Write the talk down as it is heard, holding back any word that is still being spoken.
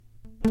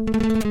Hey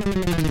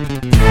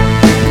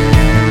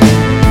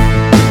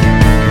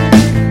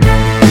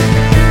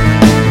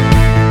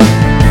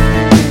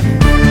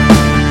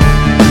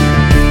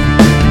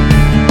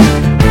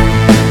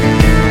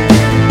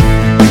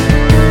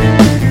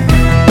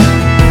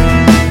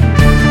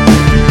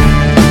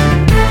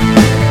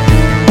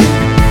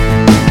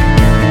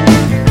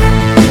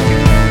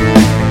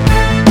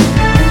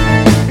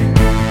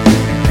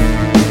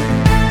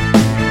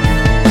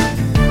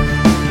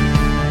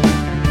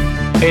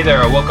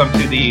there, welcome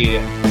to the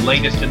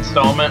latest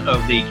installment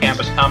of the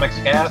Campus Comics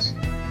Cast.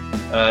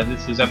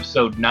 This is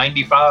episode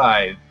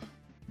 95,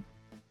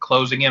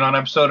 closing in on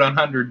episode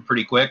 100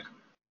 pretty quick.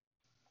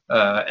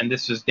 And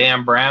this is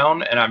Dan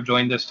Brown, and I'm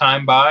joined this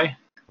time by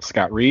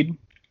Scott Reed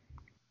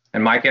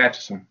and Mike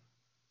Atchison.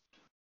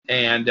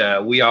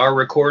 And we are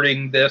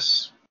recording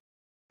this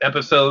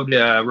episode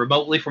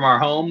remotely from our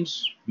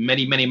homes,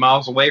 many, many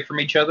miles away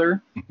from each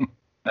other.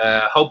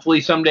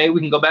 Hopefully someday we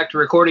can go back to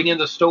recording in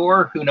the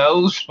store. Who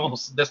knows?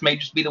 This may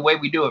just be the way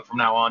we do it from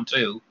now on,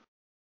 too.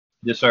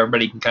 Just so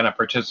everybody can kind of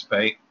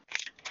participate.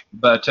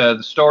 But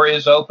the store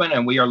is open,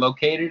 and we are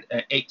located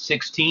at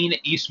 816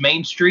 East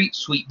Main Street,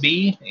 Suite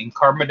B, in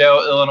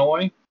Carbondale,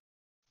 Illinois.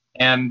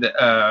 And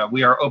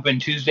we are open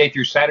Tuesday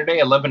through Saturday,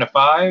 11 to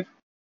 5.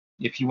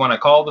 If you want to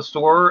call the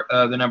store,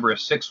 the number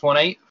is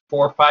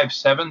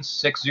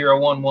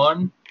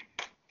 618-457-6011.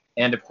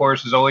 And, of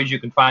course, as always, you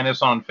can find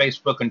us on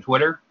Facebook and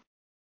Twitter.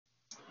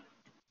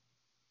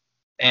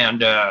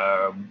 And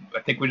I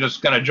think we're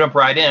just going to jump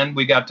right in.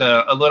 We got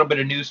a little bit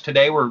of news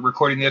today. We're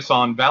recording this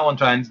on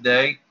Valentine's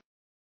Day.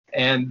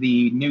 And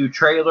the new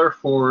trailer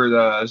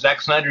for Zack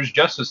Snyder's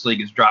Justice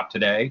League is dropped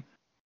today.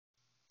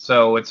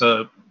 So it's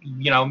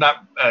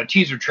not a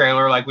teaser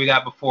trailer like we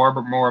got before,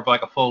 but more of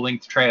like a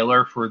full-length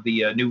trailer for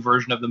the new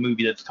version of the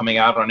movie that's coming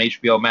out on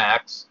HBO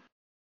Max.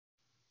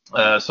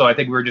 So I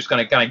think we're just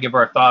going to kind of give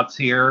our thoughts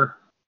here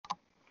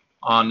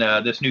on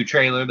this new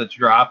trailer that's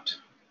dropped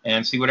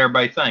and see what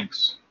everybody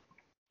thinks.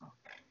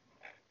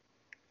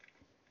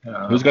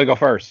 Who's going to go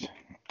first?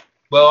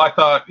 Well, I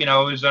thought,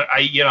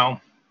 I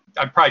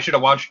probably should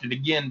have watched it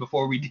again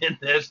before we did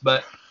this,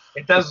 but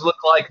it does look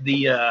like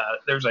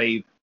there's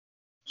a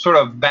sort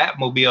of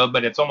Batmobile,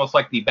 but it's almost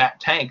like the Bat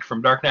Tank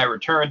from Dark Knight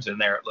Returns in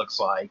there, it looks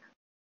like.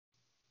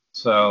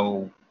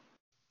 So,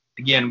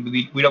 again,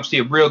 we don't see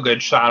a real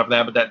good shot of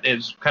that, but that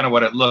is kind of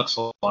what it looks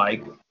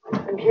like.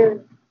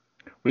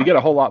 We get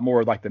a whole lot more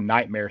of like the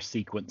nightmare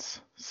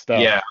sequence stuff,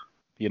 yeah.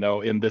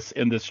 In this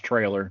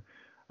trailer.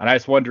 And I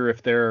just wonder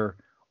if they're,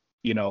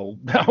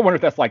 I wonder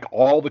if that's like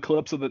all the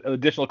clips of the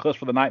additional clips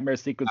for the nightmare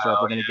sequence, or if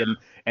we're going to get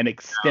an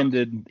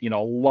extended, a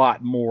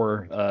lot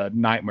more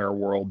Nightmare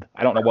World.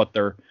 I don't know what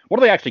are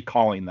they actually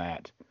calling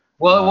that?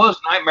 Well, it was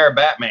Nightmare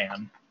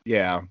Batman.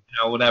 Yeah.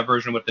 With that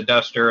version with the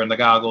duster and the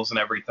goggles and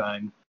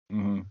everything.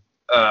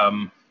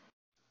 Mm-hmm.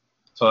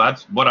 So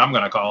that's what I'm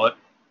going to call it.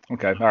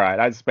 Okay. All right.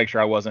 I just make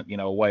sure I wasn't,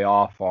 way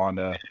off on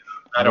I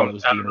don't know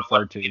what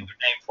the name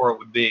for it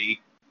would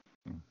be.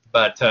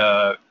 But,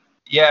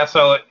 yeah,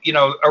 so,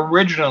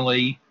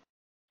 originally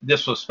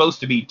this was supposed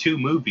to be 2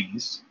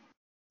 movies.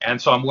 And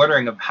so I'm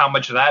wondering of how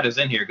much of that is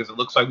in here, because it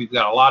looks like we've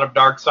got a lot of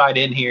Darkseid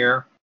in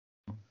here.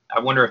 I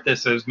wonder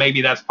if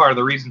maybe that's part of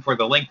the reason for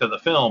the length of the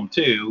film,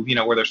 too,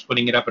 where they're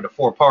splitting it up into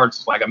 4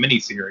 parts like a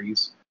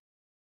miniseries.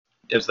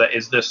 Is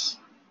this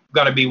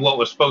going to be what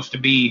was supposed to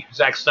be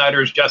Zack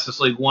Snyder's Justice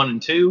League 1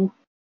 and 2?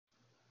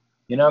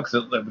 Because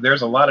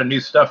there's a lot of new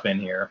stuff in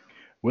here.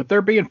 With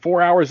there being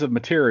 4 hours of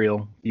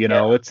material,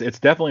 it's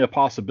definitely a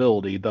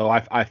possibility. Though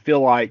I feel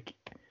like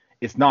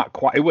it's not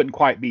quite. It wouldn't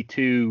quite be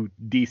 2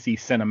 DC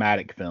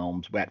cinematic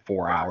films at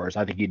 4 hours.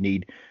 I think you'd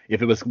need,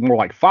 if it was more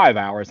like 5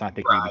 hours, I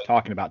think we'd be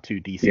talking about 2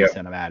 DC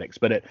cinematics.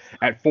 But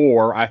at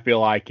 4, I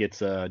feel like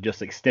it's a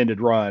just extended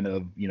run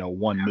of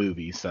 1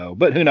 movie. So,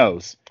 but who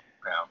knows?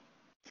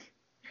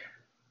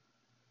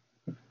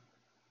 Yeah.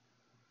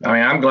 I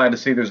mean, I'm glad to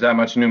see there's that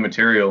much new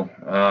material.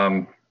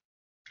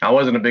 I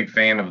wasn't a big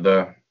fan of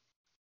the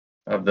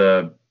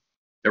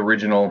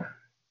original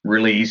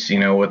release,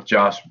 with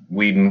Joss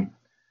Whedon,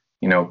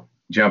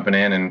 jumping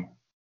in and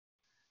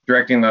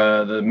directing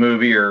the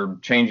movie or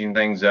changing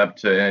things up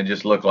to, and it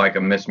just looked like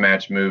a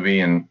mismatched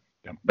movie.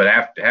 But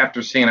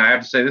after seeing, I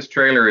have to say this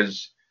trailer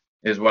is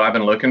what I've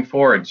been looking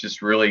for. It's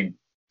just really,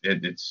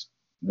 it's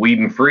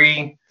Whedon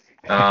free.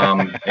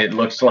 It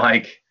looks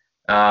like,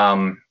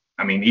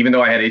 even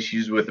though I had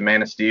issues with the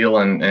Man of Steel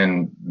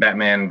and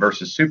Batman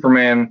versus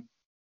Superman,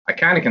 I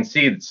kind of can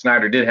see that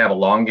Snyder did have a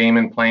long game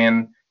in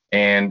plan,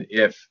 and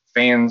if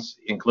fans,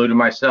 including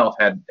myself,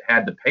 had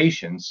the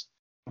patience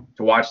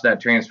to watch that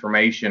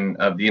transformation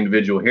of the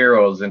individual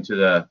heroes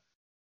into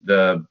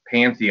the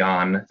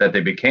pantheon that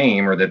they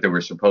became, or that they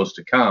were supposed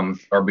to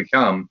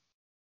become,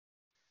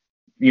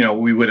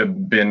 we would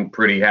have been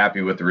pretty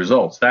happy with the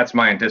results. That's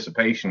my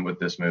anticipation with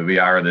this movie,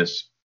 or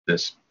this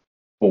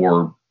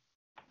 4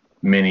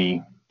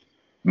 mini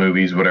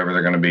movies, whatever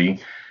they're going to be.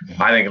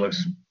 I think it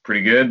looks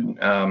pretty good.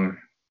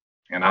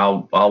 And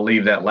I'll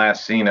leave that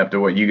last scene up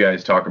to what you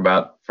guys talk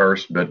about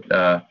first, but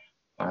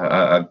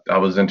I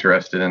was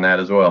interested in that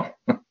as well.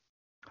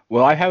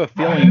 Well, I have a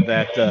feeling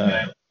that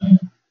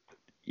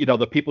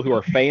the people who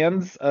are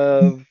fans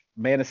of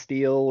Man of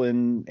Steel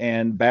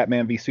and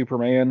Batman v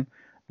Superman,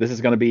 this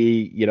is going to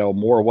be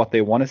more what they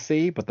want to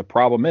see. But the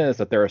problem is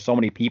that there are so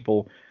many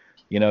people,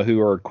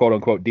 who are quote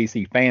unquote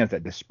DC fans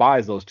that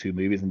despise those two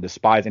movies and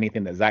despise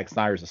anything that Zack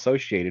Snyder's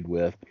associated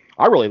with.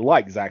 I really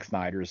like Zack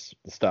Snyder's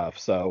stuff,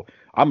 so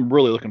I'm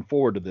really looking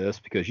forward to this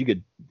because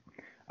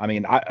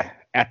I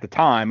at the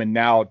time, and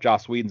now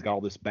Joss Whedon's got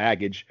all this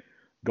baggage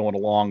going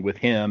along with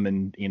him,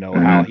 and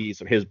how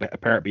his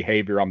apparent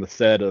behavior on the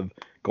set of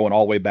going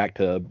all the way back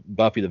to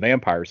Buffy the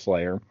Vampire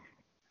Slayer.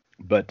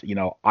 But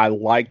I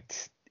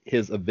liked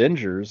his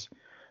Avengers,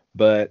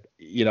 but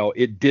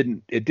it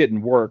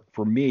didn't work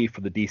for me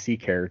for the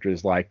DC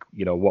characters like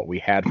what we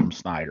had from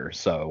Snyder.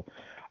 So,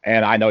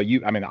 and I know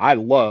I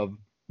love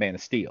Man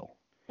of Steel.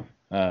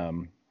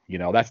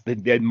 That's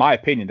in my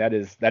opinion, that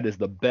is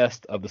the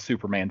best of the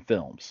Superman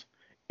films.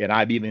 And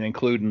I've even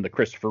included the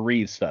Christopher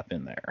Reeve stuff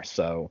in there.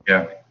 So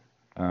yeah,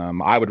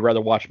 I would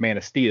rather watch Man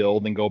of Steel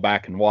than go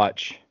back and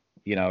watch,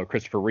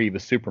 Christopher Reeve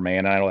as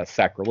Superman. I know that's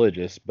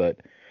sacrilegious, but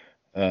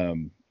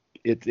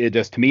it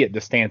just, to me, it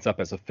just stands up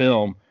as a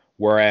film.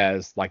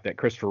 Whereas like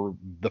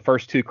the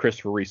first two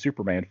Christopher Reeve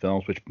Superman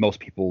films, which most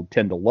people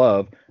tend to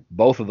love,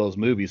 both of those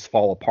movies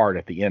fall apart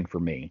at the end for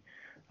me.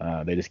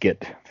 They just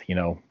get,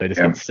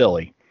 get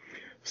silly.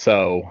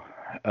 So,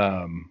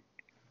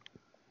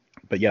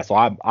 but yeah, so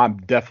I'm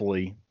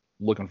definitely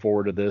looking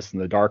forward to this in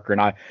the darker.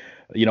 And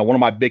one of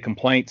my big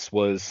complaints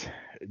was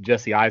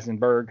Jesse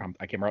Eisenberg.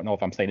 I can't know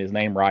if I'm saying his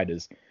name right.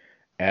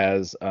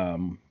 As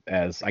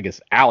I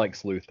guess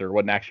Alex Luthor,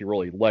 wasn't actually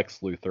really Lex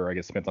Luthor. I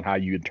guess depends on how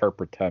you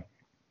interpret that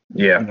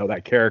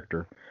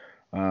character.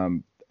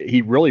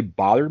 He really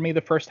bothered me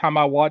the first time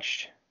I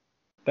watched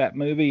that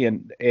movie,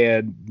 and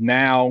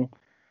now,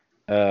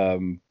 well,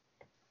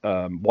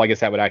 I guess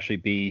that would actually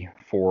be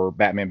for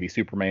Batman v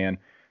Superman.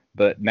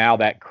 But now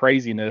that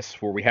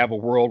craziness where we have a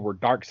world where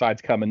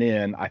Darkseid's coming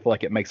in, I feel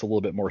like it makes a little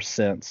bit more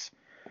sense.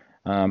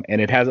 And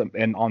it hasn't,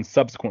 and on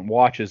subsequent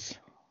watches,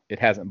 it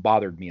hasn't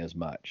bothered me as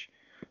much.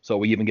 So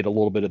we even get a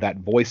little bit of that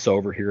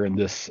voiceover here in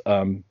this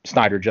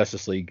Snyder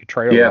Justice League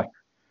trailer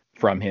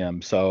from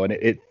him. So, and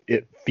it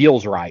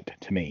feels right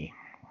to me.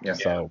 Yeah.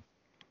 So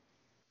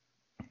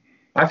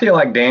I feel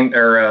like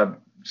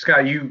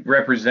Scott, you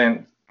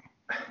represent,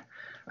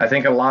 I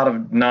think, a lot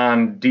of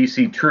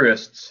non-DC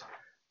truists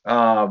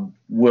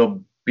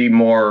will be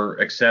more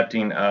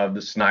accepting of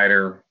the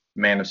Snyder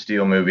Man of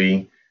Steel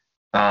movie.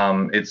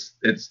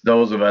 It's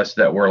those of us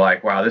that were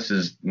like, wow, this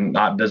is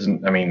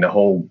the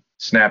whole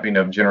snapping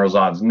of General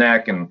Zod's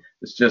neck, and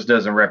this just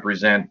doesn't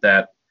represent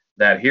that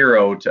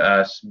hero to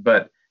us.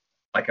 But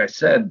like I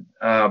said,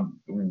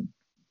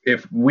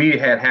 if we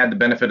had the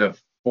benefit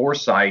of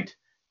foresight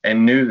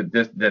and knew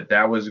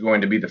that was going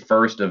to be the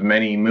first of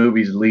many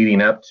movies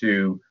leading up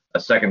to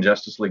a second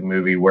Justice League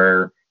movie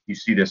where you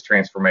see this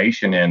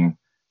transformation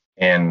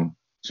in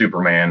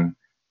Superman,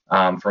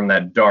 from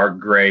that dark,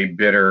 gray,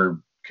 bitter,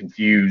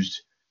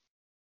 confused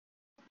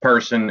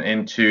person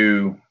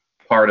into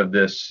part of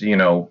this,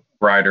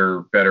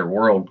 brighter, better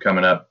world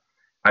coming up.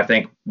 I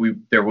think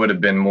there would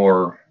have been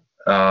more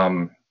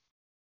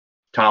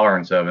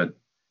tolerance of it.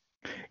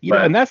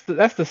 And that's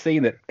the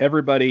scene that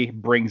everybody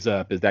brings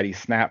up, is that he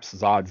snaps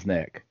Zod's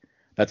neck.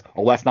 That's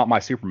not my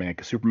Superman,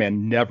 because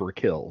Superman never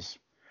kills.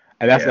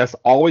 And that's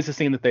always the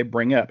scene that they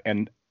bring up.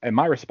 And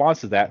my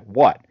response is that,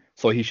 what?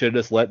 So he should have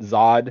just let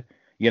Zod,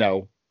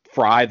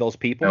 fry those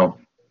people? No.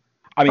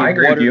 I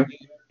agree with you.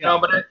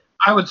 But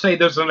I would say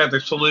there's another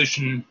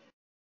solution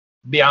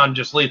beyond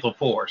just lethal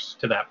force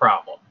to that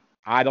problem.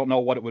 I don't know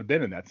what it would have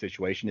been in that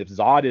situation. If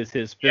Zod is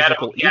his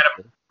physical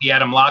he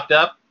had him locked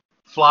up,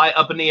 fly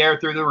up in the air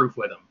through the roof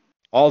with him.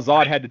 All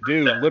Zod had to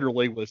do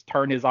literally was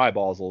turn his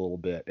eyeballs a little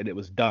bit, and it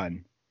was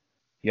done.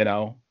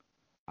 And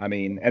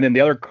then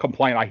the other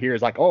complaint I hear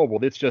is like, oh,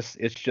 well, it's just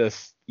I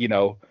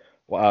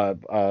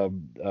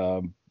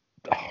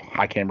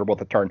can't remember what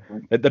the term.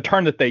 The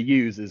term that they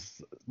use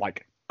is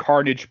like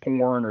carnage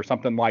porn or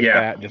something like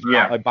that, just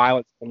like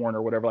violence porn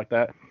or whatever like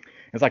that.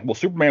 It's like, well,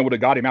 Superman would have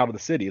got him out of the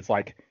city. It's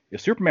like,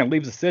 if Superman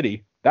leaves the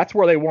city, that's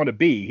where they want to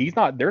be.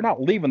 They're not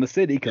leaving the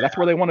city because that's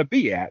where they want to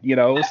be at, So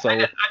I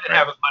didn't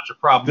have as much a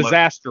problem.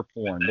 Disaster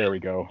porn. There we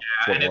go.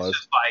 Yeah, and it's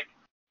just like,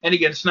 and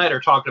again, Snyder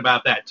talked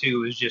about that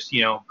too, is just,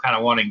 kind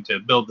of wanting to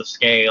build the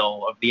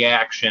scale of the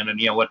action and,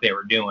 what they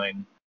were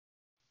doing.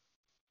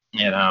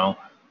 My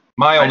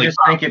only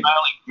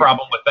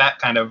problem with that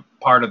kind of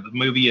part of the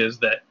movie is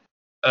that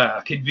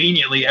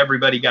conveniently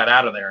everybody got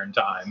out of there in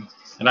time.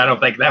 And I don't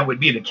think that would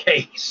be the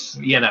case,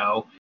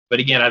 But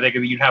again, I think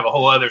you'd have a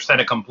whole other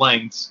set of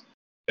complaints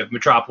if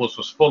Metropolis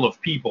was full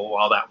of people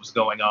while that was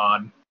going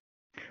on.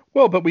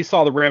 Well, but we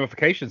saw the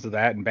ramifications of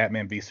that in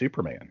Batman v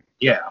Superman.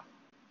 Yeah.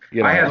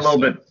 I had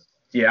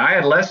I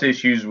had less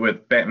issues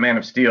with Man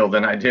of Steel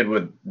than I did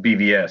with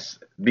BVS.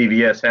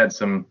 BVS had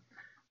some,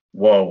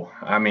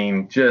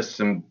 just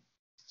some,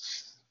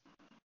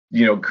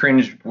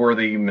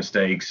 cringe-worthy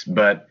mistakes.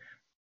 But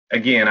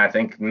again, I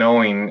think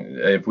knowing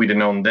if we'd have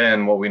known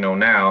then what we know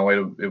now,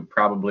 it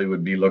probably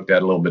would be looked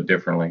at a little bit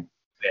differently.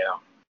 Yeah.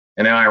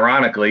 And then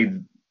ironically,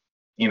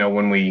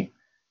 when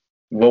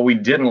what we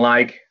didn't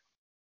like,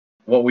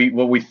 what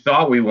we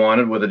thought we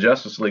wanted with a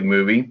Justice League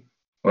movie,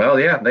 well,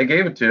 yeah, they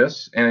gave it to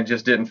us, and it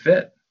just didn't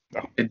fit.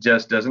 No. It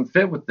just doesn't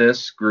fit with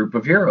this group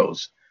of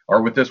heroes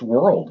or with this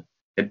world.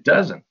 It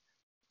doesn't,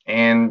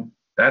 and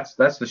that's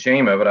the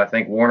shame of it. I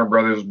think Warner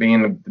Brothers,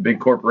 being the big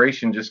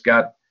corporation, just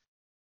got,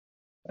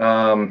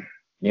 they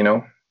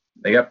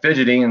got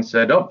fidgety and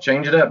said, "Oh,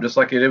 change it up," just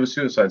like it did with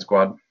Suicide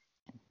Squad.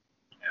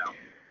 Yeah.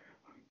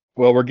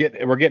 Well, we're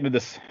getting to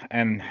this,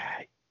 and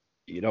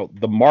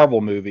the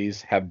Marvel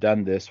movies have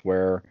done this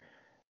where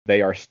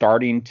they are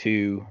starting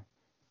to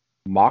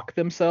mock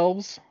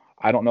themselves.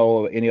 I don't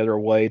know any other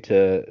way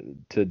to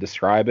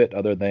describe it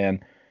other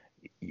than,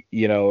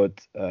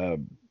 it's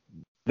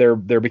they're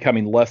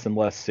becoming less and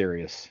less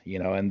serious,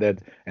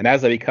 and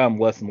as they become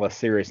less and less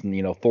serious,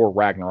 and Thor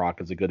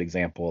Ragnarok is a good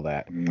example of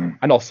that.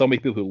 I know so many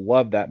people who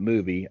love that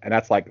movie, and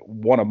that's like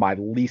one of my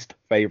least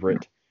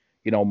favorite,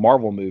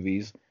 Marvel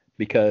movies,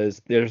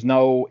 because there's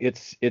no,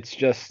 it's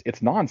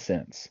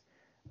nonsense.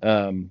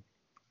 And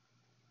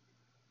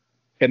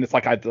it's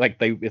like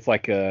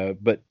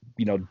but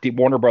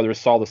Warner Brothers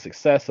saw the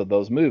success of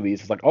those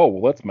movies. It's like, oh,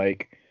 well, let's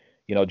make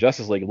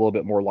Justice League a little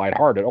bit more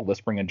lighthearted. Oh,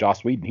 let's bring in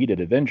Joss Whedon. He did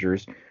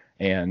Avengers,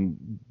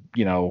 and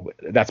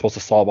that's supposed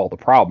to solve all the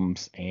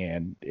problems,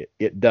 and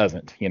it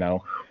doesn't.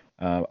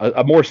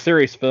 A more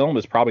serious film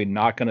is probably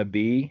not going to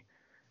be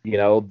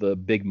the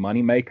big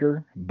money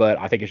maker, but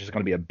I think it's just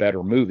going to be a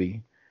better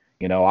movie.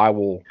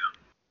 I'll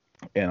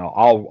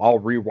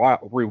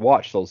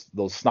rewatch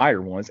those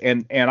Snyder ones,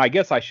 and I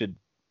guess I should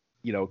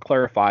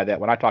clarify that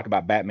when I talk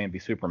about Batman v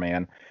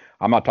Superman,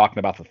 I'm not talking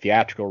about the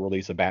theatrical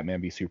release of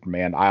Batman v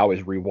Superman. I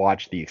always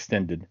rewatch the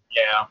extended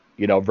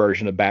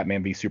version of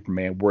Batman v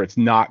Superman, where it's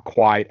not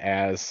quite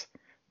as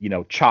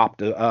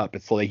chopped up.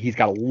 It's like he's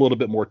got a little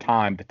bit more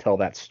time to tell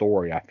that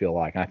story, I feel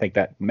like, and I think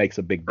that makes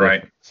a big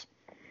difference.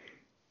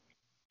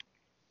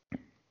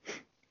 Right.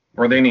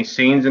 Were there any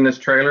scenes in this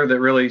trailer that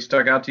really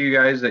stuck out to you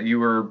guys that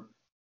you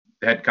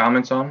had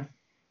comments on?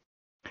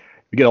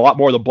 We get a lot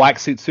more of the black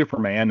suit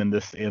Superman in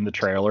the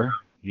trailer.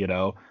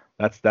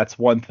 That's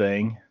one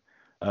thing.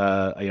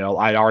 I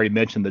already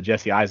mentioned the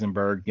Jesse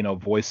Eisenberg,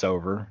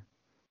 voiceover.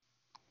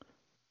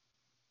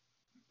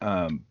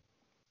 I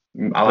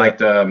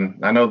liked.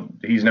 I know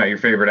he's not your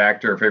favorite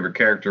actor or favorite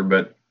character,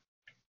 but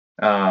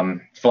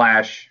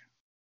Flash.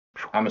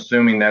 I'm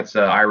assuming that's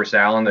Iris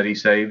Allen that he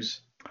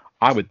saves.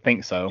 I would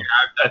think so.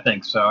 Yeah, I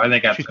think so. I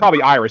think she's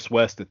probably Iris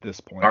West at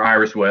this point. Or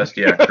Iris West,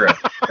 yeah,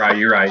 correct. Right,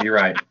 you're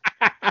right.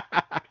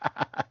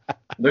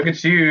 Look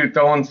at you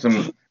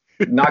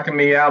knocking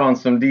me out on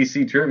some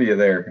DC trivia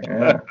there.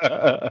 Yeah.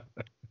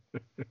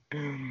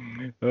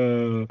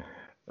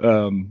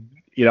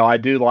 I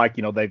do like,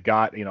 they've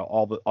got,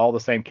 all the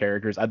same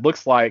characters. It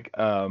looks like,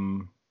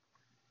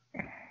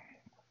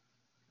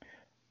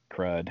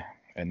 crud.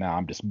 And now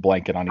I'm just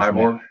blanking on his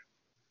name.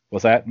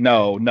 What's that?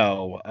 No.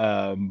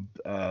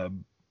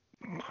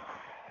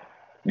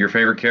 Your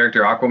favorite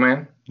character,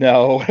 Aquaman?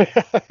 No.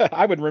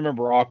 I would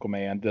remember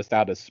Aquaman just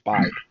out of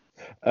spite.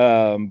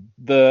 The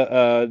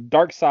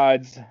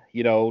Darkseid's,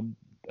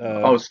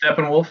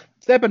 Steppenwolf.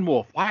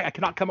 Steppenwolf. Why I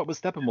cannot come up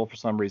with Steppenwolf for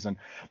some reason.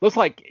 Looks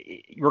like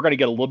we're going to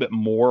get a little bit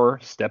more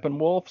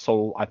Steppenwolf,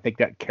 so I think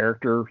that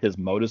character, his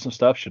motives and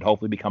stuff, should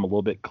hopefully become a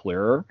little bit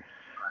clearer.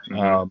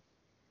 Mm-hmm.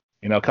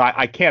 'Cause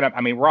I can't.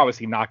 I mean, we're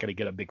obviously not going to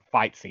get a big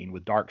fight scene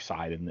with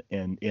Darkseid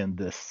in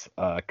this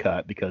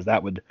cut, because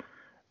that would.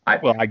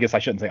 I guess I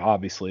shouldn't say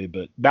obviously,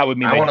 but that would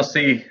mean I want to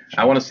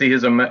see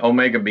his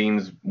Omega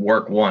beams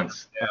work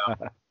once. Yeah.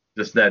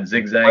 Just that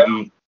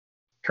zigzaggy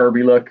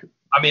Kirby look.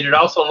 I mean, it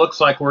also looks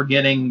like we're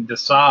getting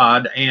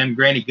Desaad and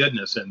Granny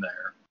Goodness in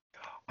there.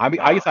 I mean,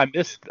 I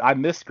guess I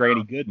missed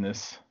Granny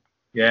Goodness.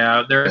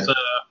 Yeah, there's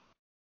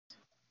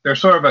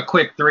sort of a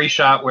quick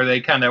 3-shot where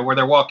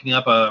they're walking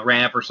up a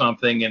ramp or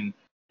something, and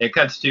it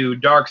cuts to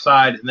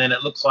Darkseid, and then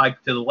it looks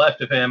like to the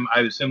left of him,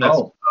 I assume that's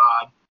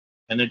Desaad,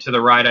 and then to the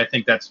right, I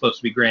think that's supposed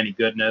to be Granny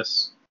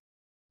Goodness.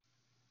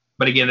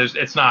 But again,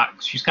 it's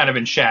not. She's kind of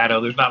in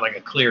shadow. There's not like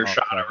a clear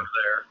shot over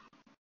there.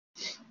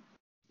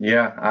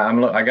 Yeah,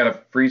 I got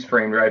a freeze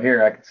frame right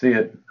here. I can see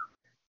it.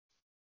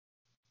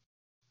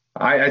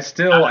 I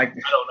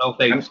don't know if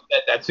they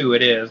said that's who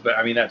it is, but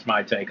I mean that's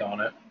my take on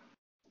it.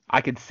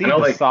 I can see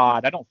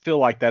Desaad. I don't feel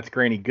like that's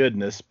Granny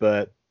Goodness,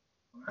 but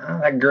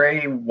that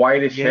gray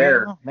whitish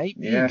hair. Maybe.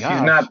 Yeah,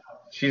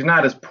 she's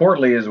not as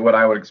portly as what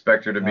I would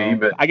expect her to be,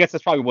 but I guess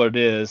that's probably what it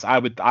is. I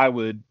would,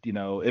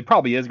 it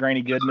probably is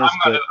Granny Goodness.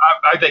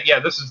 I think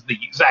this is the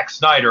Zack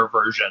Snyder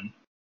version.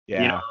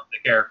 Yeah, of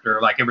the character,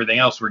 like everything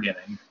else we're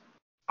getting.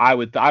 I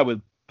would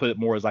put it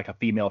more as like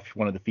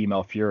one of the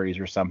female Furies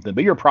or something.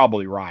 But you're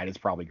probably right. It's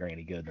probably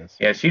Granny Goodness.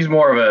 Yeah, she's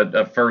more of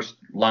a first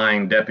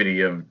line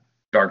deputy of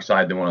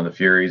Darkseid than one of the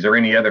Furies or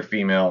any other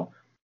female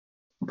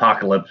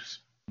Apocalypse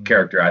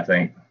character, I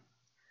think.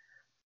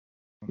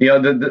 We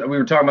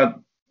were talking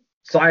about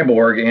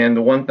Cyborg, and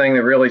the one thing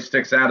that really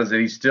sticks out is that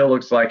he still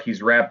looks like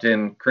he's wrapped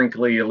in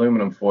crinkly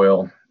aluminum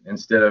foil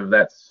instead of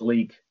that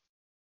sleek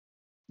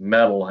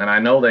metal. And I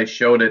know they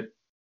showed it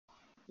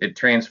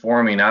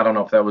transforming. I don't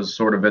know if that was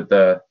sort of at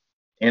the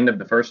end of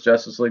the first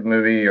Justice League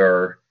movie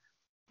or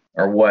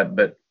what,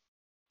 but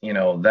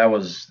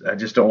I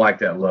just don't like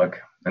that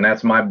look. And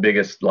that's my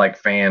biggest like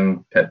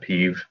fan pet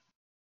peeve.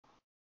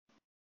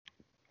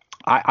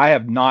 I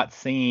have not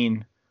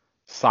seen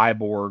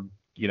Cyborg,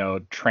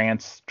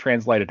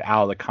 translated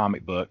out of the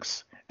comic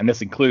books, and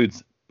this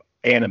includes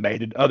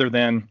animated, other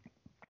than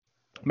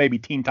maybe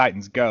Teen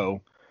Titans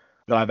Go,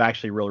 that I've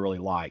actually really, really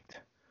liked.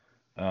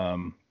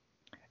 And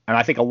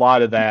I think a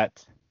lot of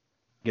that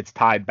gets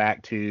tied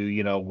back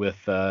to,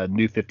 with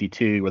New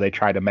 52, where they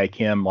try to make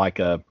him like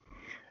a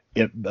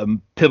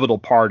pivotal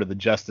part of the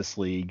Justice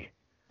League,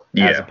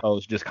 as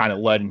opposed to just kind of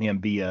letting him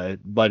be a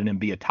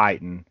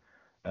Titan.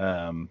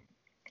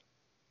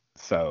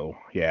 So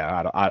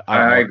yeah,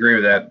 I agree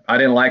with that. I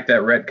didn't like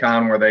that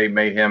retcon where they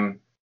made him,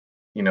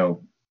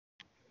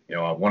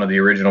 one of the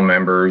original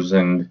members,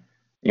 and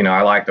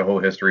I like the whole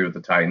history with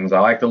the Titans. I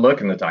like the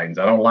look in the Titans.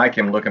 I don't like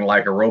him looking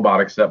like a robot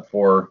except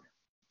for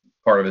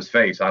part of his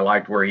face. I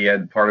liked where he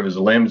had part of his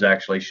limbs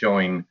actually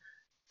showing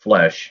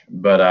flesh.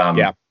 But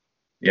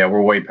yeah,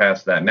 we're way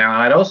past that now.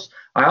 I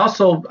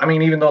also,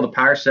 even though the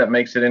power set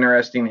makes it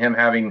interesting, him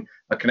having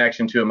a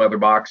connection to a mother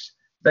box,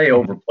 they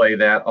overplay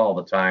that all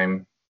the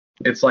time.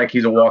 It's like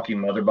he's a walking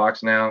mother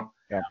box now,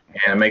 and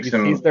it makes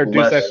him. He's their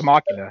Deus Ex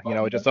Machina,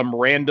 just some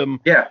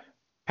random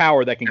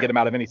power that can get him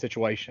out of any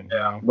situation.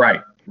 Yeah,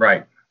 right.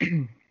 I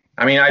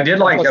did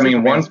like.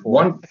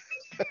 One.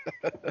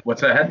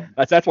 What's that?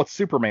 That's what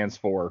Superman's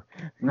for.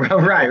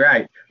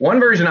 Right. One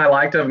version I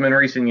liked of him in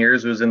recent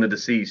years was in the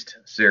Deceased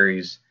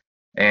series,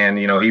 and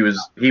he was,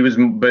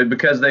 but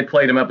because they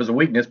played him up as a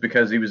weakness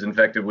because he was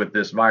infected with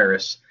this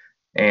virus,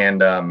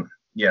 and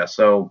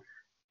so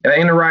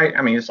in the right,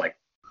 it's like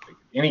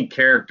any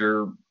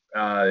character,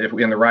 if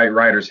in the right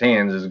writer's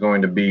hands, is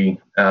going to be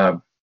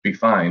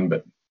fine.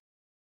 But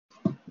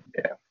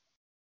yeah.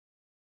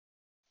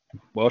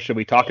 Well, should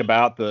we talk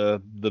about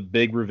the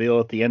big reveal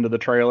at the end of the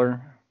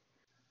trailer,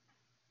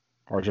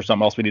 or is there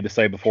something else we need to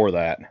say before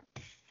that?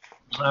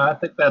 I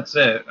think that's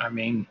it.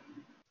 Is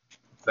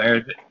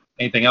there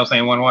anything else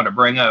anyone wanted to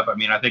bring up?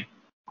 I think.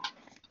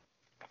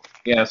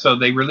 Yeah. So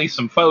they released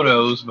some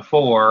photos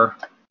before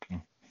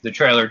the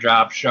trailer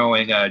dropped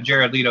showing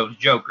Jared Leto's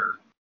Joker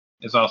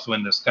is also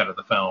in this cut of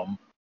the film.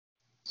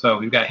 So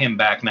we've got him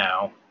back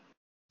now.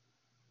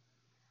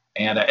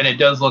 And it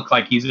does look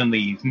like he's in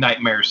the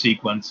nightmare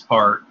sequence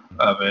part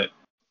of it.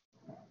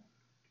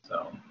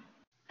 So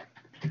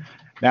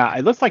now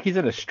it looks like he's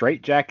in a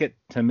straitjacket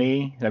to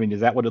me.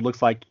 Is that what it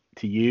looks like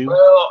to you?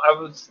 Well,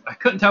 I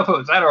couldn't tell if it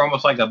was that or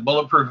almost like a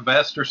bulletproof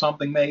vest or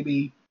something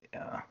maybe.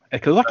 Yeah.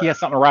 It could look like he has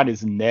something around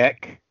his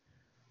neck,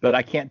 but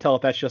I can't tell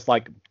if that's just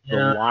like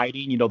the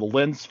lighting, the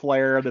lens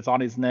flare that's on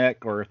his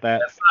neck, or if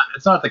that's.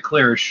 It's not the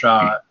clearest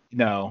shot.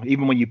 No,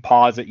 even when you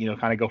pause it,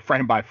 kind of go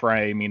frame by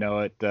frame,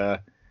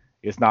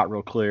 it's not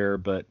real clear.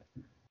 But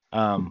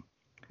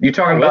you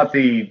talking about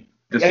the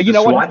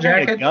SWAT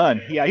jacket? A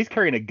gun. Yeah, he's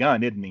carrying a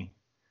gun, isn't he?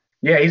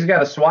 Yeah, he's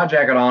got a SWAT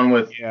jacket on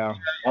with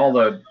all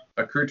the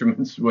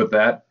accoutrements with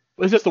that.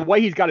 It's just the way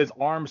he's got his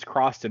arms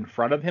crossed in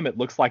front of him. It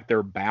looks like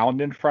they're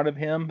bound in front of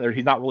him.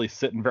 He's not really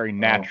sitting very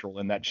natural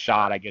in that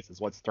shot, I guess, is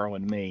what's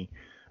throwing me.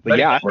 But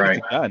I think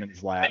it's a gun in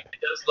his lap. It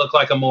does look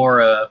like a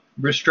more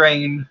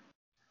restrained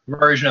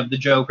version of the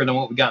Joker than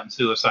what we got in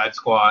Suicide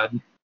Squad.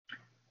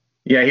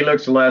 Yeah, he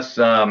looks less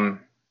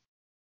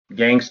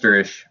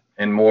gangsterish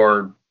and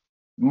more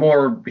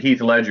Heath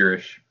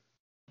Ledgerish.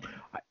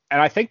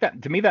 And I think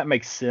that, to me, that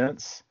makes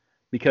sense.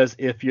 Because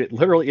if it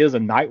literally is a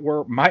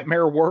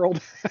nightmare world,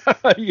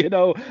 it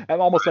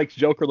almost makes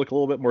Joker look a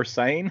little bit more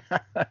sane.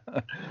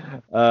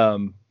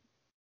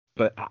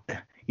 But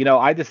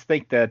I just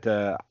think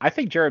that I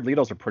think Jared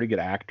Leto's a pretty good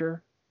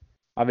actor.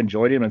 I've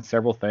enjoyed him in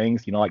several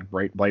things, like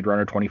Blade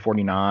Runner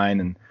 2049,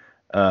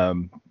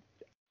 and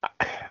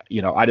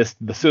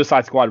the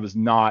Suicide Squad was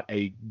not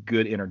a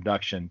good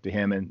introduction to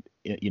him, and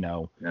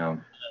No.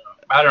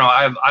 I don't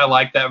know. I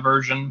like that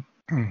version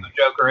of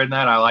Joker in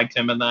that. I liked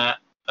him in that.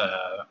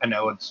 I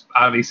know it's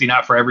obviously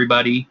not for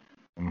everybody,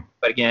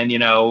 but again,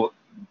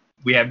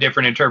 we have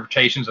different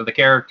interpretations of the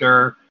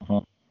character.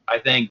 I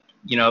think,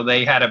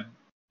 they had a,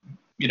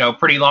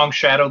 pretty long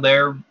shadow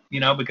there,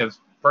 because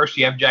first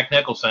you have Jack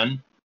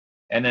Nicholson,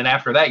 and then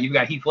after that you've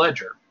got Heath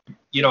Ledger.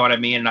 You know what I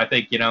mean? And I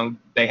think,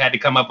 they had to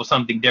come up with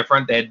something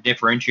different. They had to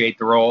differentiate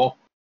the role,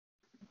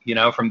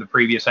 from the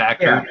previous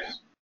actors. Yeah.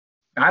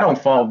 I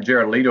don't fault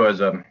Jared Leto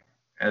as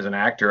an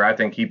actor. I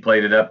think he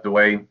played it up the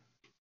way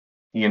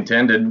he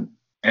intended.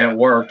 And it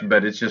worked,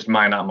 but it's just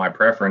not my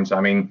preference.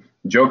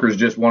 Joker's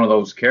just one of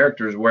those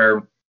characters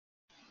where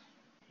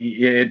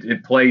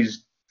it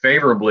plays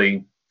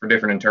favorably for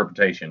different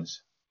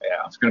interpretations.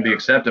 Yeah, it's going to be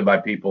accepted by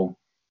people.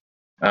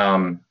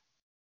 I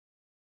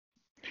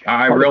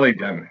really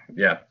didn't.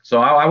 Yeah.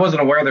 So I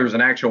wasn't aware there was an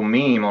actual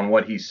meme on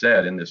what he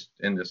said in this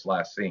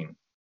last scene.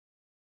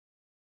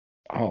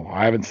 Oh,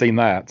 I haven't seen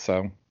that,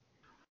 so.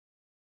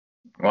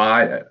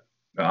 Well,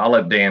 I'll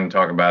let Dan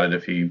talk about it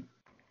if he.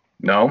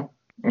 No.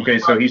 Okay,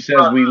 so he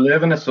says we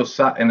live in a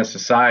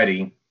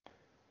society,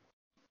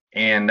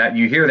 and that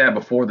you hear that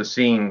before the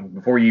scene,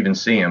 before you even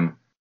see him,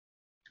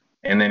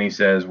 and then he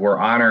says where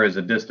honor is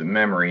a distant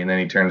memory, and then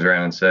he turns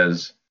around and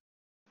says,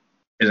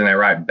 "Isn't that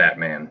right,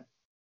 Batman?"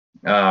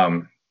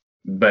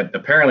 But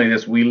apparently,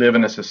 this "we live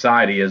in a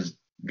society" has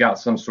got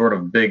some sort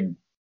of big.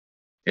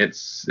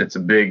 It's a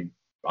big.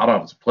 I don't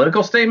know if it's a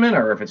political statement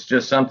or if it's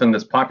just something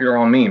that's popular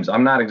on memes.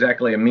 I'm not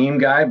exactly a meme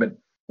guy, but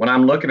when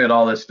I'm looking at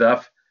all this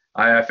stuff,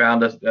 I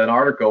found an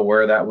article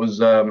where that was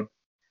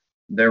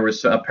there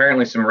was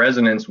apparently some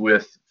resonance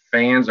with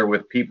fans or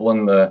with people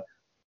in the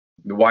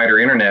wider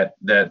internet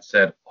that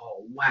said,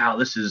 "Oh wow,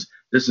 this is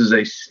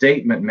a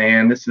statement,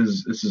 man. This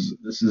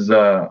is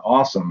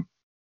awesome."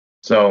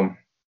 So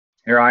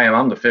here I am.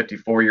 I'm the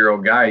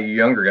 54-year-old guy. You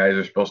younger guys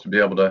are supposed to be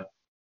able to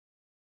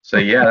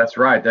say, "Yeah, that's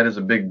right. That is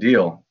a big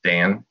deal,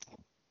 Dan."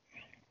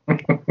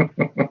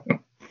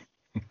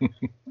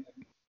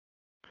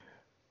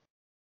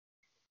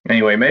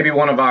 Anyway, maybe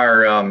one of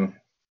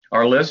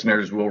our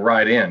listeners will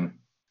write in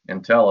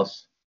and tell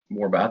us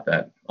more about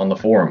that on the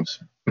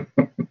forums.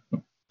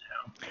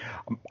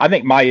 I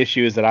think my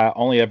issue is that I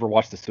only ever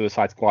watched the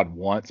Suicide Squad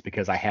once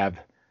because I have,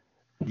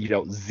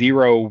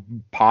 zero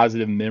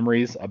positive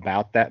memories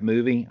about that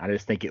movie. I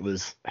just think it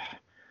was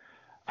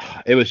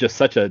just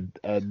such a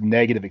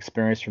negative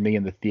experience for me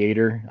in the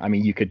theater. I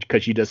mean, you could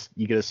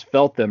just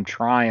felt them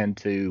trying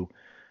to,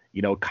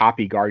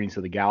 copy Guardians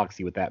of the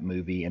Galaxy with that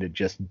movie, and it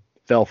just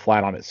fell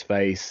flat on its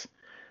face.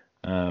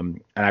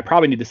 And I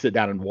probably need to sit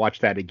down and watch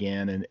that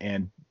again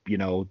and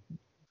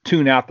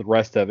tune out the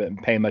rest of it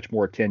and pay much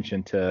more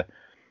attention to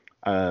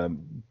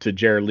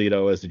Jared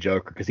Leto as the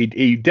Joker, because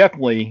he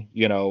definitely,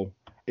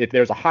 if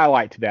there's a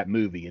highlight to that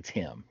movie, it's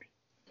him.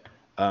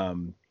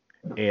 And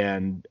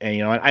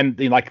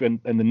like in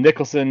the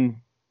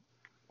Nicholson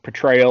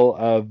portrayal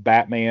of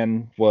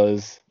Batman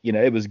was,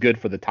 it was good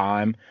for the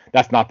time.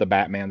 That's not the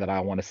Batman that I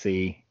want to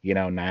see,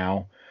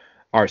 now,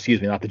 or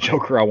excuse me, not the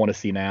Joker I want to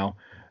see now.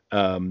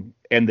 And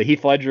the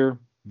Heath Ledger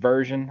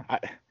version,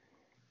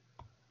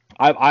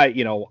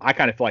 I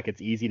kind of feel like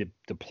it's easy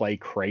to play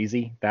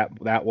crazy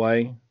that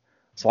way.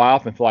 So I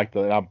often feel like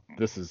I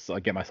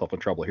get myself in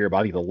trouble here, but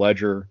I think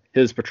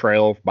his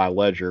portrayal by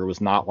Ledger was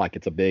not like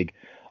it's a big,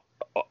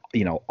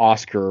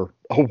 Oscar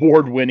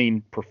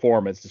award-winning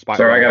performance, despite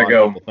what a lot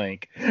of people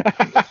think.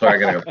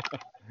 Sorry, I gotta go.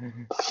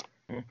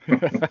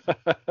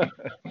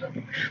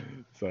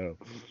 So.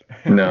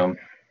 No.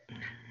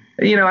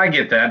 I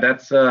get that.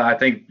 That's I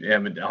think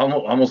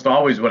almost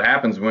always what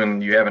happens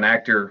when you have an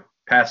actor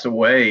pass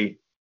away.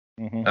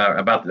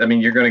 Mm-hmm.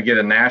 You're going to get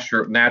a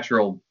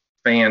natural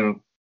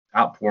fan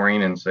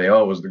outpouring and say,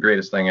 "Oh, it was the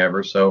greatest thing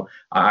ever." So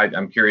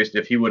I'm curious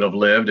if he would have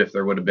lived, if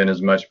there would have been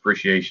as much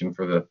appreciation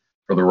for the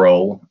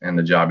role and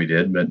the job he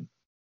did. But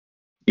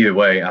either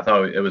way, I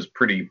thought it was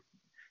pretty.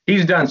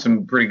 He's done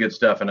some pretty good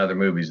stuff in other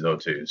movies though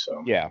too.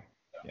 So yeah.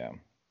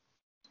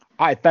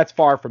 That's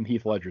far from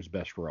Heath Ledger's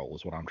best role,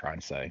 is what I'm trying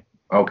to say.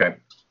 Okay.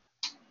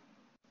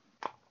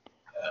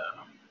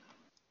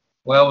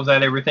 Well, was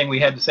that everything we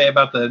had to say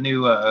about the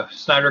new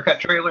Snyder Cut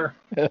trailer?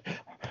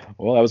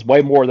 Well, that was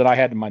way more than I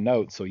had in my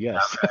notes, so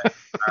yes. All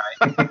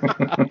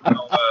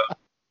right.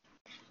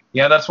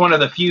 Yeah, that's one of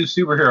the few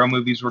superhero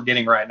movies we're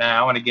getting right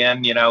now. And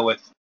again,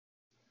 with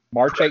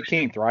March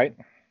 18th, right?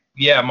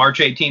 Yeah, March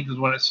 18th is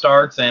when it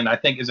starts, and I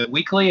think, is it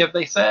weekly, have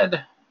they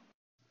said?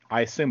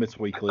 I assume it's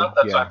weekly. I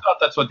thought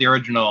that's what the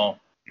original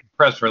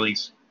press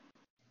release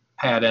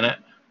had in it.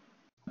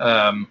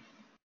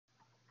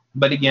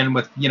 But again,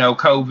 with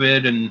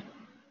COVID and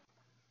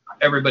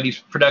everybody's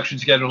production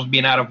schedules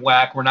being out of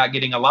whack, we're not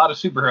getting a lot of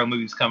superhero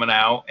movies coming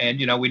out. And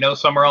we know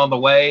some are on the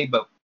way,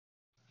 but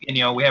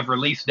we have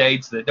release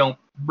dates that don't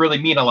really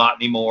mean a lot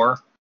anymore.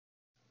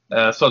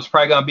 So it's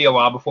probably going to be a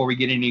while before we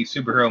get any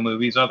superhero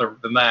movies other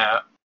than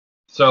that.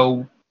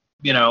 So,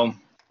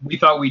 we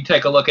thought we'd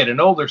take a look at an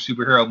older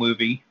superhero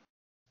movie,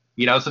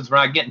 since we're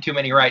not getting too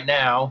many right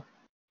now.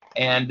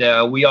 And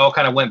we all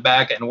kind of went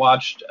back and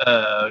watched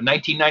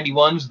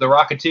 1991's The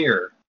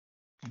Rocketeer.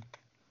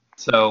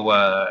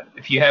 So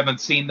if you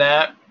haven't seen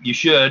that, you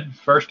should,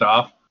 first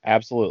off.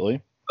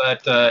 Absolutely.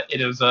 But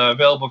it is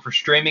available for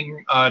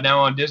streaming now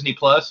on Disney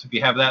Plus. If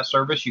you have that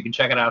service, you can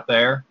check it out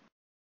there.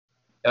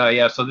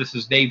 So this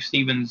is Dave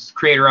Stevens'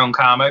 creator-owned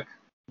comic.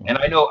 And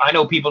I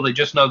know people that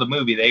just know the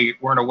movie. They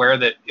weren't aware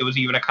that it was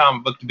even a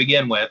comic book to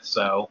begin with.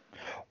 So.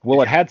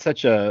 Well, it had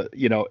such a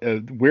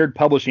weird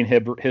publishing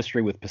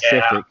history with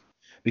Pacific,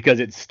 because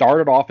it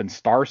started off in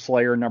Star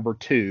Slayer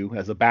 #2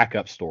 as a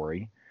backup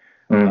story,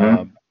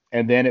 and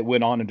then it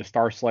went on into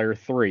Star Slayer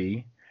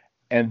 3,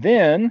 and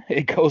then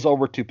it goes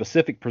over to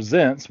Pacific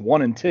Presents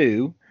 1 and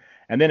 2,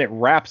 and then it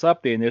wraps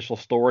up the initial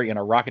story in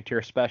a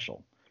Rocketeer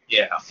special.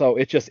 Yeah. So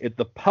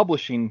the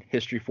publishing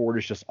history for it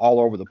is just all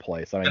over the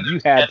place. I mean, you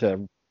had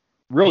to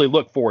really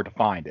look for it to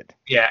find it.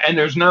 Yeah, and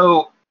there's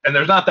not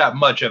that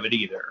much of it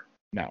either.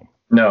 No.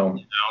 No.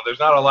 There's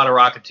not a lot of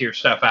Rocketeer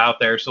stuff out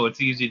there, so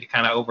it's easy to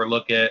kind of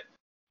overlook it.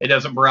 It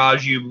doesn't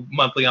barrage you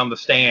monthly on the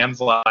stands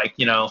like,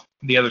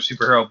 the other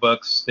superhero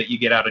books that you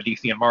get out of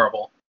DC and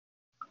Marvel.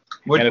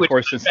 And of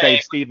course, since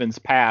Dave Stevens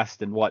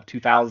passed in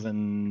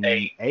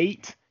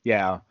 2008?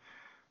 Yeah.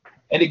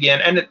 And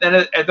again, and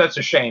that's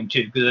a shame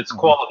too, because it's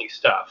quality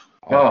stuff.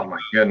 Oh my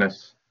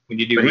goodness. When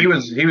you do, but he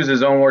was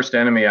his own worst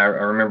enemy. I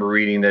remember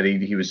reading that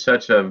he was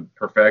such a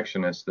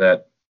perfectionist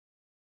that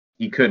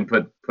he couldn't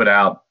put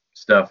out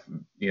stuff,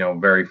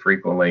 very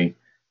frequently,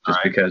 just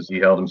because he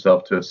held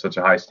himself to such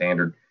a high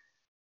standard.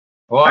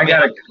 Well, I feel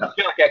like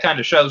that kind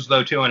of shows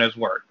though too in his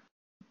work.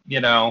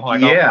 I'll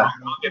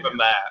give him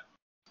that.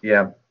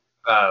 Yeah.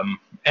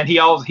 And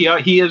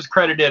he is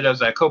credited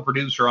as a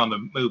co-producer on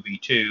the movie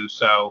too.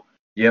 So.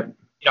 Yep.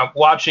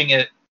 Watching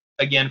it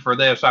again for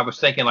this, I was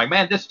thinking like,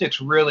 man, this sticks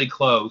really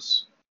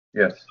close.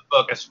 Yes. To the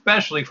book,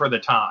 especially for the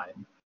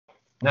time.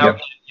 Now,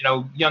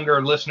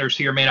 younger listeners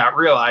here may not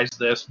realize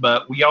this,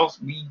 but we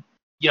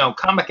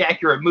comic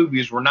accurate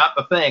movies were not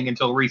the thing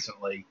until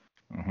recently.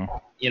 Mm-hmm.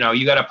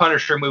 You got a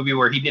Punisher movie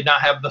where he did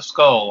not have the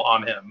skull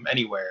on him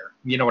anywhere.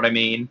 You know what I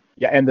mean?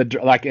 Yeah, and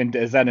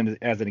as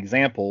an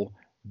example,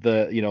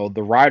 the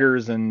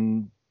writers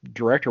and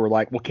director were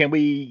like, well, can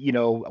we,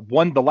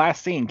 the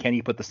last scene, can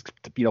you put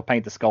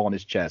paint the skull on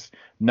his chest?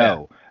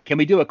 No. Yeah. Can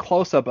we do a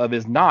close up of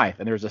his knife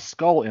and there's a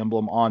skull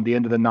emblem on the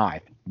end of the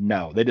knife?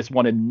 No. They just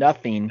wanted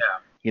nothing,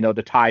 to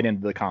tie it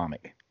into the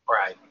comic.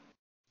 Right.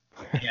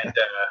 And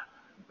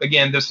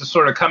again, this is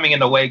sort of coming in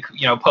the wake,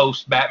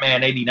 post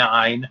Batman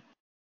 89.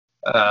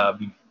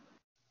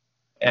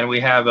 And we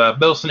have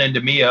Bilson and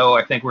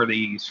DeMeo, I think, were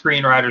the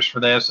screenwriters for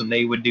this, and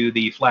they would do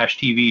the Flash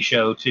TV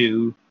show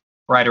too,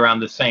 right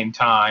around the same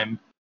time.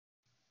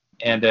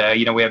 And,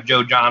 we have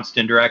Joe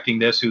Johnston directing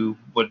this, who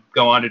would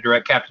go on to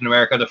direct Captain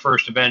America, the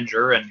First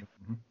Avenger. And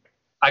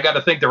I got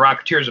to think The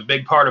Rocketeer is a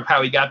big part of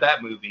how he got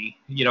that movie.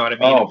 You know what I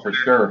mean? Oh, for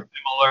sure.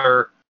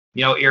 Similar,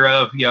 era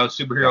of,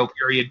 superhero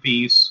period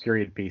piece.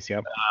 Period piece,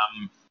 yep.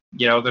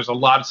 There's a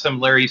lot of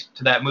similarities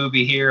to that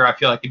movie here. I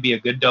feel like it'd be a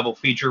good double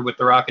feature with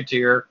The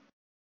Rocketeer.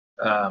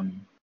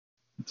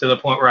 To the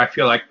point where I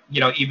feel like,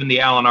 even the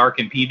Alan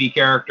Arkin PV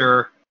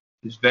character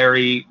is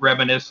very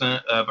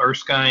reminiscent of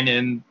Erskine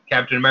in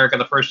Captain America,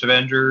 the First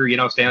Avenger.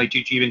 Stanley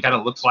Tucci even kind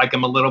of looks like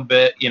him a little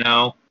bit,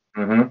 Mm-hmm.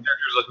 Characters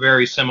look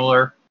very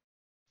similar.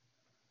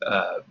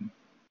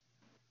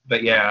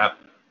 But yeah,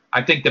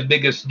 I think the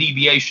biggest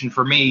deviation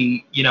for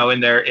me,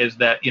 in there is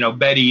that,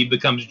 Betty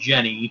becomes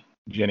Jenny.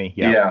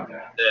 Yeah.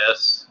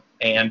 This.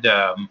 And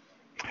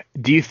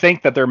do you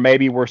think that there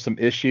maybe were some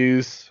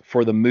issues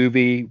for the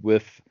movie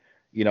with,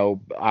 I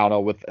don't know,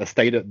 with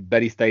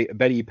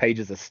Betty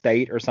Page's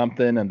estate or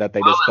something, and that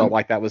they just felt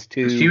like that was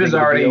too. She was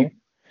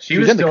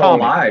still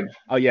alive.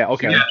 Oh yeah,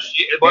 okay. Yeah,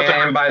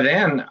 and by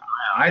then,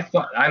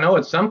 I know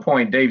at some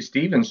point Dave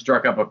Stevens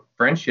struck up a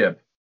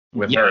friendship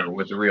with her,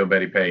 with the real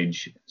Betty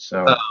Page.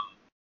 So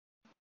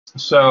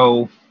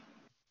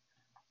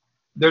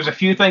there's a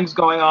few things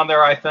going on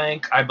there. I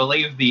think. I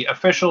believe the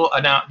official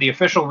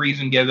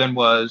reason given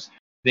was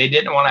they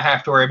didn't want to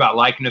have to worry about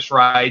likeness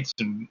rights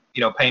and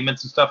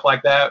payments and stuff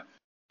like that.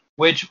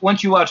 Which,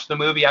 once you watch the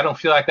movie, I don't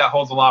feel like that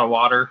holds a lot of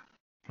water.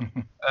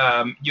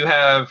 You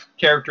have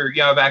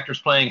actors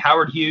playing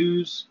Howard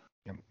Hughes,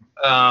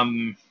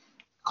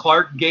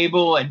 Clark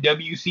Gable, and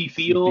W.C.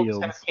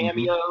 Fields have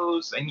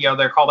cameos, and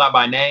they're called out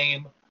by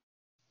name.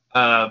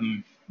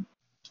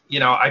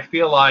 I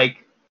feel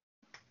like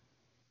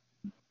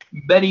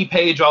Betty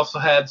Page also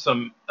had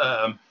some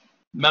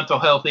mental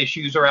health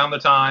issues around the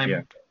time.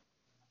 Yeah.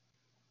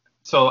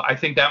 So I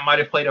think that might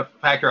have played a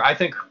factor. I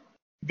think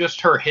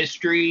just her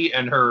history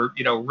and her,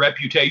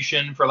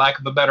 reputation, for lack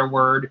of a better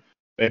word.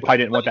 They probably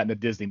didn't want that in a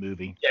Disney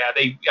movie. Yeah,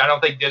 I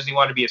don't think Disney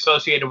wanted to be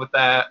associated with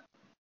that.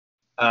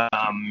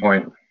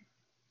 Point.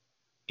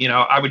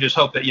 I would just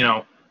hope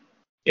that,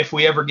 if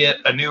we ever get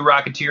a new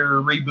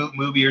Rocketeer reboot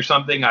movie or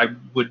something, I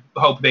would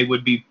hope they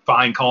would be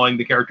fine calling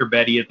the character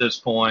Betty at this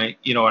point.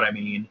 You know what I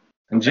mean?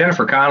 And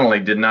Jennifer Connelly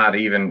did not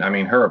even,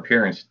 her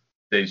appearance,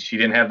 she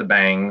didn't have the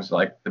bangs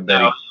like the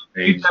Betty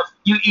Page.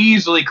 You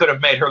easily could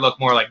have made her look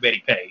more like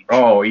Betty Page.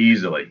 Oh,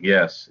 easily.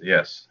 Yes.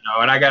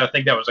 And I got to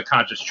think that was a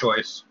conscious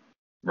choice.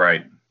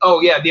 Right. Oh,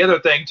 yeah, the other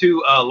thing,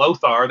 too,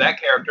 Lothar, that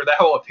character, that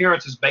whole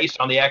appearance is based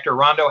on the actor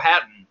Rondo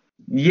Hatton.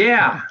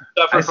 Yeah,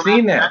 I've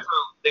seen that.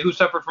 Who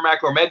suffered from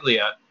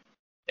acromegalia.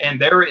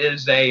 And there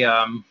is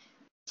a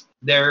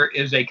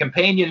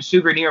companion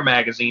souvenir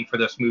magazine for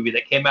this movie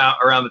that came out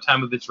around the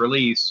time of its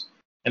release.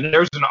 And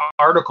there's an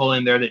article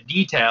in there that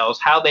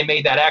details how they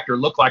made that actor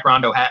look like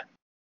Rondo Hatton.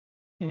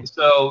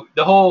 So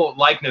the whole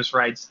likeness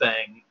rights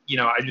thing,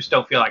 I just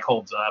don't feel like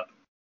holds up.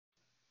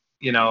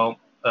 Did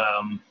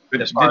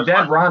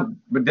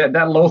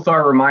that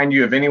Lothar remind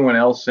you of anyone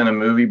else in a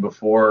movie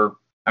before?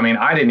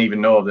 I didn't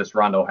even know of this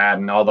Rondo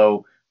Hatton,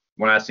 although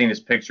when I seen his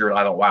picture,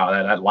 I thought, wow,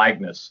 that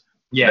likeness.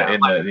 Yeah.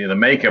 The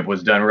makeup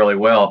was done really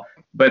well.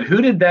 But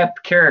who did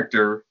that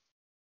character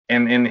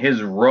and in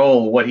his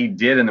role, what he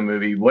did in the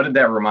movie, what did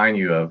that remind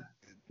you of?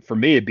 For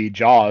me, it'd be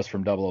Jaws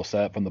from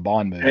 007, from the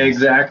Bond movie.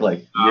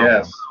 Exactly.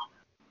 Yes.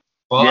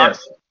 Well,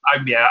 yes.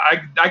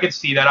 I could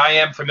see that. I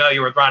am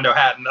familiar with Rondo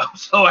Hatton though,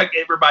 so it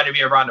reminded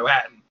me of Rondo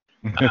Hatton.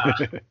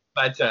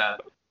 But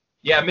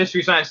yeah,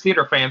 Mystery Science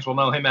Theater fans will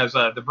know him as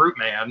the Brute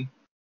Man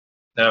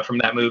from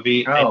that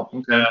movie. Oh,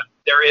 okay.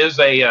 There is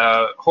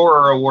a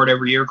horror award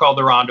every year called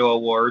the Rondo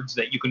Awards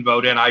that you can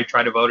vote in. I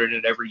try to vote in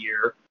it every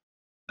year.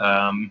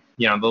 The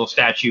little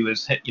statue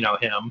is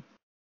him.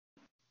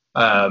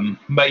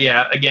 But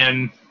yeah,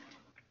 again,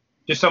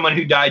 just someone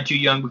who died too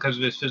young because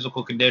of his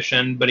physical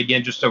condition. But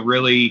again, just a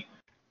really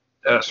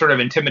sort of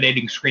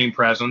intimidating screen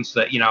presence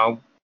that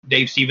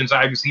Dave Stevens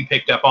obviously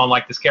picked up on,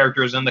 like this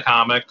character is in the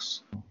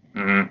comics.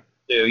 Mm-hmm.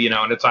 Too,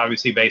 and it's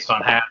obviously based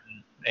on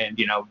Hatton, and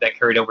that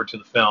carried over to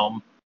the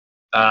film.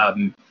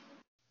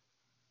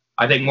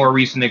 I think more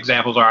recent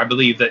examples are, I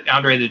believe that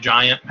Andre the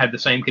Giant had the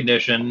same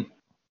condition,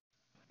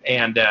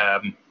 and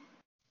I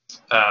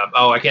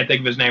can't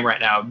think of his name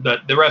right now.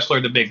 The wrestler,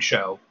 The Big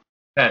Show,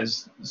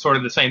 has sort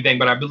of the same thing,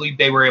 but I believe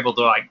they were able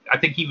to I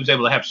think he was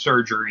able to have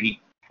surgery,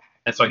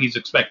 and so he's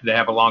expected to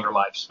have a longer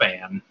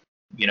lifespan,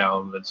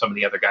 than some of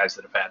the other guys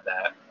that have had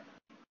that.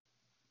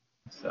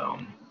 So.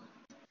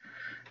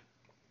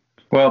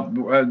 Well,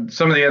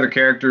 some of the other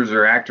characters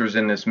or actors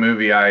in this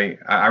movie,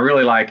 I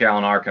really like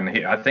Alan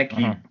Arkin. I think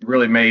he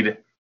really made.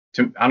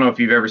 I don't know if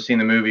you've ever seen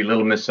the movie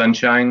Little Miss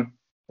Sunshine,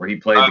 where he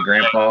played the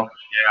grandpa.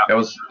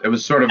 Yeah. It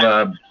was sort of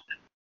a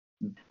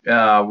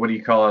what do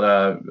you call it?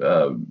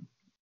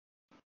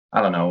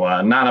 I don't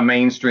know, not a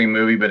mainstream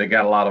movie, but it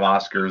got a lot of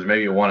Oscars.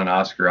 Maybe it won an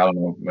Oscar. I don't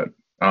know, but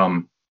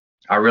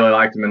I really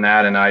liked him in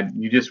that. And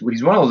he's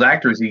one of those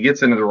actors. He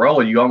gets into the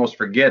role, and you almost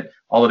forget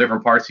all the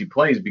different parts he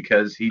plays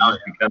because he just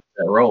becomes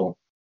that role.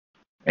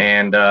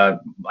 And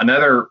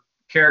another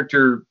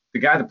character, the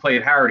guy that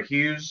played Howard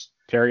Hughes,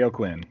 Terry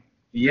O'Quinn.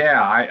 Yeah,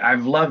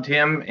 I've loved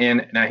him,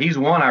 and now he's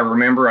one I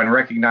remember and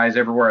recognize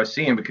everywhere I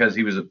see him because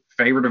he was a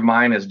favorite of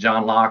mine as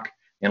John Locke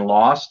in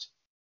Lost,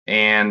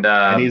 and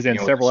he's in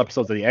several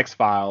episodes of the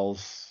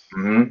X-Files.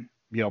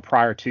 Mm-hmm.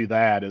 Prior to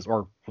that,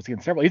 or was he in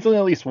several? He's in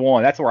at least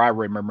one. That's where I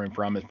remember him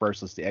from. At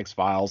first, was the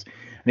X-Files,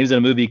 and he was in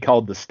a movie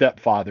called The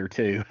Stepfather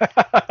too.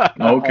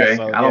 Okay,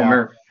 also, I don't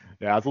remember.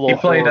 Yeah, it's a little.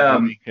 He played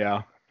movie.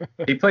 Yeah.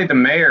 He played the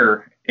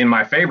mayor in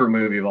my favorite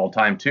movie of all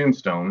time,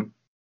 Tombstone,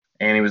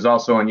 and he was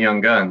also in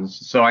Young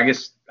Guns. So I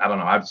guess, I don't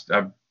know,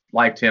 I've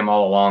liked him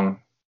all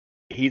along.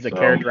 He's a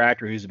character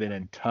actor who's been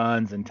in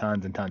tons and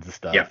tons and tons of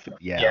stuff.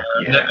 Yeah.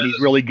 He's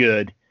really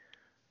good.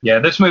 Yeah,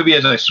 this movie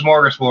is a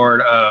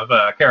smorgasbord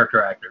of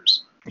character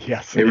actors.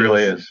 Yes, it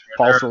really is.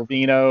 Paul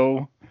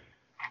Sorvino.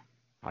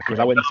 Because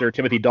I wouldn't consider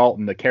Timothy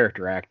Dalton the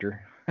character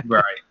actor.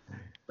 Right.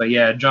 But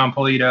yeah, John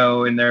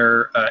Polito in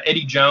there.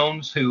 Eddie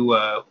Jones, who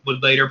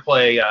would later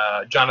play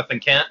Jonathan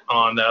Kent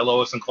on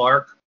Lois and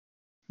Clark.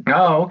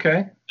 Oh, okay.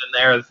 And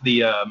there's the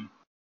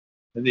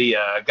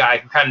guy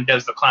who kind of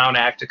does the clown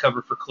act to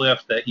cover for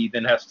Cliff that he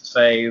then has to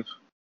save.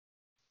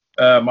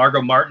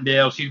 Margot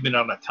Martindale, she's been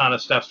on a ton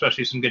of stuff,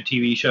 especially some good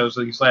TV shows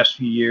these last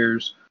few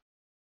years.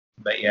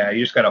 But yeah,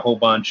 you just got a whole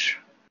bunch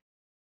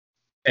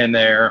in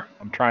there.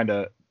 I'm trying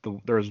to.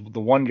 There's the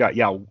one guy,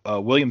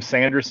 William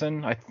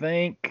Sanderson, I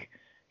think.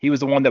 He was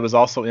the one that was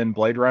also in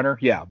Blade Runner.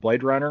 Yeah,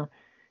 Blade Runner.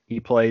 He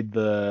played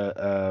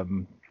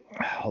the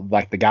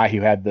the guy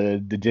who had the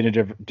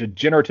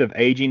degenerative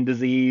aging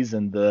disease,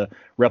 and the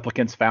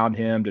replicants found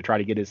him to try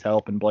to get his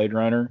help in Blade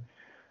Runner.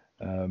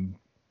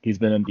 He's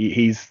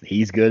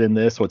good in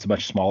this, so it's a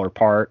much smaller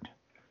part.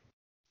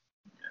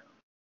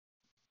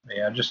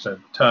 Yeah, just a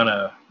ton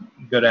of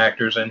good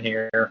actors in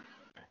here.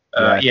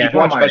 If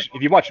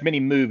you watch many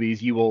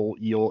movies, you'll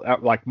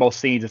like most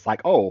scenes. It's like,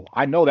 oh,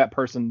 I know that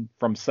person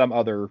from some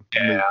other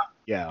movie.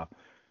 Yeah.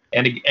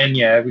 And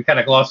we kind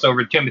of glossed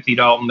over Timothy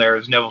Dalton there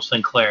as Neville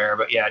Sinclair,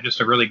 but yeah, just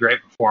a really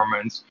great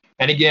performance.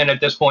 And again, at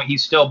this point,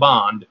 he's still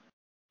Bond.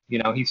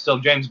 He's still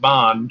James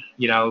Bond.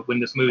 When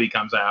this movie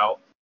comes out,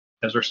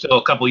 because we're still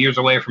a couple years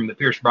away from the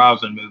Pierce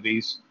Brosnan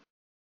movies.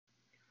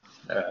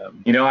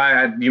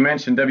 You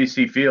mentioned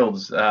W.C.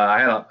 Fields.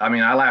 I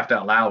laughed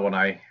out loud when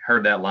I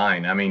heard that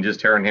line. I mean,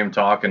 just hearing him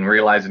talk and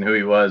realizing who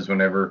he was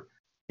whenever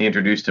he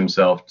introduced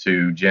himself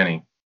to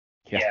Jenny.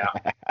 Yeah.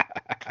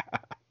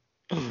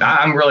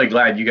 I'm really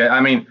glad you guys. I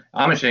mean,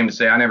 I'm ashamed to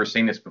say I never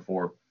seen this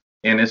before,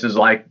 and this is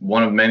like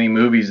one of many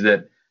movies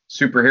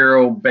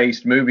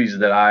superhero-based movies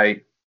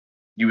that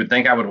you would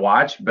think I would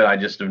watch, but I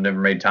just have never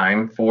made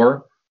time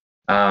for.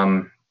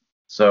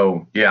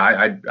 So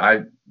yeah,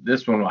 I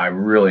this one I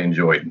really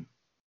enjoyed.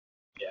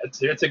 Yeah,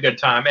 it's a good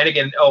time. And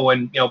again,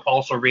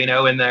 Paul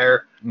Sorvino in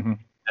there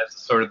as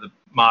sort of the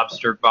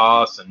mobster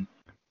boss. And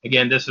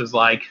again, this is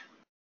like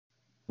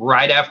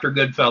right after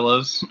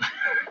Goodfellas.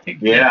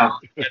 Yeah.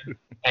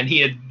 And he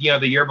had,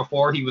 the year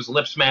before, he was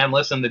Lips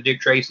Manless in the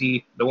Dick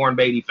Tracy, the Warren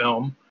Beatty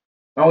film.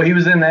 Oh, he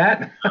was in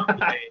that?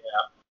 Yeah.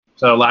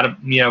 So a lot of,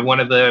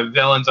 one of the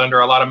villains under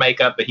a lot of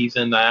makeup, but he's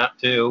in that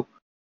too.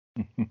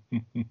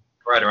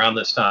 Right around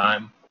this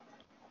time.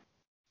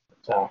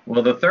 So.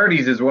 Well, the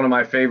 30s is one of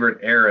my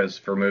favorite eras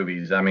for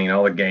movies. I mean,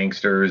 all the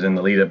gangsters and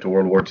the lead up to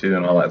World War II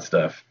and all that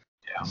stuff.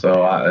 Yeah.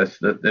 So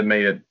it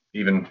made it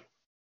even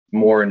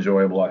more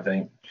enjoyable, I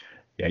think.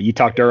 Yeah, you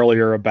talked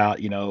earlier about,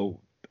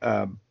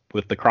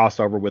 with the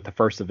crossover with the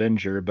first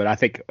Avenger. But I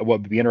think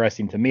what would be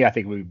interesting to me, I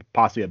think would be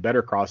possibly a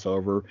better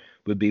crossover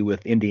would be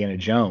with Indiana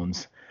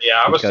Jones.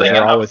 Yeah, I was thinking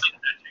that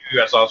too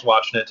as I was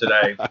watching it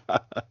today.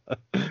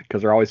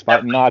 Because they're always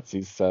fighting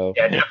Nazis. So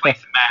yeah, definitely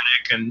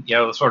thematic and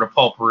the sort of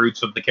pulp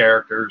roots of the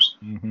characters.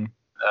 Mm-hmm.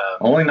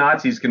 Only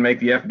Nazis can make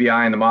the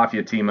FBI and the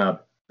Mafia team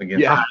up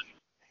against. Yeah.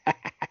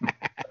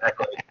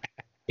 Exactly.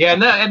 Yeah,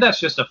 and that's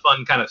just a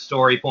fun kind of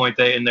story point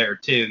in there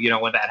too.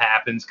 When that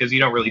happens, because you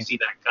don't really see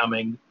that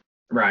coming.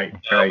 Right.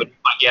 Right.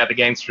 But yeah, the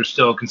gangsters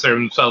still consider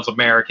themselves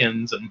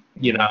Americans, and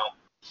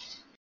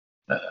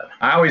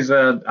I always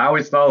thought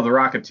of the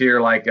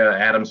Rocketeer like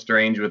Adam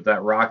Strange with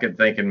that rocket,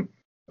 thinking,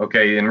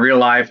 okay, in real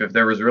life, if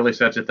there was really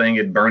such a thing,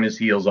 it'd burn his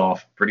heels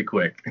off pretty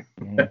quick.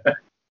 Mm-hmm.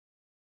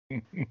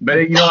 But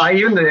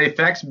even the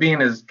effects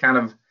being as kind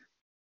of,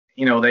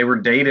 they were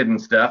dated and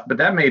stuff, but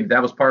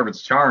that was part of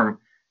its charm.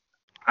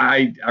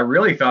 I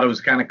really thought it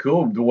was kind of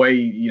cool the way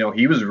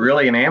he was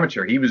really an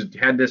amateur. He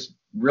had this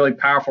really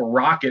powerful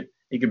rocket.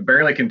 He could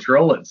barely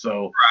control it.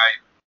 So right,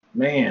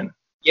 man.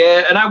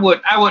 Yeah, and I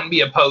wouldn't be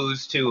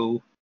opposed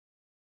to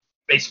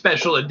a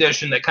special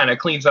edition that kind of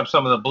cleans up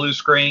some of the blue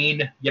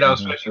screen,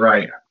 especially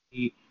right.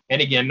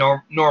 And again,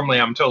 normally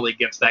I'm totally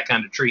against that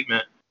kind of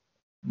treatment,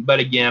 but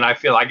again, I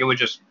feel like it would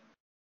just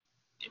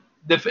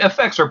the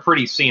effects are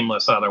pretty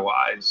seamless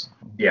otherwise.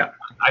 Yeah.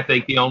 I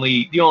think the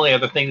only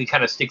other thing that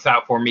kind of sticks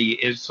out for me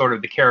is sort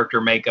of the character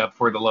makeup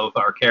for the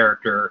Lothar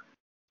character,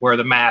 where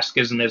the mask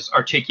isn't as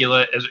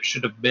articulate as it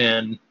should have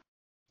been.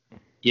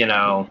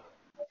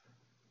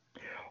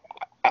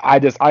 I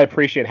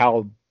appreciate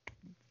how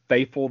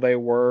faithful they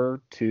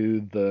were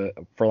to the,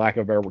 for lack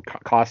of a better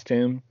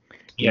costume.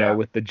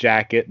 With the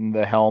jacket and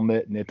the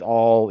helmet, and it's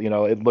all,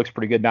 it looks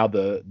pretty good. Now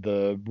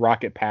the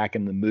rocket pack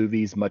in the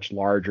movie's much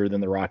larger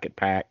than the rocket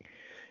pack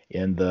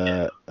in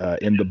the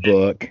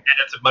book. And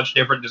it's a much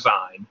different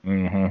design.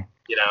 Mm-hmm.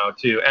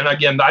 Too. And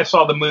again, I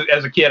saw the movie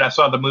as a kid. I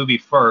saw the movie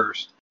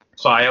first,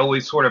 so I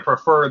always sort of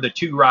prefer the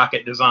two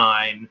rocket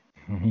design.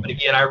 Mm-hmm. But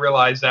again, I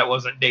realized that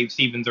wasn't Dave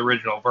Stevens'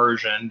 original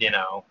version.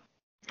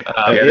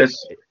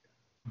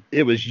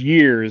 It was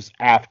years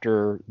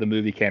after the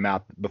movie came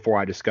out before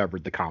I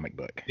discovered the comic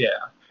book. Yeah.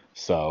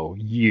 So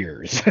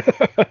years.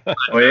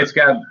 Well,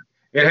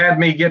 it had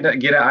me get.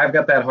 I've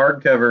got that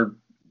hardcover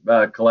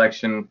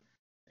collection,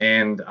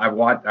 and I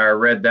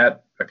read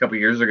that a couple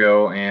years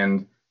ago,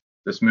 and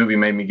this movie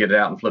made me get it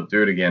out and flip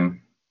through it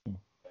again.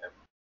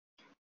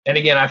 And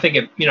again, I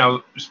think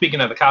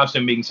speaking of the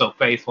costume being so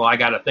faithful, I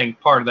got to think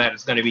part of that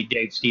is going to be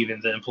Dave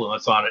Stevens'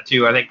 influence on it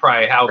too. I think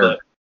probably how the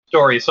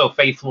story is so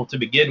faithful to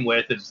begin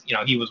with is,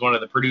 he was one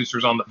of the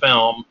producers on the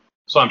film,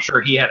 so I'm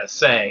sure he had a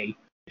say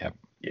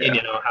in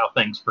how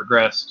things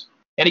progressed.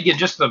 And again,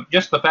 just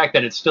the fact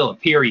that it's still a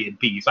period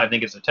piece, I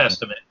think, is a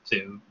testament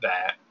to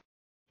that.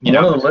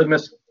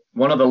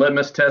 One of the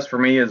litmus tests for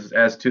me is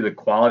as to the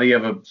quality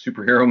of a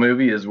superhero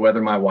movie is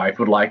whether my wife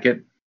would like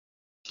it.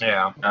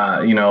 Yeah.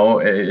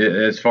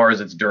 As far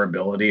as its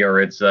durability or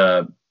its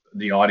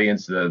the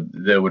audience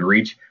that would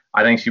reach,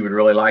 I think she would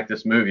really like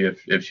this movie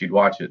if she'd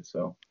watch it.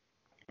 So.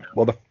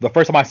 Well, the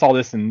first time I saw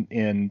this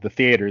in the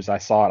theaters, I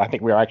saw it. I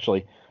think we were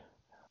actually,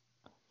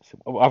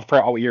 I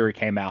forgot what year it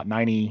came out.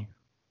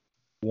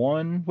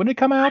 91? When did it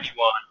come out?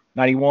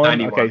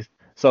 91. Okay,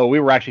 so we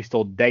were actually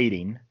still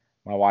dating,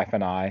 my wife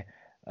and I,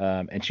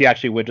 and she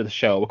actually went to the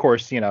show. Of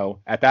course,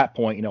 at that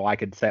point, I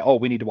could say, "Oh,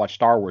 we need to watch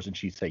Star Wars," and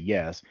she'd say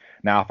yes.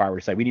 Now, if I were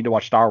to say, "We need to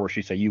watch Star Wars,"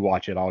 she'd say, "You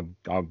watch it. I'll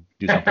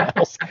do something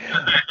else."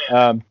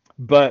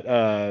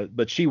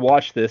 But she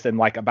watched this, and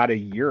like about a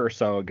year or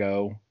so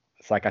ago,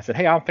 it's like I said,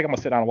 "Hey, I don't think I'm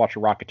gonna sit down and watch a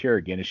Rocketeer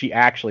again," and she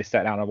actually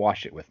sat down and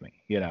watched it with me.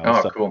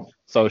 Oh, cool.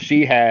 So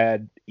she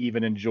had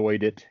even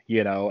enjoyed it,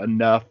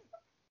 enough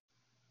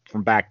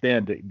from back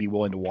then to be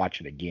willing to watch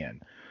it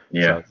again.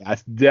 Yeah, so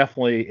that's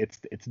definitely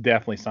it's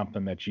definitely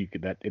something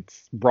that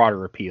it's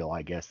broader appeal,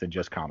 I guess, than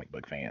just comic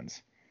book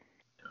fans.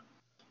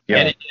 Yeah.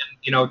 And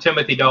again,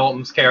 Timothy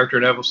Dalton's character,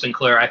 Neville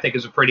Sinclair, I think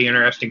is a pretty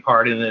interesting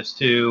part in this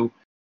too.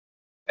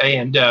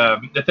 And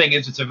the thing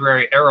is, it's a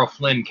very Errol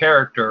Flynn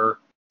character.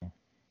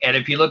 And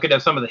if you look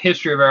at some of the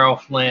history of Errol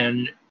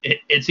Flynn,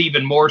 it's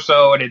even more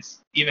so, and it's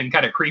even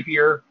kind of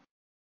creepier,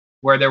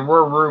 where there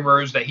were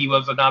rumors that he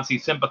was a Nazi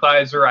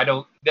sympathizer.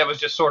 That was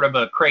just sort of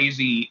a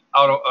crazy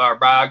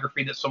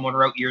biography that someone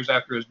wrote years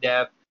after his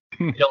death.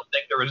 I don't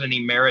think there was any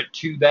merit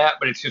to that,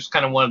 but it's just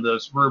kind of one of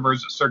those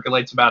rumors that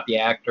circulates about the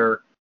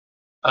actor.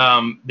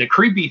 The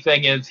creepy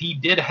thing is he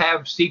did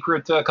have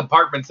secret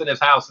compartments in his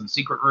house and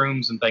secret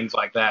rooms and things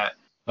like that.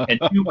 And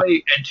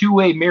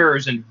two-way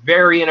mirrors in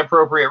very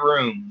inappropriate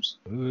rooms.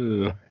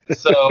 Ooh.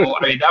 So,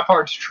 I mean, that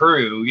part's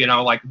true.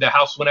 Like the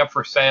house went up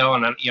for sale,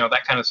 and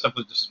that kind of stuff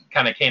was just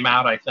kind of came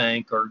out, I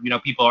think, or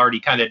people already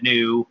kind of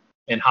knew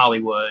in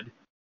Hollywood.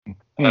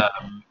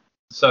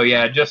 So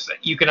yeah, just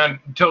you can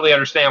totally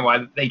understand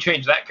why they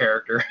changed that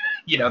character.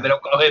 They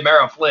don't call him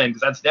Errol Flynn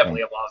because that's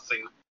definitely a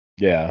lawsuit.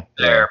 Yeah.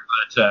 There,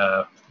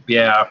 but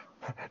yeah.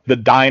 The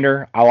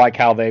diner, I like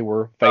how they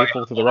were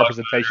faithful to the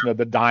representation of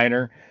the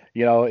diner,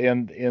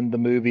 in the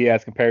movie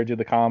as compared to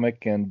the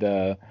comic, and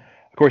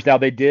Of course, now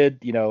they did,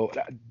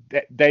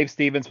 Dave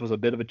Stevens was a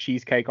bit of a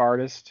cheesecake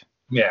artist.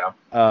 Yeah.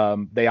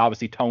 They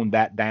obviously toned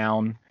that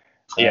down.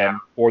 Yeah.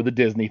 For the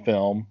Disney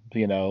film, so.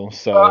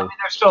 Well, I mean,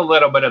 there's still a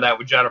little bit of that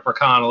with Jennifer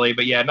Connelly,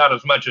 but yeah, not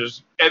as much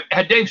as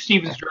had Dave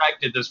Stevens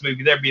directed this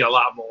movie, there'd be a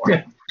lot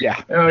more. Yeah.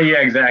 Oh yeah,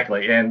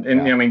 exactly. And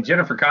I mean,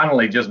 Jennifer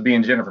Connelly just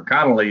being Jennifer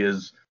Connelly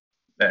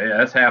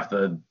that's half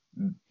the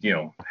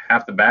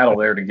battle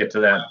there to get to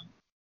that.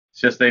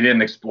 It's just they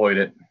didn't exploit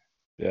it.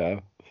 Yeah.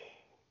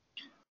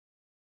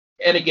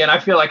 And again, I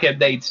feel like if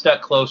they'd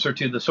stuck closer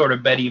to the sort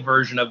of Betty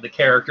version of the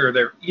character,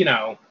 there,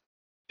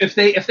 if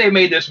they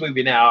made this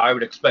movie now, I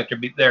would expect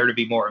there to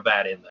be more of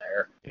that in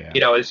there.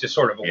 Yeah. It's just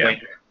sort of a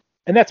wing.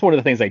 And that's one of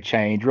the things they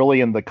changed.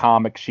 Really, in the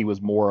comics, she was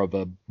more of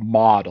a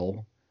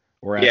model,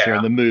 whereas here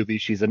in the movie,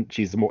 she's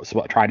more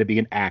trying to be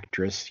an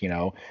actress.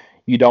 You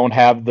don't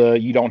have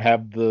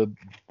the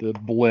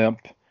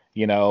blimp.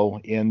 In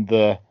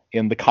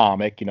the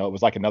comic, it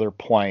was like another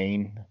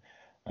plane.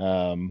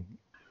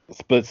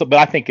 But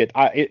I think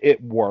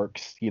it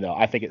works.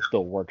 I think it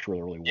still works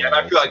really, really well. Yeah, and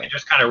I feel like it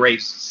just kind of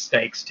raised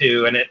stakes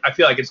too, and I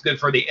feel like it's good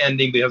for the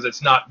ending because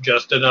it's not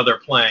just another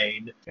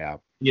plane. Yeah.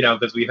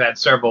 Because we've had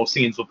several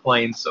scenes with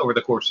planes over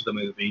the course of the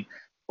movie.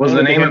 Was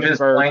the name of his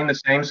plane the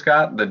same,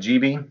 Scott? The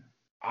GB?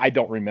 I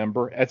don't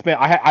remember. It's been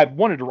I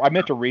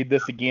meant to read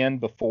this again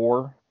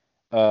before,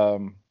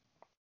 and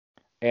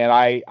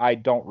I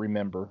don't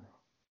remember.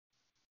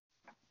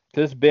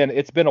 It's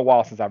been a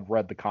while since I've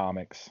read the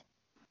comics.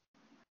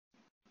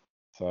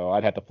 So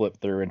I'd have to flip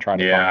through and try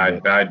to find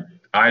it.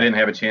 I didn't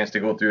have a chance to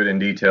go through it in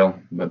detail,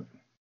 but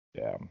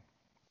yeah.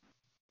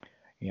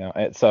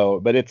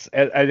 But it's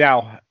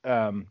now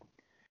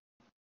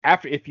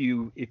after if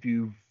you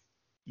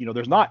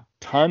there's not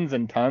tons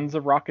and tons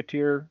of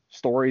Rocketeer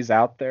stories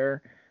out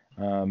there,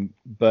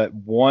 but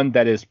one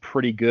that is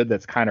pretty good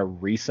that's kind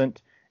of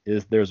recent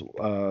is there's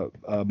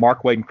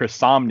Mark Waid and Chris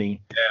Samnee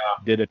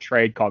did a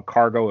trade called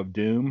Cargo of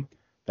Doom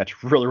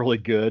that's really, really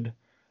good.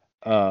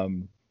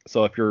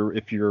 So if you're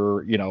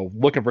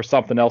looking for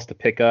something else to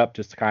pick up,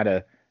 just to kind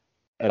of,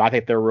 and I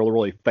think they're really,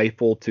 really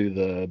faithful to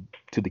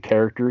the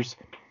characters.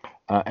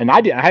 And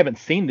I haven't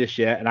seen this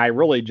yet, and I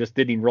really just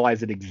didn't even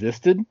realize it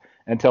existed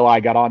until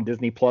I got on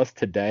Disney Plus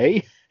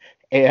today,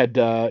 and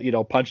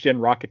punched in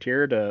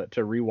Rocketeer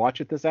to rewatch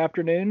it this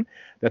afternoon.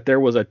 That there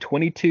was a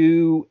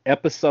 22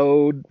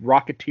 episode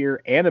Rocketeer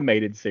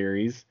animated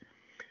series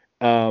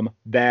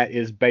that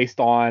is based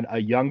on a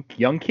young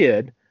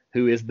kid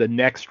who is the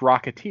next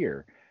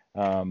Rocketeer.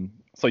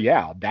 So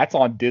yeah, that's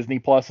on Disney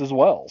Plus as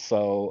well.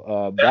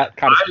 So that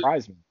kind of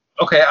surprised me.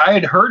 Okay, I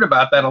had heard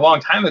about that a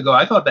long time ago.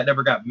 I thought that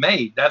never got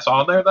made. That's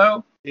on there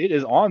though? It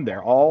is on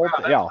there.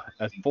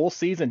 A full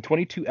season,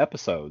 22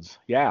 episodes.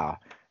 Yeah,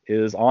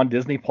 is on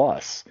Disney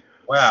Plus.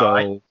 Wow. So,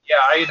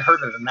 I had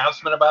heard an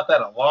announcement about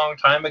that a long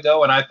time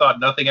ago, and I thought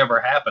nothing ever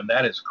happened.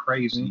 That is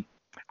crazy.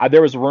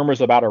 There was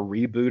rumors about a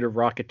reboot of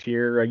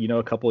Rocketeer,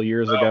 a couple of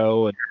years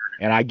ago,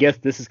 and I guess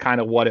this is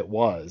kind of what it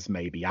was.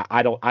 Maybe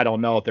I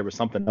don't know if there was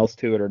something else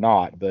to it or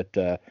not, but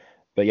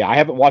yeah, I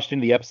haven't watched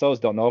any of the episodes.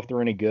 Don't know if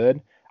they're any good.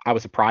 I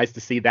was surprised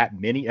to see that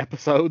many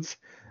episodes.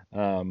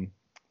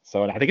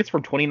 So I think it's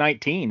from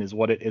 2019 is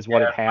what it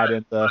had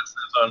in the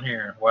on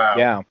here. Wow.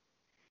 Yeah.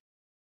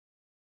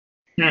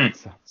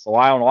 So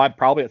I don't know. I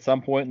probably at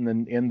some point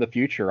in the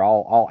future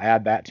I'll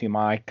add that to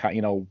my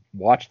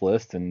watch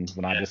list, and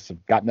when I just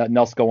have got nothing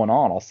else going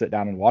on, I'll sit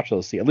down and watch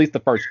those, see at least the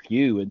first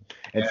few, and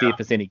see if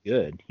it's any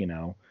good.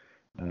 I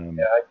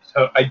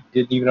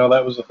didn't even know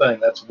that was a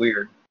thing. That's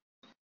weird.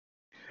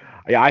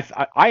 Yeah,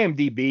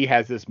 IMDb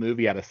has this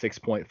movie at a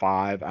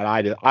 6.5,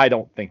 and I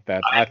don't think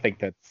that. I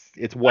think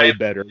it's way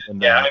better than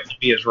that. Yeah,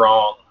 IMDb is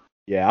wrong.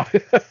 Yeah,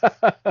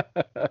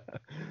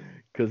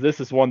 because this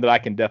is one that I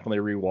can definitely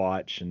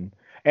rewatch,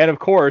 and of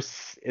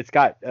course it's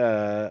got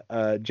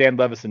Jan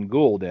Levison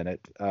Gould in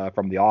it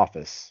from The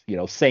Office.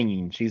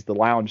 Singing. She's the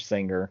lounge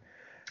singer.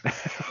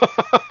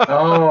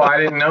 Oh, I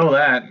didn't know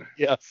that.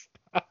 Yes.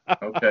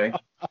 Okay.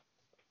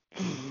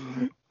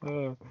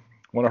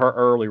 One of her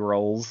early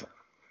roles.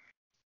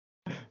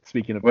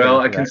 Speaking of,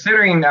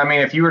 considering,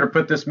 if you were to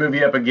put this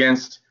movie up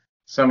against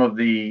some of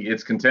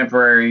its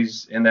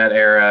contemporaries in that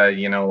era,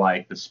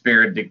 like The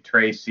Spirit, Dick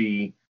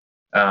Tracy,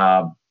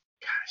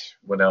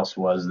 what else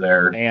was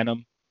there?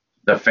 Phantom.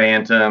 The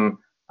Phantom.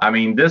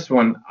 This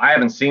one, I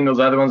haven't seen those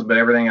other ones, but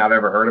everything I've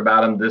ever heard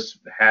about them, this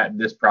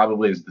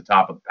probably is the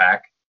top of the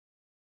pack.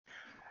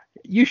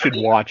 You should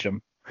watch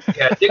them.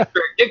 Yeah,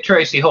 Dick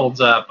Tracy holds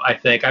up, I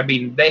think.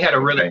 They had a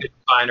really good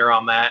designer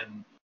on that,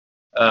 and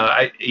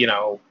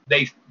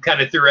they kind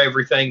of threw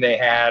everything they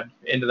had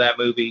into that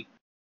movie,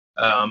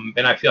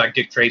 and I feel like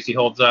Dick Tracy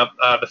holds up.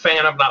 The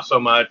Phantom, not so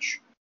much.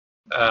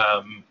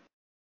 I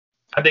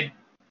think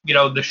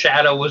The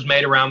Shadow was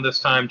made around this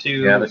time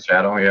too. Yeah, The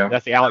Shadow. Yeah,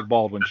 that's the Alec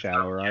Baldwin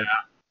Shadow, right? Yeah,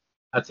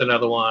 that's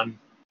another one.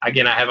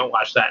 Again, I haven't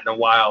watched that in a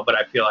while, but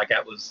I feel like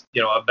that was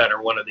a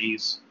better one of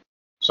these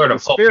sort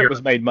of. The Spirit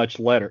was made much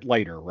later,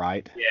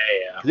 right?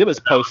 Yeah. It was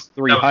post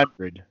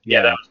 300.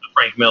 Yeah, that was the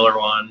Frank Miller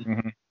one.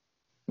 Mm-hmm.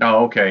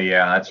 Oh, okay,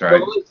 yeah, that's There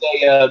right.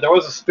 was there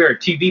was a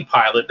Spirit TV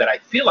pilot that I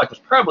feel like was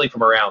probably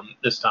from around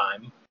this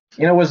time.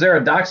 Was there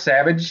a Doc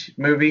Savage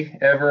movie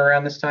ever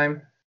around this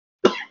time?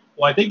 Well,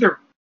 I think there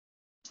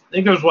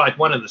was like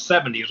one in the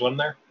 70s, wasn't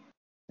there?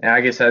 Yeah,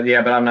 I guess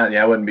yeah, but I'm not.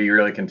 Yeah, I wouldn't be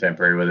really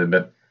contemporary with it,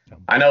 but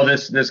I know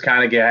this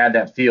kind of had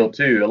that feel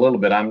too a little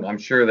bit. I'm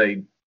sure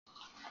they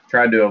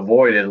tried to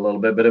avoid it a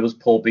little bit, but it was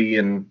pulpy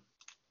and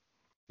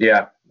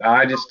yeah.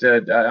 I just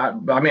I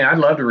mean I'd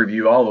love to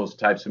review all those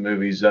types of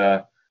movies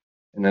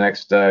in the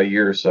next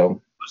year or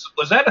so.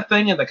 Was that a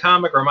thing in the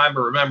comic, or am I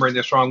remembering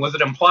this wrong? Was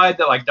it implied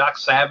that like Doc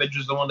Savage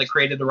was the one that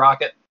created the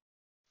rocket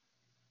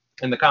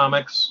in the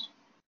comics?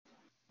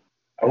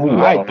 Oh,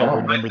 I don't don't know.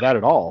 remember that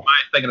at all. Am I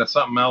thinking of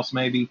something else?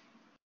 Maybe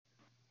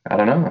I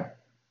don't know.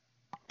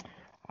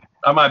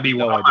 I might be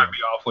No I idea. might be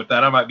off with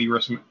that. I might be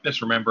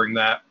misremembering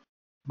that.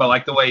 But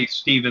like the way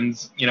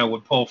Stevens,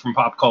 would pull from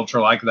pop culture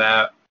like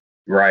that,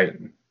 Right.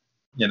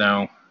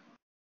 Yeah,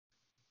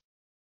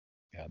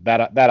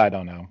 that I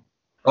don't know.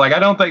 Like I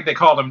don't think they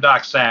called him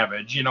Doc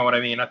Savage. You know what I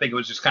mean? I think it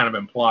was just kind of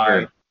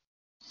implied.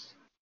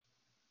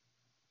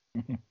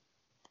 Sure.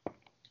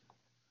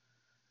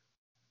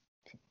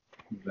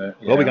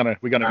 But, Well, yeah. we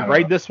gonna I don't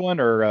grade know. this one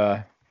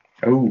or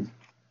Oh.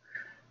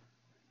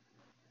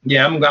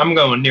 Yeah, I'm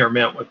going near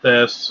mint with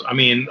this. I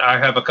mean, I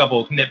have a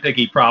couple of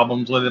nitpicky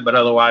problems with it, but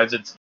otherwise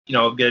it's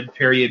a good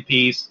period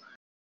piece.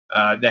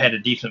 They had a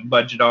decent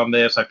budget on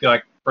this. I feel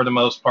like for the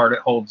most part it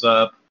holds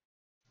up,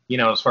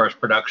 as far as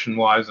production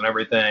wise and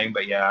everything.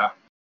 But yeah,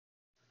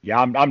 yeah,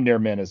 I'm near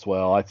mint as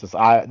well. It's just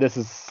this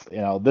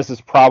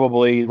is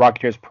probably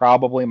Rocketeer's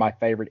probably my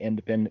favorite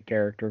independent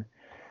character.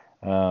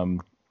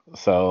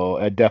 So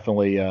I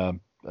definitely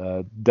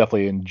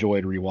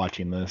enjoyed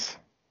rewatching this.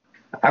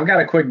 I've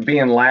got a quick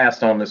being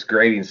last on this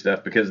grading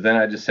stuff because then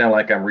I just sound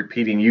like I'm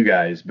repeating you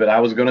guys. But I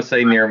was going to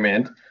say near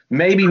mint,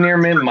 maybe near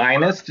mint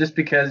minus, just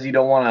because you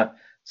don't want to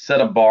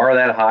set a bar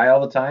that high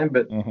all the time.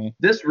 But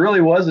this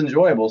really was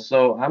enjoyable,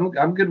 so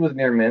I'm good with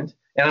near mint,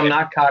 and I'm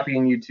not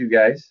copying you two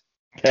guys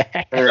for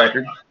the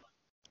record.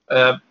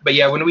 but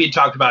yeah, when we had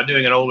talked about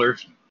doing an older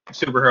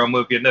superhero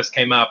movie and this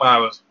came up, I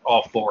was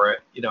all for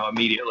it,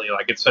 immediately.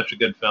 Like it's such a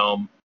good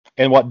film.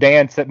 And what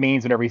Dan said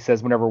means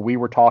whenever we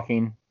were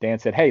talking, Dan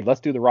said, "Hey, let's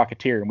do the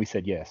Rocketeer," and we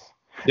said yes.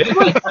 Did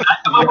we?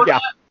 Yeah.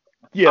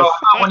 Yes. Oh,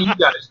 one of you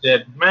guys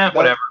did. Man,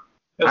 whatever.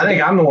 I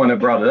think I'm the one that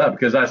brought it up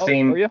because I've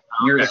seen you?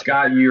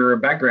 Scott, your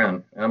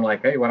background. And I'm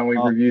like, hey, why don't we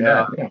review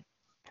that? Yeah.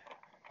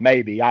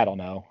 Maybe, I don't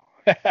know.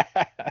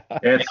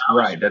 It's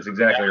right. That's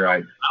exactly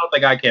right. I don't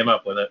think I came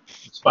up with it,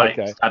 despite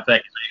Scott's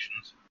accusations.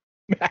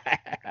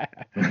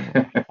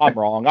 I'm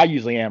wrong. I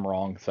usually am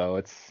wrong, so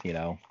it's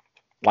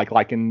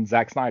like in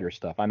Zack Snyder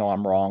stuff. I know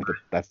I'm wrong, but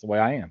that's the way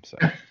I am. So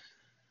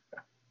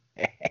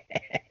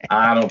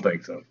I don't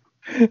think so.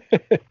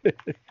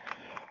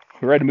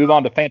 We're ready to move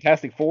on to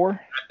Fantastic Four? I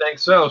think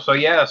so. So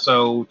yeah,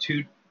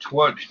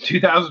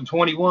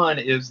 2021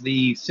 is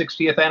the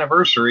 60th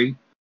anniversary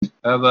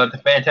of the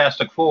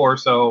Fantastic Four.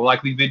 So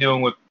like we've been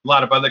doing with a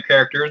lot of other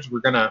characters, we're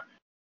gonna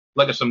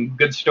look at some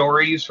good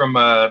stories from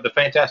the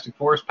Fantastic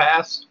Four's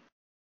past.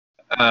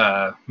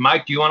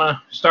 Mike, do you want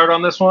to start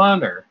on this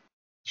one, or?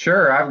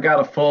 Sure. I've got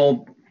a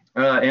full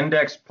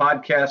index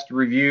podcast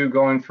review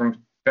going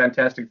from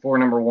Fantastic Four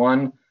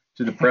 #1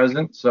 to the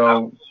present.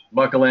 So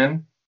buckle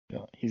in.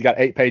 He's got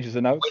 8 pages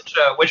of notes.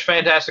 Which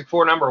Fantastic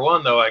Four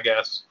 #1 though? I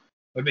guess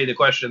would be the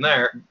question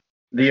there.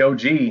 The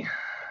OG. Yeah.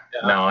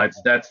 No,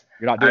 that's.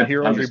 You're not doing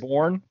Heroes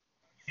Reborn.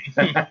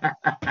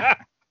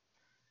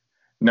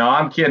 No,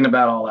 I'm kidding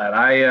about all that.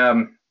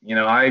 I'm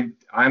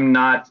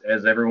not,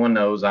 as everyone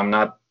knows, I'm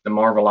not the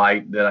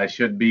Marvelite that I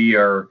should be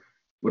or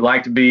would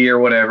like to be or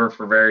whatever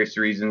for various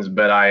reasons,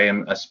 but I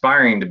am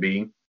aspiring to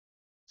be.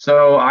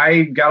 So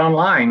I got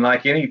online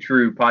like any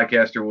true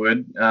podcaster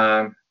would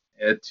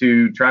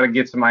to try to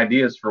get some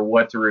ideas for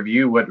what to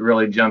review, what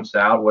really jumps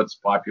out, what's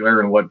popular,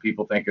 and what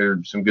people think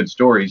are some good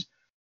stories.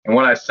 And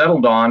what I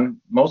settled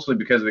on, mostly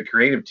because of the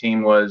creative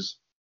team, was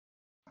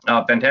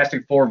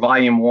Fantastic Four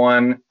Volume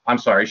 1. I'm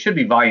sorry, it should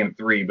be Volume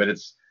 3, but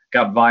it's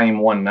got Volume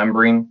 1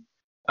 numbering.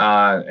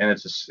 And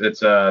it's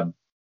a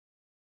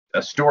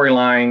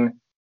storyline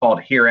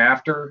called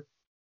Hereafter.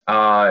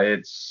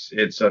 It's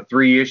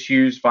 3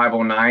 issues,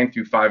 509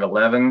 through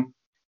 511,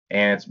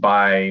 and it's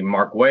by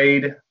Mark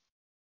Waid,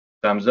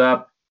 thumbs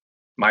up.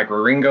 Mike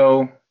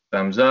Wieringo,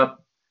 thumbs up.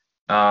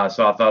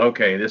 So I thought,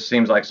 okay, this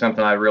seems like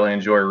something I really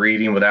enjoy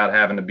reading without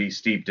having to be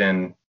steeped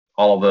in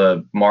all of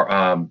the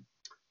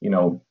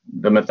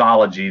the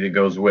mythology that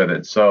goes with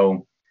it.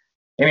 So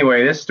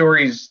anyway, this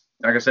story's,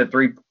 like I said,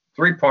 three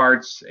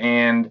parts,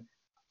 and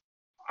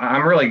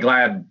I'm really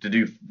glad to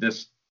do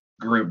this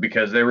group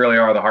because they really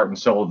are the heart and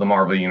soul of the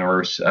Marvel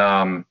universe.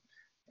 And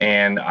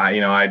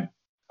I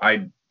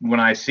when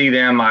I see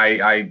them,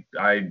 I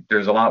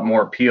there's a lot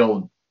more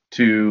appeal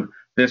to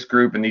this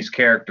group and these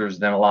characters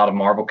than a lot of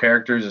Marvel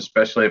characters,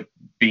 especially if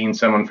being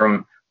someone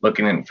from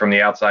looking in from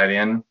the outside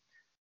in.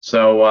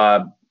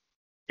 So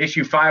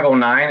issue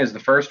 509 is the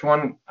first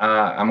one.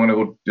 I'm going to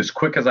go as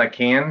quick as I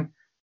can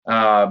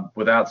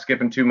without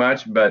skipping too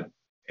much, but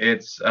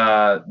it's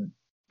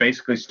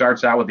basically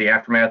starts out with the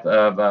aftermath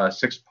of a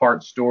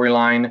 6-part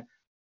storyline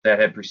that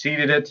had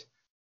preceded it.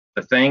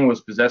 The Thing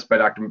was possessed by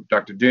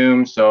Dr.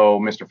 Doom, so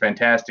Mr.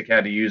 Fantastic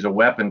had to use a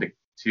weapon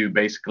to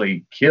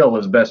basically kill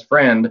his best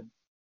friend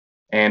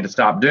and to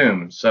stop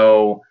Doom.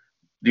 So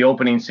the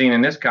opening scene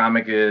in this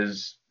comic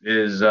is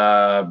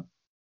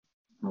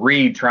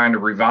Reed trying to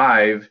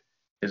revive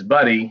his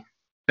buddy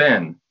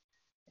Ben.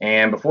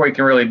 And before he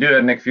can really do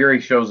it, Nick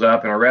Fury shows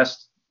up and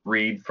arrests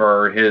Reed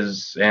for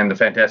his and the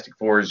Fantastic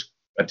Four's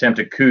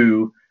attempted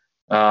coup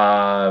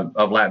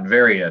of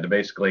Latveria to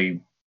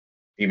basically,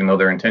 even though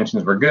their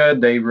intentions were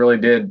good, they really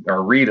did,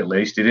 or Reed at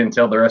least, he didn't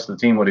tell the rest of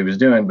the team what he was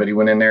doing, but he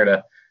went in there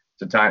to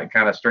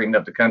kind of straighten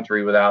up the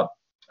country without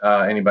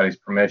anybody's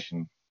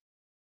permission.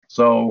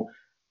 So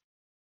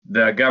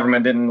the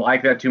government didn't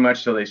like that too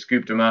much, so they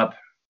scooped him up.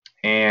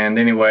 And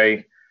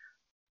anyway,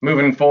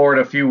 moving forward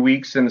a few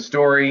weeks in the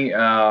story,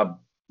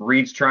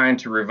 Reed's trying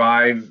to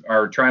revive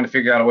or trying to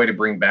figure out a way to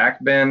bring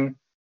back Ben.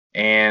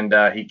 And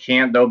he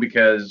can't, though,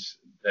 because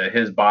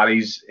his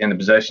body's in the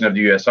possession of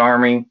the U.S.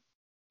 Army.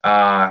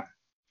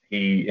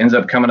 He ends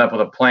up coming up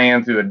with a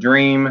plan through a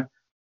dream.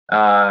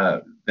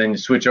 Then you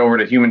switch over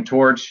to Human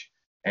Torch,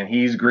 and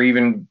he's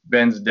grieving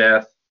Ben's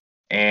death.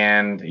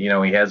 And,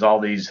 he has all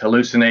these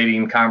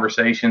hallucinating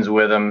conversations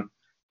with him.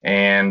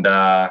 And,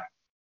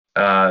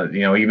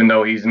 even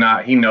though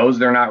he knows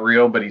they're not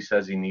real, but he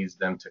says he needs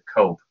them to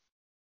cope.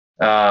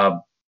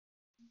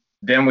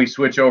 Then we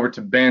switch over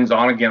to Ben's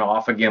on-again,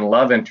 off-again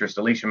love interest,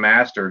 Alicia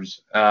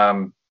Masters,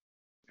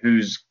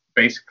 who's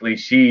basically,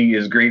 she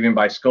is grieving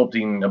by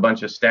sculpting a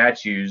bunch of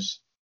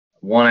statues,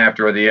 one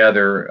after the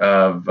other,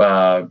 of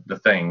the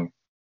Thing.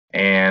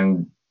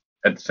 And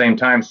at the same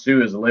time,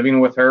 Sue is living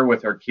with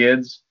her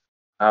kids,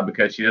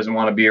 because she doesn't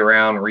want to be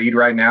around Reed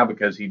right now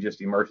because he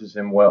just immerses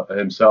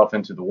himself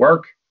into the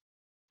work.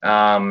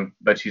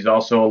 But she's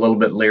also a little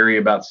bit leery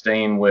about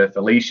staying with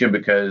Alicia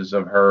because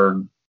of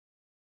her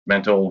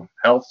mental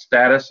health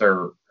status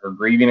or her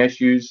grieving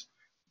issues.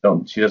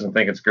 She doesn't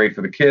think it's great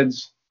for the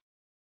kids.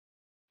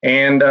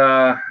 And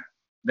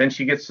then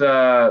she gets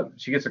a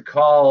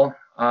call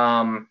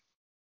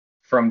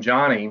from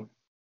Johnny,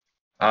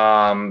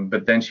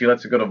 but then she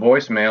lets it go to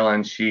voicemail,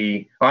 and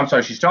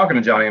she's talking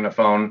to Johnny on the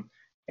phone,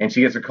 and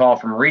she gets a call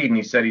from Reed, and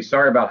he said he's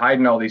sorry about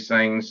hiding all these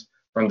things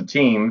from the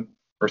team.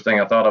 First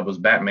thing I thought of was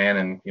Batman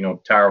and,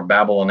 Tower of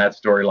Babel and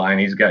that storyline.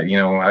 He's got,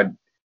 I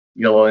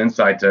get a little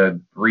insight to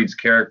Reed's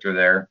character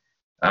there.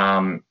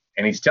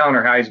 And he's telling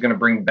her how he's going to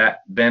bring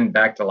Ben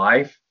back to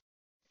life.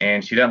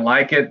 And she doesn't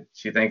like it.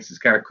 She thinks it's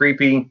kind of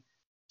creepy.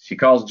 She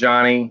calls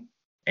Johnny,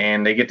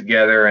 and they get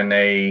together, and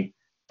they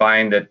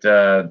find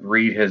that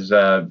Reed has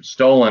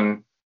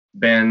stolen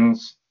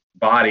Ben's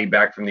body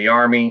back from the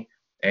Army,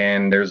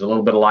 and there's a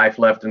little bit of life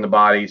left in the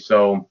body.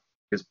 So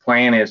his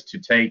plan is to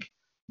take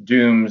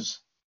Doom's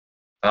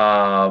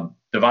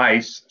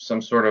device, some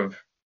sort of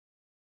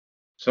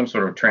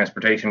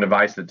transportation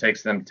device that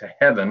takes them to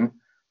heaven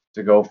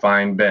to go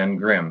find Ben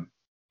Grimm.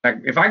 Now,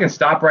 if I can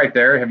stop right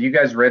there, have you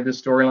guys read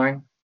this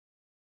storyline?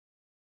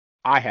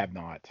 I have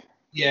not.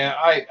 Yeah,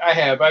 I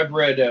have. I've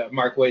read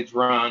Mark Waid's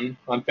run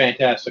on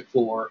Fantastic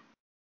Four.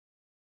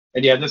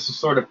 And yeah, this is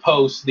sort of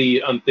post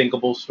the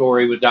Unthinkable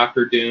story with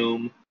Dr.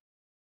 Doom.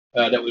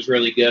 That was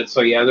really good.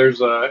 So yeah,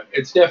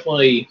 it's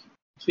definitely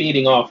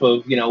feeding off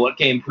of, what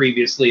came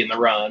previously in the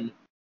run.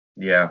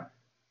 Yeah.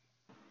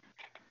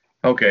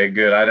 Okay,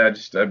 good. I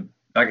just like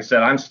I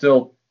said, I'm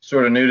still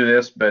sort of new to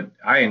this, but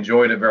I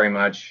enjoyed it very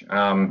much.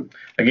 Again,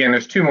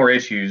 there's 2 more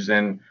issues,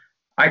 and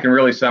I can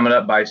really sum it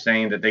up by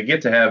saying that they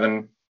get to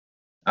heaven.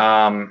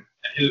 And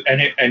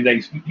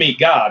they meet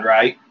God,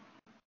 right?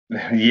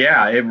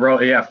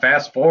 Yeah,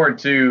 fast forward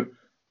to,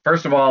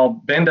 first of all,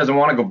 Ben doesn't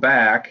want to go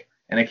back,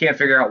 and they can't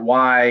figure out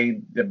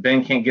why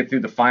Ben can't get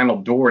through the final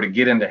door to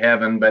get into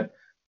heaven, but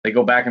they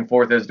go back and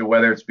forth as to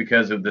whether it's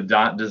because of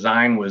the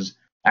design was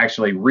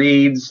actually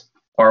Reed's,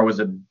 or was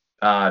it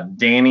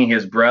Danny,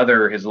 his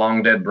brother, his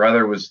long dead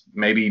brother, was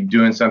maybe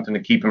doing something to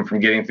keep him from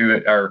getting through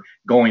it or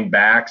going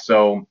back.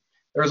 So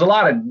there was a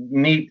lot of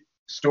neat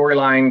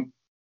storyline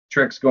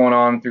tricks going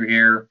on through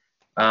here.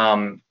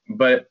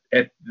 But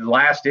at the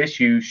last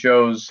issue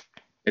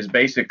is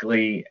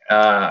basically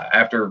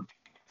after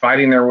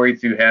fighting their way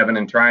through heaven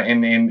and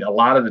and a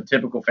lot of the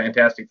typical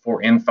Fantastic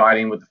Four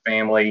infighting with the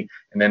family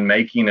and then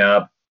making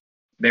up,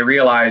 they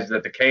realize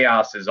that the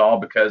chaos is all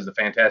because the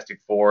Fantastic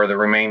Four, the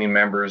remaining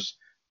members,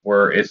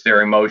 it's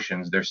their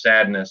emotions, their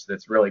sadness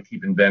that's really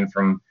keeping Ben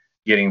from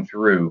getting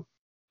through.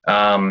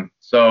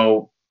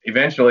 So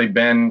eventually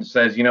Ben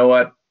says, you know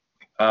what?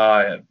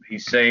 He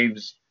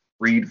saves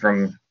Reed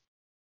from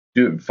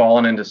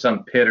falling into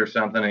some pit or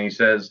something, and he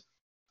says,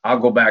 I'll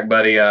go back,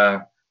 buddy.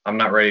 I'm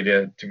not ready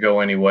to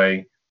go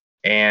anyway.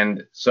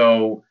 And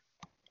so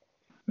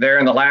there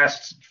in the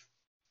last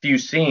few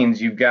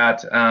scenes, you've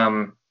got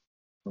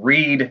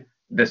Reed,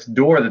 this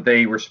door that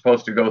they were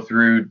supposed to go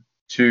through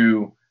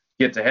to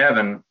get to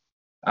heaven.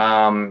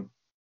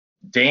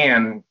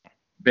 Dan,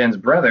 Ben's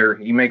brother,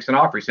 he makes an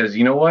offer. He says,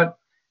 you know what?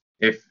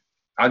 If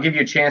I'll give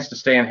you a chance to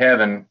stay in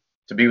heaven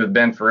to be with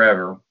Ben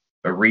forever,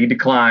 But Reed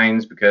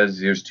declines because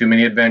there's too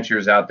many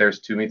adventures out there.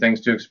 There's too many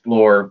things to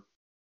explore.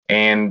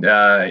 And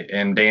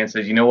Dan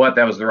says, you know what?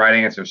 That was the right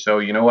answer. So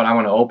you know what? I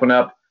want to open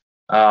up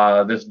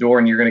this door,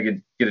 and you're going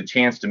to get a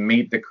chance to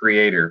meet the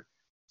creator.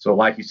 So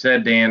like you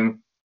said, Dan,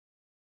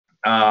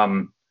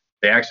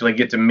 they actually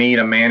get to meet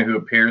a man who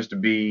appears to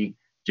be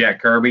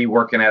Jack Kirby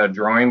working at a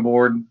drawing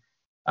board.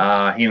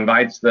 He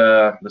invites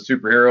the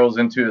superheroes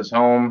into his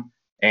home,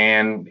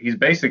 and he's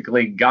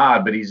basically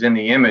God, but he's in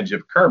the image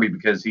of Kirby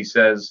because he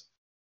says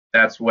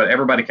that's what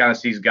everybody kind of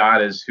sees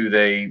God as, who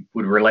they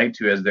would relate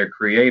to as their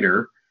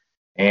creator.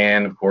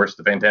 And of course,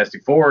 the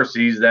Fantastic Four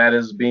sees that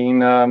as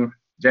being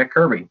Jack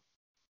Kirby.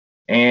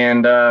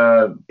 And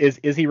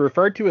is he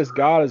referred to as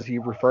God? Is he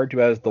referred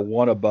to as the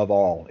one above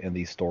all in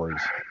these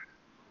stories?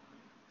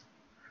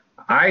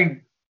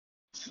 I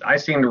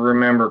seem to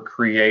remember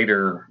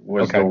creator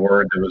was the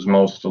word that was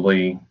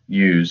mostly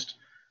used.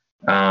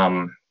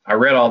 I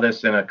read all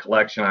this in a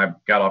collection I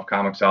got off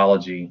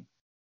Comixology.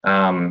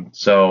 They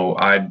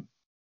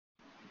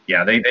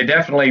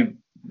definitely,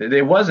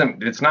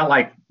 it's not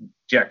like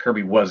Jack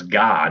Kirby was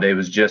God. It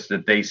was just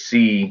that they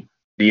see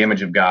the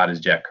image of God as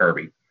Jack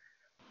Kirby.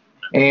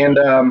 And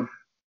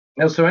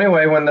so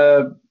anyway, when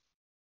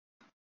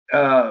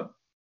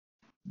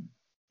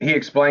he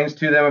explains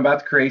to them about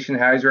the creation,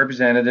 how he's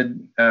represented,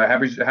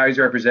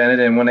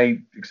 and when they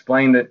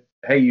explain that,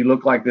 hey, you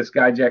look like this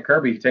guy Jack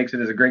Kirby, he takes it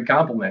as a great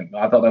compliment.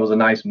 I thought that was a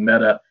nice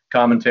meta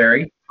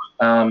commentary.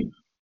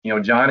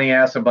 Johnny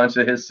asks a bunch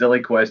of his silly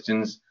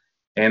questions,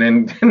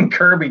 and then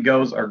Kirby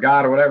goes, or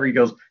God or whatever, he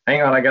goes,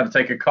 hang on, I got to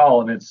take a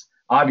call, and it's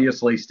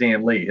obviously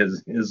Stan Lee,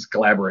 his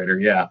collaborator.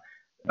 Yeah,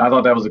 I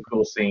thought that was a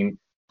cool scene.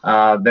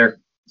 They're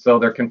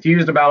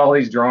confused about all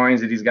these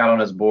drawings that he's got on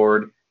his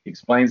board. He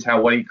explains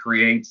what he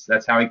creates.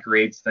 That's how he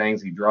creates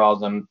things. He draws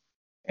them.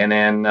 And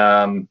then,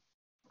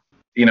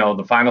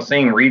 the final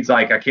scene reads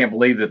like, I can't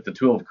believe that the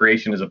tool of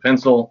creation is a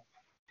pencil.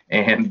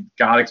 And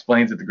God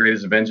explains that the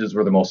greatest inventions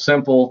were the most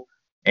simple.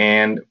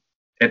 And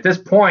at this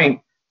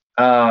point,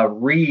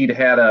 Reed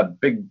had a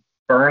big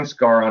burn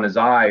scar on his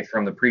eye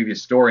from the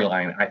previous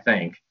storyline, I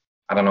think.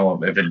 I don't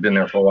know if it had been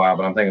there for a while,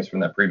 but I'm thinking it's from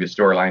that previous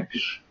storyline.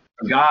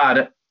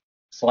 God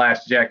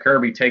 / Jack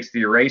Kirby takes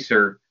the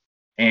eraser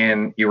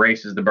and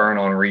erases the burn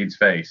on Reed's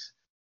face.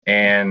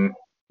 And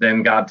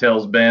then God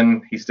tells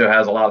Ben he still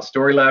has a lot of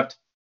story left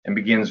and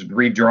begins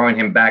redrawing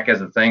him back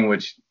as a thing,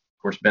 which,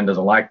 of course, Ben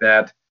doesn't like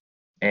that.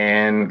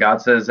 And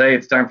God says, hey,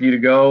 it's time for you to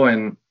go.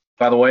 And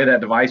by the way,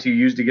 that device you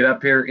used to get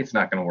up here, it's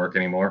not going to work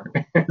anymore.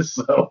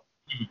 So,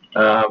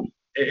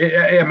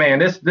 man,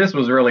 this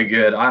was really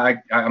good.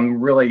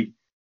 I'm really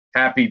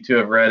happy to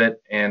have read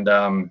it.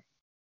 And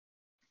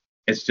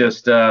it's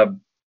just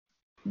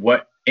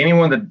what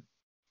anyone that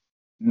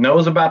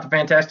knows about the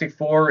Fantastic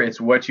Four, it's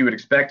what you would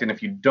expect. And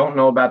if you don't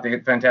know about the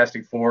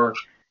Fantastic Four,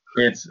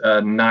 it's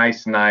a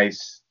nice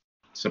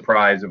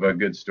surprise of a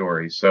good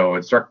story. So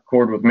it struck a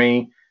chord with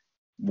me.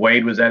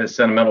 Wade was at his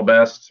sentimental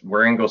best.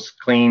 Waringo's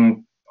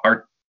clean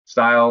art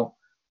style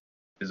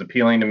is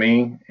appealing to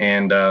me,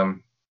 and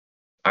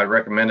I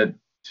recommend it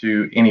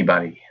to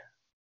anybody.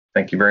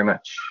 Thank you very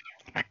much.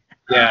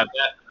 Yeah,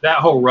 that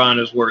whole run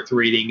is worth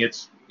reading.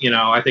 It's,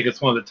 I think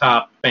it's one of the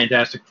top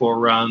Fantastic Four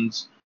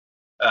runs.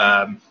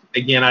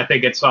 Again, I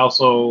think it's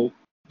also,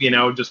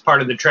 just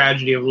part of the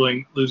tragedy of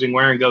losing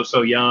Waringo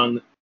so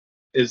young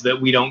is that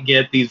we don't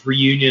get these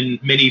reunion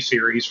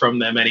miniseries from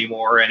them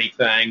anymore or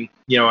anything.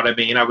 You know what I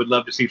mean? I would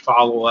love to see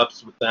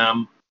follow-ups with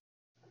them.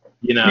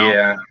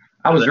 Yeah,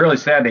 I was really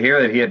sad to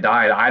hear that he had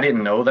died. I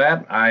didn't know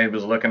that. I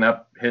was looking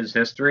up his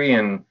history,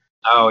 and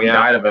he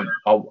died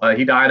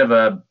of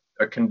a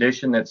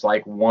condition that's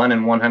like 1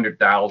 in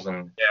 100,000.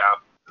 Yeah,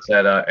 it's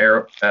that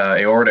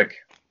aortic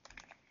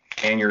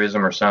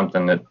aneurysm or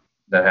something that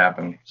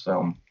happened.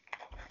 So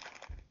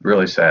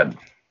really sad.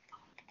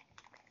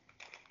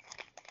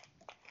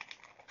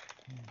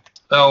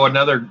 Oh,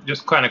 another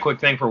just kind of quick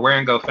thing for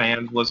Waringo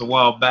fans was a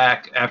while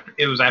back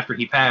after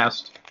he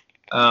passed.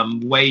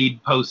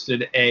 Wade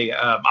posted a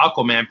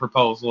Aquaman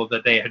proposal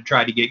that they had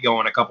tried to get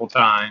going a couple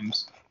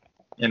times,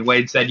 and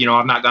Wade said,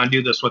 I'm not going to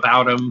do this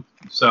without him.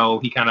 So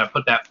he kind of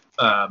put that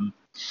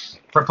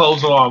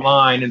proposal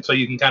online, and so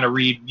you can kind of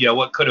read,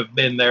 what could have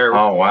been there.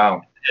 Oh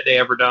wow! Had they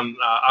ever done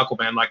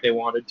Aquaman like they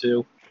wanted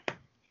to?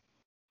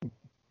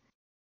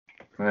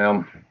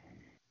 Well,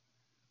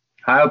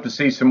 I hope to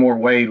see some more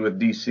Wade with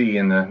DC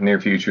in the near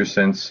future,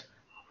 since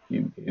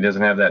he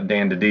doesn't have that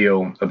Dan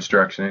DiDio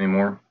obstruction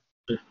anymore.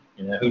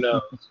 Yeah, who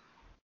knows?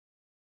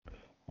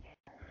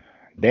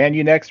 Dan,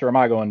 you next, or am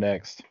I going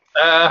next?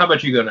 How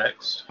about you go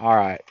next? All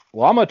right.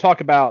 Well, I'm going to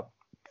talk about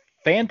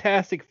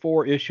Fantastic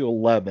Four issue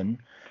 11.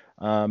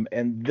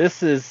 And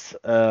this is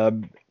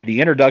the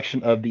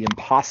introduction of the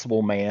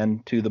Impossible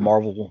Man to the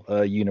Marvel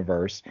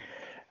universe.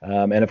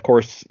 And of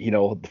course,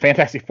 the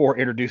Fantastic Four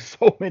introduced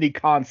so many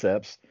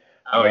concepts.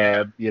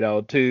 To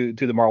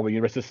the Marvel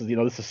universe. This is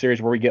a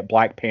series where we get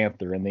Black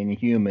Panther and then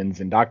Humans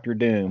and Doctor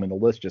Doom, and the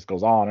list just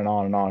goes on and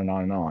on and on and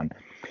on and on.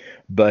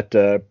 But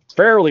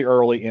fairly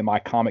early in my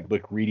comic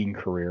book reading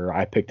career,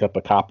 I picked up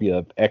a copy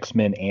of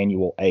X-Men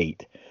Annual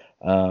 8.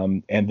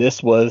 And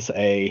this was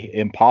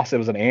it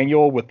was an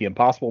annual with the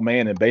Impossible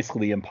Man, and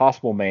basically the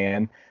Impossible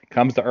Man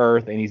comes to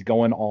Earth and he's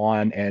going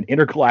on an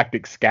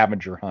intergalactic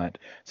scavenger hunt.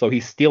 So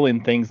he's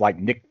stealing things like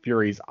Nick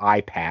Fury's eye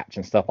patch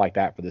and stuff like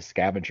that for this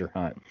scavenger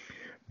hunt.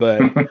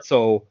 But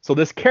so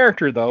this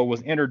character though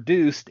was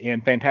introduced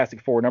in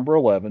Fantastic Four number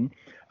 11,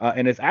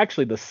 and it's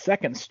actually the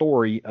second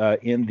story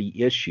in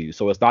the issue.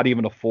 So it's not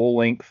even a full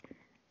length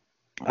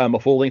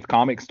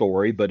comic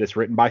story, but it's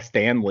written by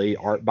Stan Lee,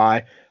 art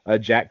by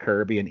Jack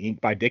Kirby, and ink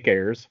by Dick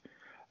Ayers.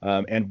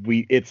 And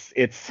it's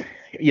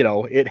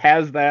it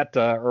has that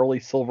early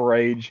Silver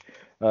Age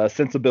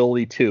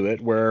sensibility to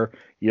it, where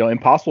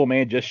Impossible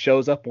Man just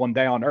shows up one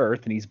day on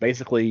Earth and he's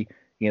basically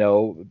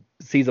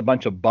sees a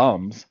bunch of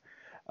bums.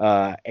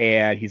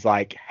 And he's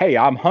like, hey,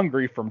 I'm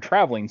hungry from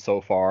traveling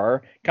so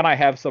far. Can I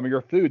have some of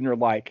your food? And they're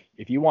like,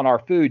 if you want our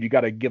food, you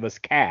got to give us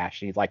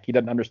cash. And he's like, he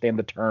doesn't understand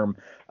the term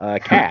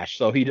cash.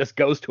 So he just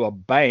goes to a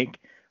bank,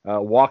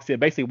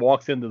 basically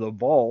walks into the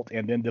vault,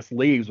 and then just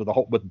leaves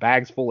with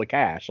bags full of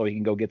cash so he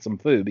can go get some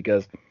food,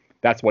 because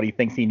that's what he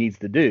thinks he needs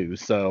to do.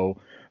 So,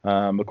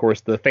 of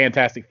course, the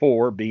Fantastic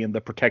Four, being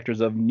the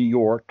protectors of New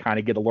York, kind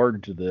of get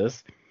alerted to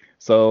this.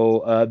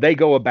 So they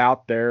go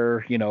about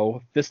their,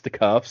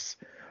 fisticuffs.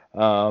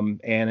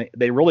 And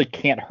they really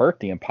can't hurt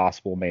the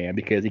Impossible Man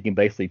because he can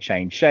basically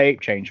change shape,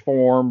 change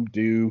form,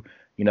 do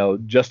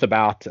just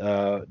about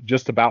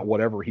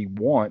whatever he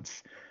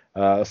wants.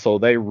 So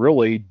they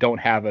really don't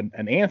have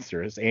an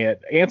answer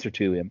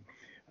to him.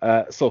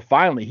 So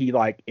finally, he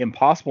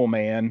Impossible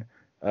Man.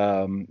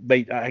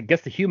 I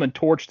guess the Human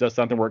Torch does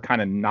something where it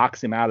kind of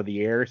knocks him out of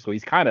the air, so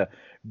he's kind of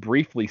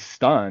briefly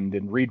stunned.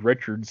 And Reed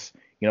Richards,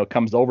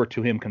 comes over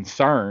to him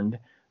concerned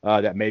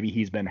that maybe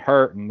he's been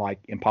hurt, and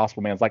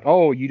Impossible Man's like,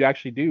 oh, you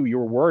actually do. You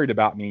were worried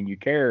about me and you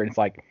care. And it's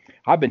like,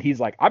 I've been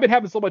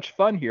having so much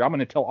fun here. I'm going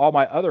to tell all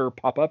my other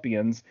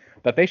pop-upians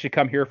that they should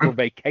come here for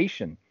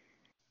vacation.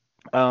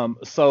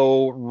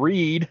 So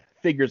Reed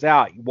figures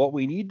out what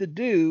we need to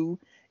do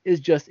is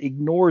just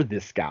ignore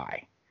this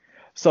guy.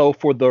 So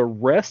for the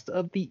rest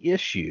of the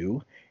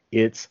issue,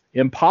 it's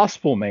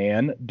Impossible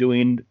Man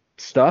doing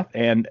stuff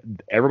and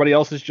everybody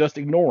else is just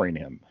ignoring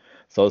him.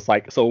 So it's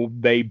so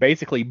they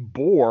basically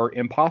bore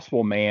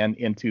Impossible Man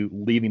into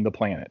leaving the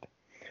planet.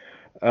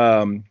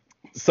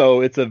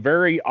 So it's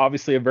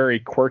obviously a very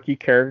quirky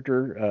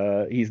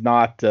character. He's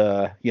not,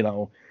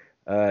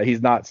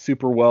 he's not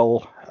super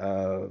well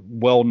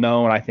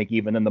known, I think,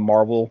 even in the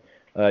Marvel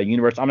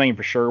universe. I'm not even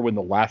for sure when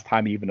the last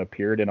time he even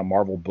appeared in a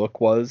Marvel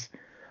book was.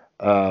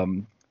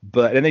 And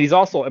then he's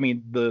also,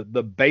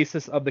 the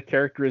basis of the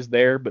character is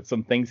there, but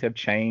some things have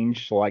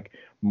changed. So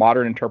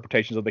modern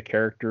interpretations of the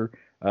character,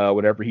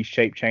 whenever he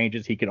shape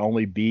changes, he can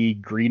only be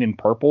green and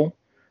purple.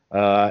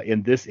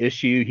 In this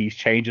issue, he's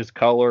changed his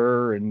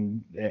color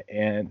and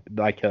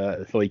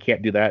so he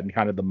can't do that in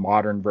kind of the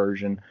modern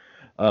version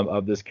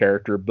of this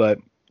character. But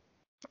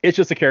it's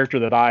just a character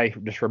that I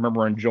just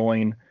remember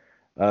enjoying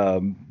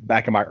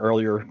back in my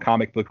earlier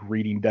comic book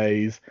reading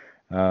days.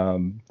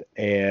 And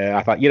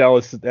I thought,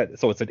 it's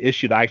an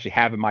issue that I actually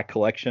have in my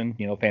collection,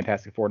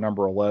 Fantastic Four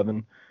number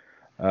 11.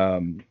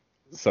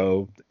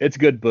 So it's a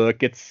good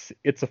book. It's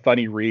a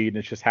funny read. And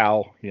it's just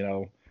how,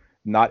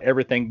 not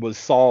everything was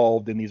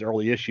solved in these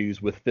early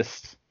issues with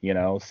fists,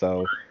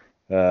 so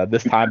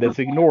this time it's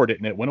ignored it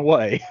and it went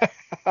away.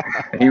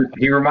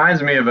 He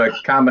reminds me of a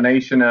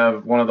combination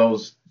of one of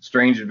those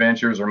Strange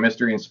Adventures or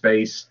Mystery in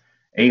Space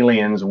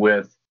aliens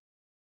with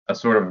a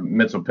sort of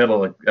Mr.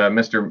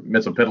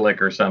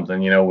 Mxyzptlk or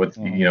something, with,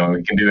 he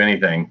can do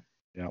anything.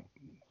 Yeah.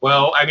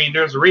 Well,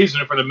 there's a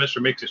reason for the Mr.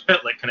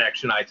 Mxyzptlk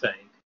connection, I think,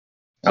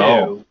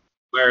 too,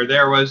 where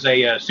there was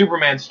a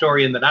Superman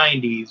story in the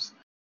 90s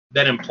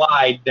that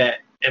implied that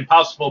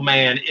Impossible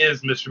Man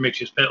is Mr.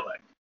 Mxyzptlk.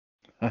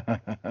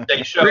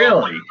 They show sort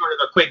of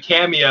a quick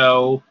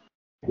cameo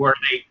where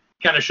they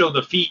kind of show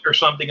the feet or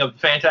something of the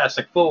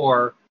Fantastic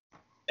Four,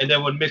 and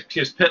then when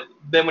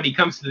he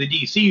comes to the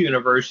DC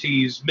universe,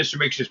 he's Mr.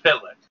 Mxyzptlk,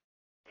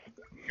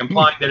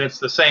 implying that it's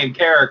the same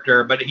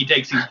character, but he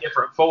takes these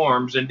different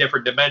forms in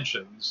different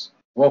dimensions.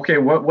 Okay,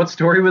 what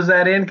story was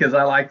that in? Because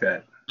I like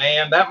that.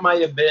 Man, that might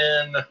have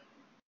been.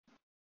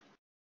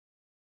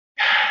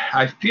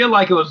 I feel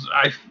like it was.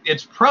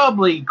 It's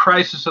probably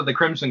Crisis of the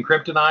Crimson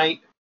Kryptonite.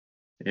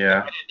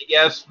 Yeah.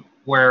 Yes,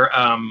 where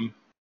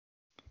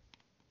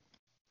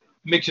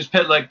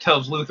Mxyzptlk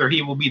tells Luthor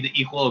he will be the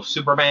equal of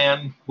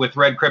Superman with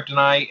red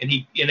kryptonite, and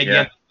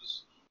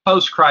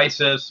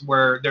post-Crisis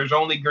where there's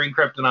only green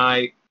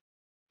kryptonite,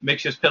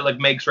 Mxyzptlk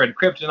makes red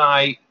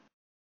kryptonite,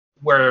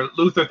 where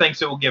Luthor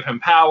thinks it will give him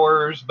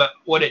powers, but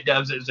what it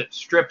does is it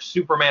strips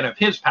Superman of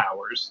his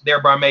powers,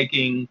 thereby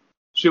making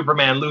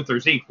Superman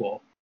Luthor's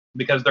equal,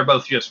 because they're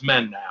both just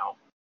men now.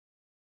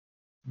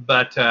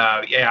 But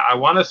I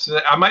want to say,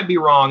 I might be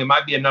wrong. It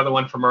might be another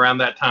one from around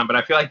that time, but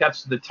I feel like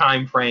that's the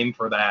time frame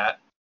for that.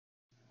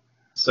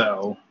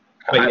 So,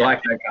 I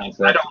like that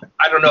concept.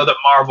 I don't know that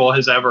Marvel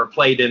has ever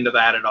played into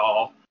that at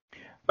all.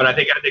 But I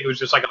think it was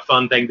just like a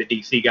fun thing the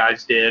DC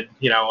guys did,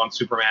 on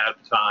Superman at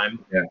the time.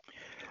 Yeah.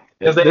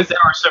 Because there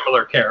are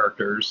similar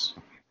characters.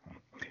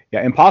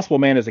 Yeah, Impossible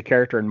Man is a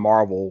character in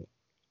Marvel.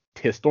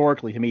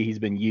 Historically, to me, he's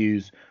been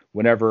used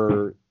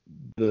whenever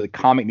the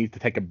comic needs to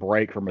take a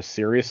break from a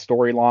serious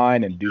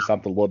storyline and do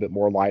something a little bit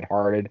more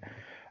lighthearted.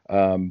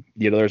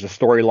 There's a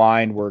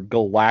storyline where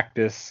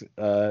Galactus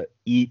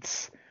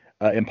eats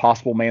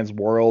Impossible Man's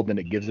world and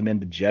it gives him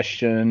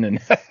indigestion, and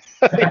so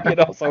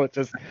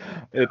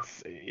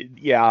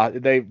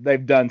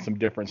they've done some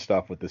different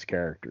stuff with this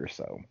character.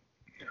 So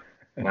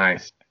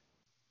nice.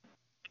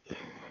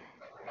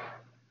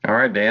 All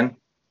right, Dan.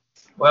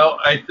 Well,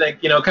 I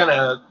think kind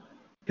of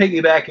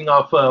piggybacking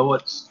off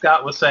what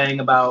Scott was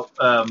saying about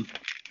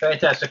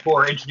Fantastic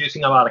Four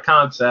introducing a lot of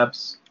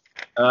concepts.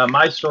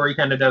 My story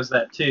kind of does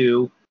that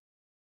too.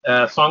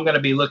 So I'm going to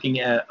be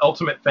looking at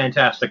Ultimate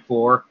Fantastic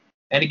Four.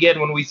 And again,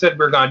 when we said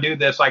we were going to do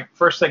this,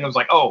 first thing I was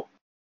like, oh,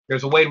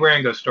 there's a Wade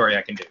Waringo story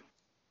I can do.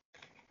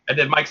 And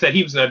then Mike said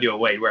he was going to do a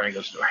Wade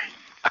Waringo story.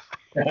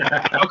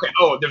 Okay,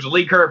 oh, there's a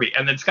Lee Kirby.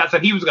 And then Scott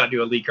said he was going to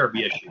do a Lee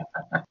Kirby issue.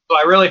 So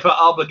I really felt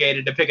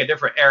obligated to pick a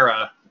different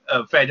era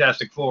of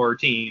Fantastic Four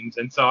teams.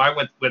 And so I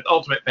went with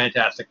Ultimate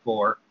Fantastic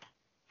Four.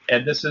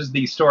 And this is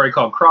the story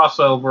called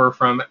Crossover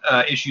from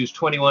issues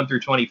 21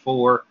 through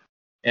 24.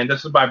 And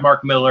this is by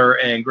Mark Miller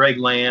and Greg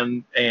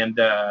Land and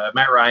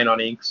Matt Ryan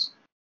on inks.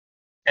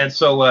 And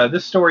so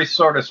this story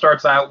sort of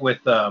starts out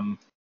with the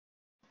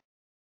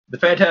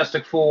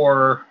Fantastic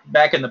Four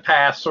back in the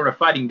past sort of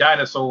fighting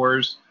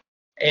dinosaurs.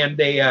 And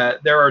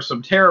there are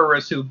some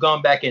terrorists who've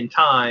gone back in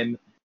time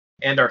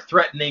and are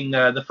threatening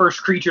the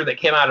first creature that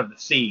came out of the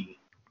sea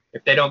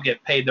if they don't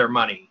get paid their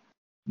money.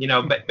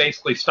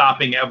 Basically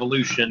stopping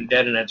evolution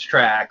dead in its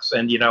tracks,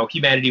 and,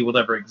 humanity will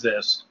never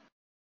exist.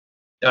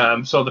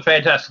 So the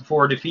Fantastic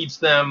Four defeats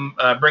them,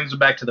 brings them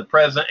back to the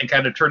present, and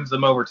kind of turns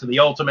them over to the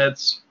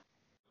Ultimates,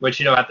 which,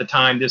 at the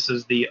time, this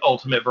is the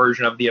ultimate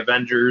version of the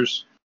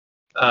Avengers.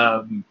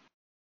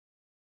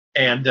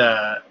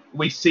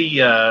 We see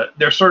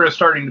they're sort of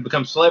starting to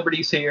become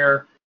celebrities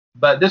here,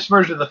 but this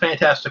version of the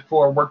Fantastic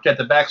Four worked at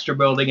the Baxter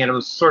Building, and it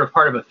was sort of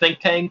part of a think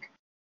tank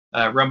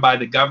run by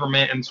the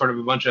government and sort of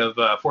a bunch of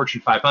Fortune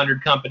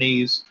 500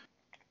 companies.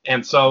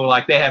 And so,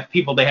 they have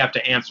people they have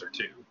to answer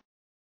to.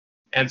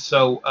 And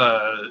so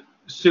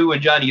Sue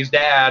and Johnny's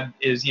dad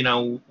is,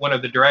 one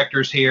of the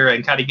directors here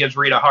and kind of gives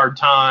Reed a hard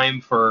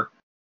time for,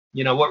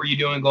 what were you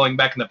doing going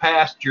back in the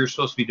past? You're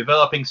supposed to be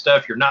developing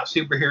stuff. You're not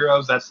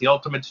superheroes. That's the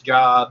Ultimate's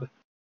job.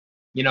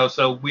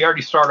 So we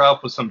already start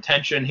off with some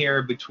tension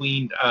here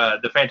between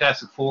the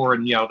Fantastic Four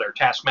and, their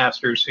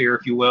taskmasters here,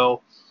 if you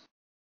will.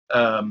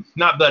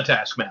 Not the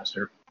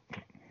Taskmaster.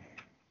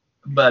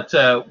 But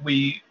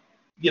we,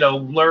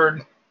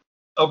 learn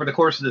over the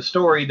course of the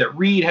story that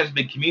Reed has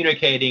been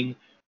communicating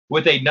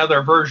with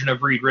another version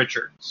of Reed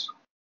Richards.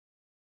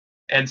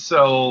 And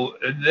so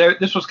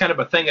this was kind of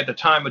a thing at the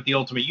time with the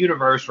Ultimate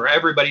Universe where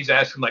everybody's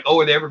asking,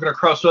 are they ever going to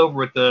cross over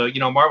with the,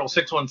 Marvel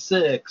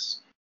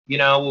 616?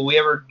 Will we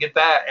ever get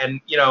that?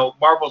 And,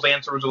 Marvel's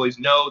answer was always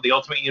no, the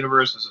Ultimate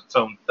Universe is its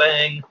own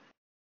thing.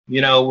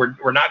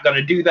 We're not going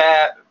to do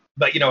that.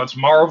 But, it's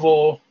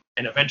Marvel,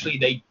 and eventually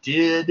they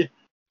did.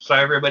 So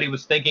everybody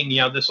was thinking,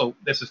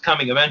 this is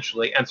coming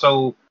eventually. And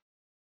so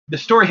the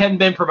story hadn't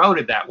been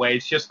promoted that way.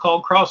 It's just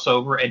called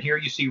Crossover, and here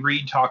you see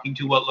Reed talking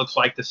to what looks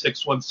like the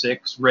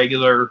 616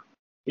 regular,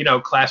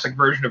 classic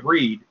version of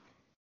Reed.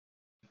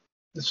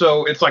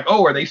 So it's like,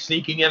 oh, are they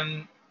sneaking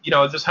in,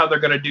 is this how they're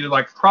going to do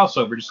a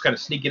crossover, just kind of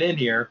sneak it in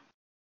here?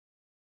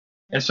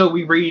 And so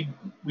we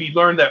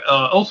learned that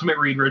Ultimate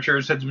Reed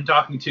Richards has been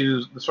talking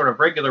to the sort of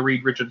regular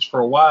Reed Richards for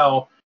a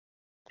while,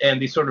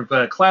 and the sort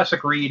of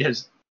classic Reed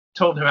has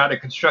told him how to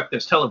construct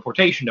this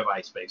teleportation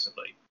device,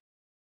 basically.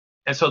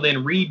 And so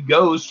then Reed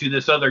goes to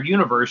this other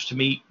universe to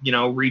meet,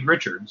 Reed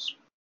Richards,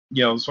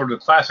 sort of the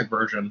classic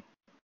version.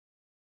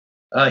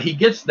 He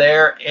gets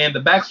there, and the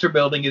Baxter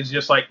Building is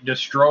just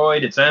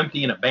destroyed. It's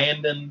empty and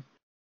abandoned.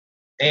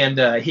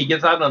 And he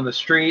gets out on the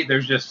street.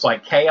 There's just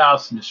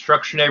chaos and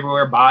destruction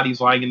everywhere. Bodies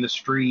lying in the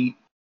street.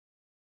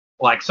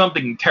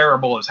 Something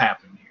terrible has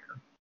happened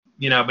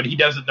here, but he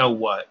doesn't know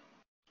what.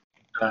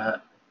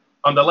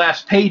 On the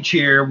last page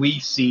here, we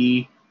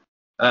see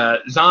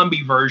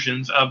zombie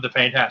versions of the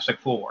Fantastic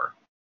Four.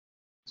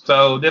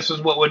 So this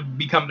is what would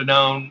come to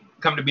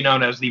be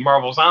known as the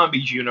Marvel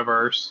Zombies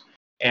universe.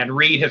 And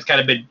Reed has kind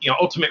of been,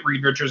 Ultimate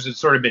Reed Richards has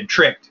sort of been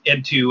tricked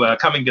into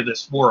coming to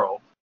this world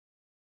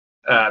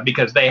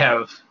because they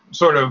have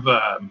sort of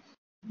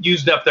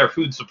used up their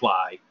food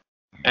supply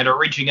and are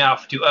reaching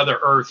out to other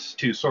Earths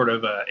to sort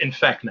of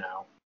infect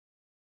now.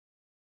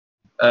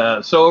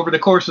 So over the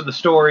course of the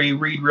story,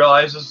 Reed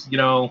realizes,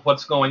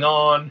 what's going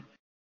on.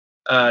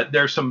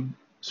 There's some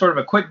sort of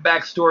a quick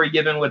backstory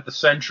given with the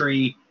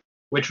Sentry,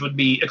 which would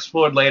be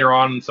explored later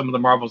on in some of the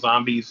Marvel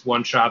Zombies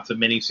one-shots and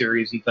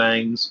miniseries and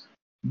things.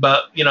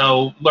 But,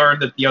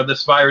 learned that,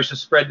 this virus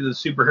has spread to the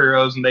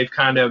superheroes, and they've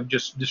kind of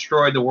just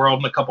destroyed the world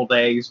in a couple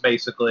days,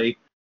 basically.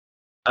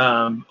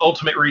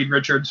 Ultimate Reed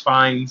Richards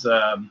comes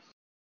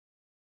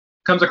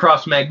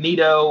across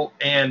Magneto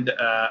and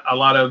a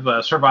lot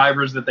of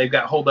survivors that they've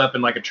got holed up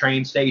in a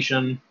train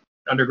station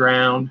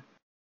underground.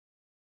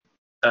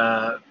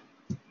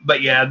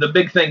 But yeah, the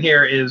big thing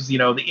here is,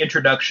 the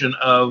introduction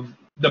of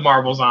the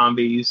Marvel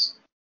Zombies.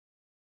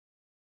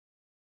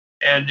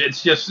 And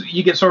it's just,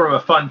 you get sort of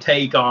a fun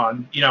take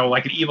on,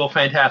 like an evil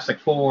Fantastic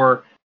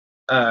Four.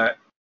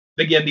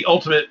 Again, the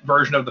ultimate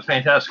version of the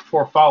Fantastic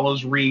Four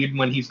follows Reed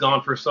when he's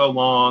gone for so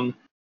long.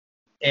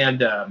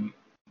 And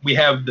we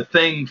have the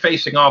Thing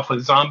facing off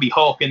with Zombie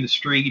Hulk in the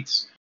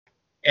streets.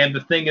 And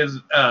the thing is,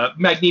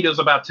 Magneto's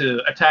about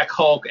to attack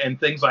Hulk, and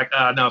Thing's like,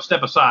 no,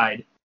 step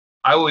aside.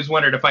 I always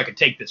wondered if I could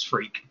take this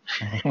freak.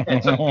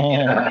 And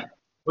so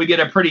we get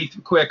a pretty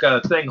quick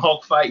Thing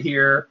Hulk fight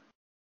here,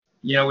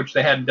 which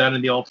they hadn't done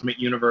in the Ultimate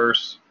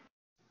Universe.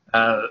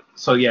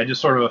 So yeah,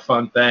 just sort of a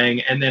fun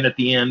thing. And then at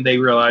the end, they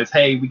realize,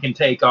 hey, we can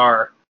take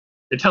the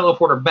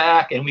teleporter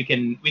back, and we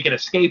can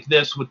escape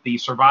this with the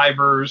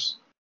survivors.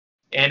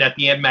 And at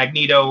the end,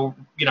 Magneto,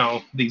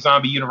 the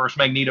zombie universe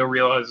Magneto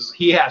realizes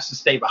he has to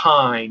stay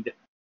behind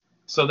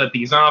so that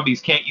the zombies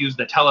can't use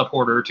the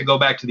teleporter to go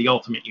back to the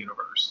Ultimate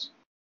Universe.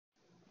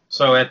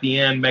 So at the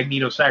end,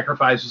 Magneto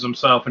sacrifices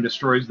himself and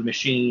destroys the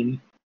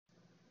machine.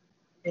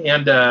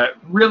 And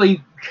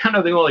really, kind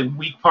of the only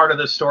weak part of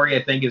this story,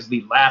 I think, is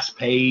the last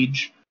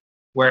page,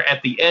 where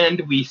at the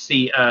end we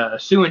see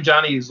Sue and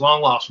Johnny's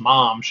long-lost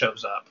mom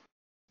shows up.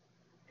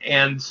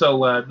 And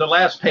so the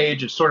last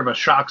page is sort of a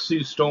shock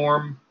Sue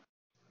storm.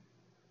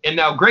 And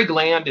now Greg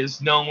Land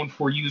is known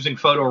for using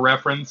photo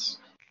reference.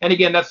 And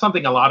again, that's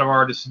something a lot of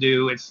artists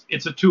do.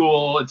 It's a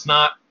tool. It's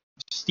not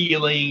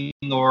stealing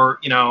or,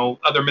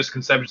 other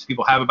misconceptions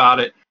people have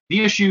about it.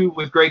 The issue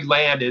with Greg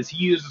Land is he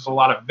uses a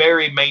lot of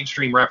very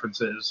mainstream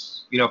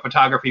references,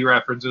 photography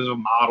references of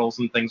models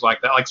and things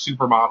like that, like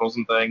supermodels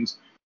and things.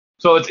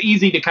 So it's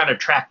easy to kind of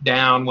track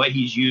down what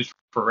he's used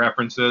for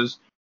references.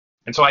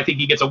 And so I think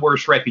he gets a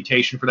worse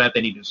reputation for that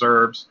than he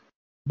deserves.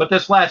 But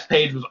this last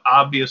page was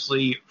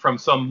obviously from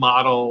some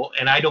model,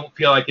 and I don't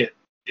feel like it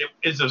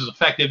is as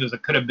effective as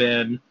it could have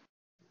been.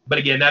 But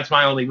again, that's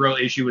my only real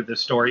issue with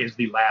this story is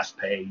the last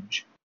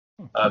page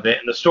of it.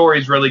 And the story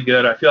is really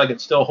good. I feel like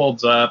it still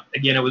holds up.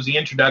 Again, it was the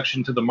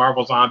introduction to the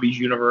Marvel Zombies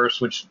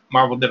universe, which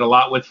Marvel did a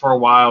lot with for a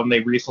while, and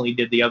they recently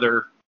did the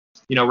other,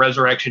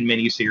 Resurrection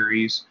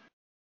miniseries.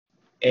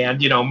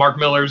 And, Mark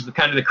Miller's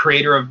the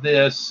creator of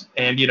this.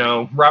 And,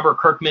 Robert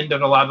Kirkman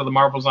did a lot of the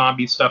Marvel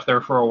Zombies stuff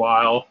there for a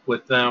while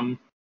with them.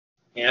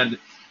 And,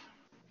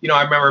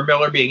 I remember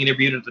Miller being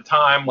interviewed at the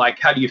time, like,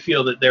 how do you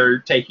feel that they're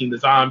taking the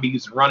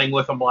zombies and running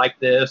with them like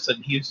this?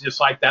 And he's just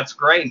like, that's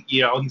great.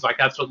 He's like,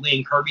 that's what Lee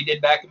and Kirby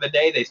did back in the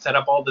day. They set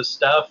up all this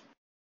stuff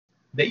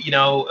that,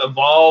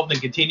 evolved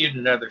and continued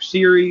in other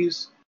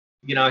series.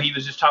 He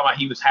was just talking about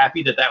he was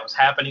happy that was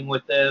happening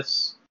with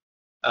this.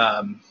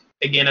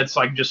 Again, it's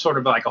like just sort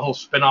of like a whole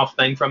spin-off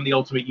thing from the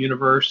Ultimate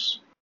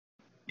Universe.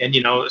 And,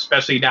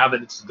 especially now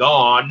that it's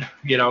gone,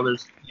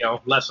 there's,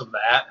 less of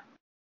that.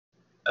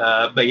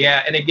 But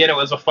yeah, and again, it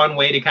was a fun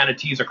way to kind of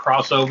tease a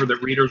crossover that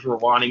readers were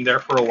wanting there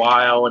for a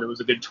while, and it was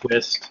a good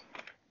twist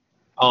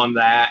on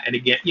that. And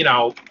again,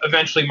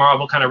 eventually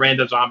Marvel kind of ran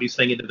the zombies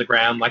thing into the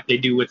ground like they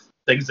do with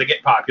things that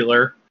get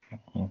popular.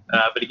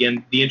 But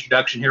again, the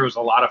introduction here was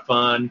a lot of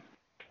fun.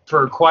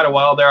 For quite a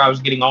while there, I was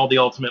getting all the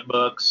Ultimate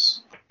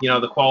books.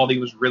 The quality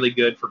was really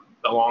good for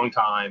a long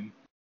time.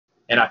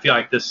 And I feel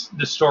like this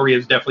story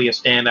is definitely a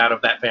standout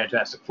of that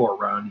Fantastic Four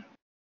run.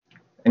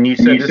 And you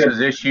said this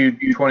is issue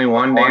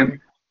 21, Dan?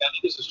 I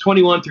think this is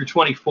 21 through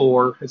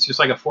 24. It's just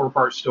like a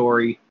 4-part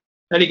story.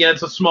 And again,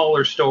 it's a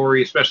smaller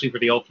story, especially for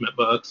the Ultimate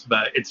books,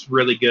 but it's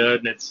really good,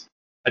 and it's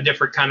a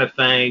different kind of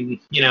thing,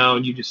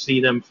 and you just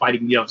see them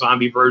fighting,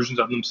 zombie versions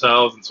of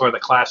themselves and sort of the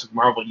classic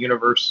Marvel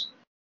universe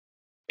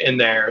in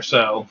there.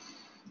 So,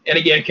 and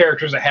again,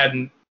 characters that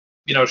hadn't,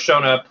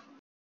 shown up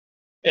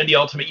in the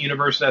Ultimate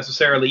Universe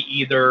necessarily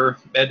either.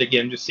 And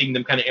again, just seeing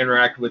them kind of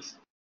interact with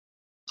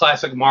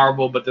classic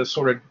Marvel, but this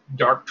sort of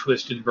dark,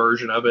 twisted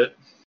version of it.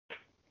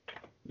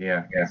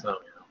 Yeah. So,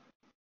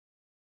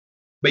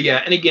 but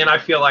yeah, and again, I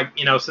feel like,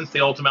 since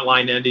the Ultimate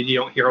line ended, you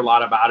don't hear a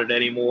lot about it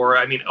anymore.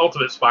 I mean,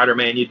 Ultimate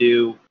Spider-Man you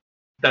do.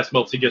 That's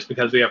mostly just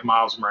because we have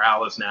Miles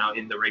Morales now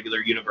in the regular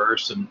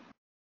universe and,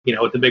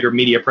 with the bigger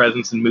media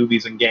presence in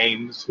movies and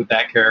games with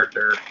that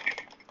character.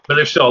 But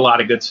there's still a lot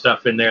of good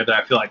stuff in there that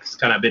I feel like has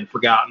kind of been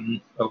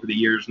forgotten over the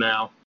years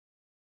now.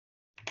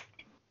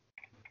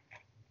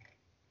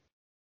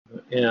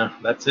 But yeah,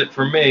 that's it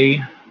for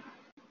me.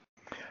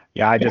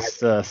 Yeah, I just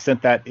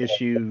sent that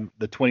issue,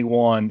 the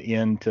 21,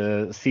 into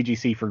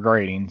CGC for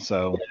grading,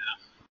 so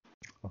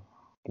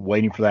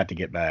waiting for that to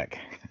get back.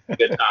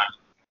 Good time.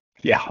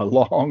 Yeah, a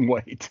long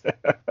wait.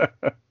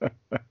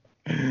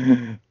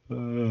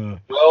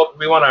 Well,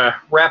 we want to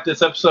wrap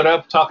this episode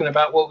up talking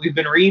about what we've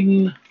been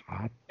reading.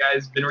 You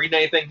guys been reading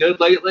anything good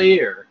lately,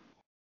 or?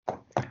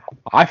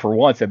 I, for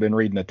once, have been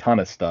reading a ton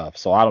of stuff,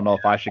 so I don't know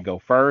if I should go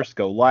first,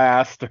 go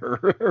last, or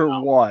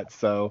what.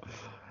 So,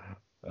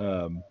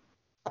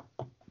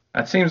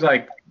 that seems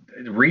like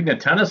reading a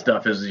ton of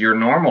stuff is your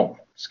normal,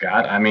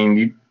 Scott. I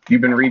mean,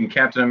 you've been reading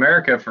Captain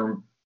America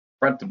from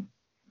front to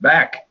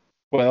back.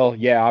 Well,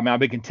 yeah, I mean,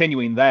 I've been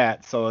continuing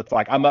that, so it's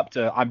like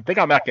I think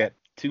I'm back at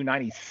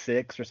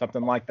 296 or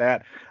something like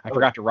that. I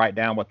forgot to write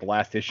down what the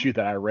last issue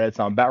that I read,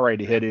 so I'm about ready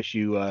to hit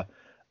issue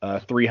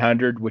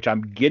 300, which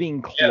I'm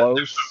getting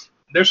close. Yeah,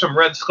 there's some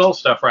Red Skull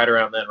stuff right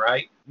around then,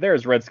 right?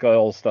 There's Red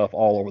Skull stuff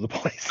all over the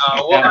place.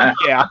 Well,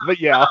 yeah.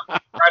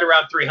 Right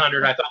around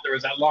 300, I thought there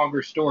was that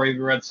longer story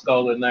of Red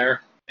Skull in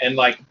there, and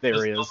like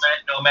there is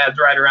Nomad's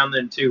right around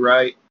then too,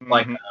 right? Mm-hmm.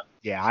 Like,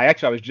 yeah,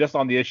 I was just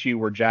on the issue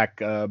where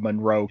Jack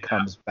Monroe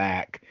comes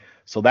back,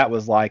 so that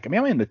was like, I'm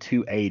in the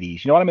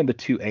 280s. You know what? I'm in the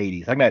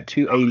 280s. I'm at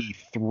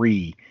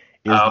 283 is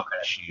the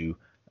issue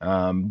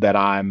that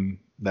I'm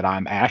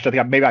actually. I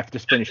think maybe I've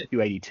just finished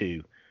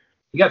 282.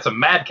 You got some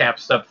Madcap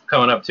stuff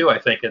coming up too, I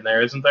think, in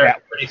there, isn't there? Yeah,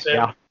 pretty soon.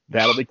 Yeah,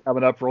 that'll be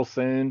coming up real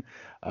soon.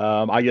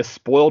 I just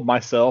spoiled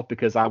myself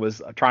because I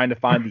was trying to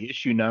find the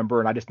issue number,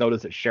 and I just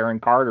noticed that Sharon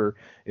Carter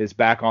is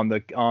back on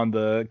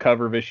the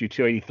cover of issue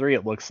 283.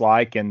 It looks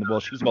like, and well,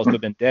 she's supposed to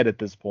have been dead at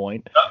this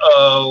point.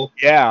 Uh-oh.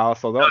 Yeah,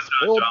 so that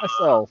spoiled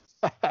myself.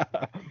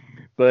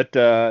 But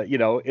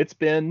it's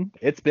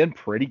been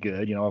pretty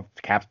good.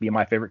 Cap's being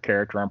my favorite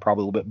character. I'm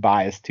probably a little bit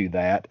biased to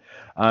that.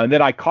 And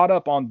then I caught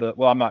up on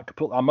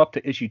I'm up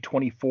to issue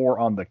 24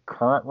 on the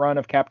current run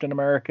of Captain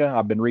America.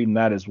 I've been reading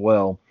that as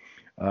well.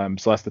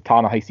 So that's the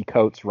Ta-Nehisi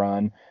Coates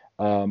run.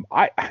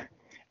 I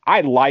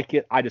like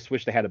it. I just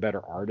wish they had a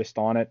better artist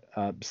on it.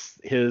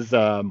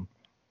 The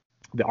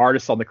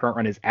artist on the current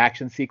run, his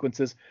action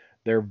sequences,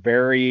 I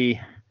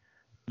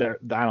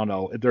don't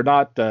know. They're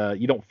not.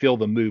 You don't feel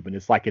the movement.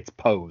 It's like it's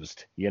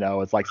posed.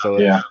 It's like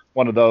It's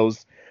one of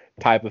those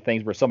type of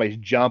things where somebody's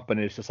jumping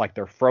and it's just like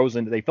they're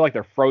frozen. They feel like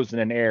they're frozen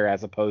in air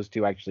as opposed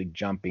to actually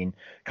jumping.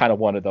 Kind of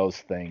one of those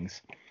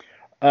things.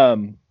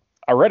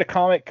 I read a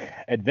comic,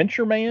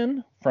 Adventure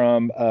Man,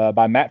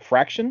 by Matt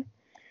Fraction.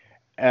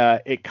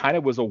 It kind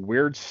of was a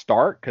weird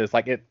start because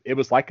it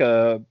was like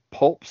a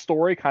pulp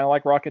story, kind of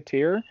like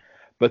Rocketeer.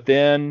 But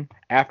then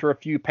after a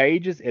few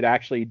pages,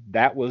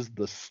 that was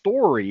the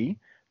story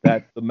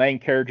that the main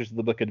characters of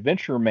the book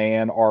Adventure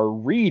Man are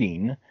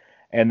reading.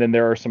 And then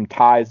there are some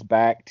ties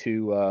back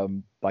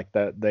to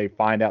they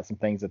find out some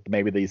things that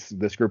maybe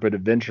this group of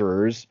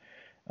adventurers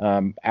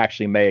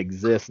actually may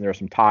exist. And there are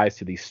some ties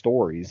to these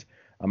stories.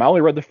 I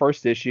only read the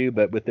first issue,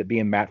 but with it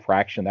being Matt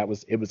Fraction, it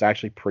was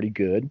actually pretty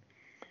good.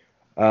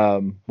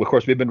 Of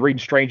course, we've been reading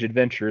Strange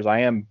Adventures. I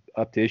am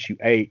up to issue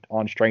 8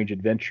 on Strange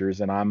Adventures,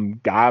 and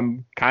I'm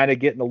kind of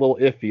getting a little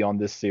iffy on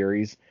this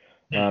series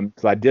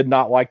because I did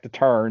not like the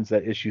turns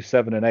that issue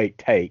 7 and 8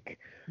 take.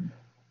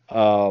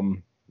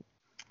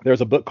 There's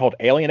a book called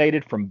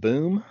Alienated from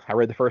Boom. I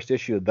read the first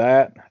issue of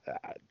that.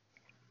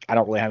 I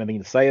don't really have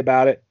anything to say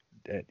about it.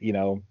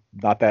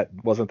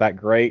 Wasn't that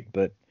great,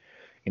 but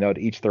to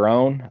each their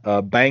own.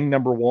 Bang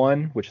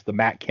 #1, which is the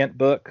Matt Kent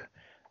book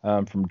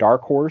from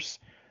Dark Horse.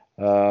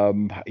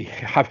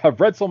 I've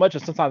read so much,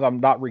 and sometimes I'm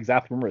not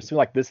exactly remember. It seems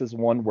like this is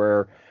one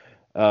where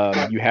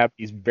you have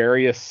these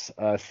various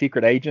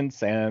secret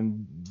agents,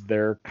 and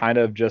they're kind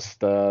of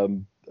just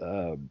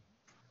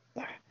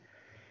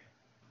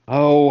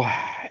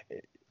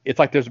it's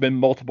like there's been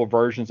multiple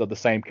versions of the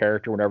same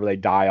character whenever they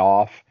die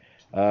off.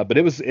 But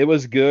it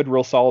was good,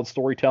 real solid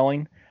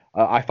storytelling.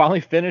 I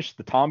finally finished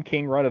the Tom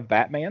King run of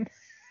Batman.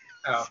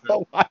 Oh,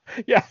 so I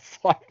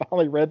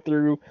finally read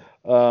through,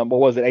 what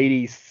was it,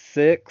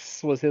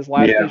 86 was his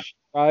last issue,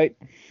 right?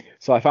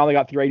 So I finally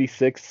got through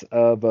 86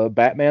 of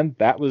Batman.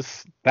 That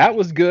was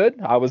good.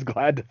 I was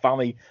glad to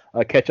finally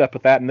catch up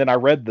with that. And then I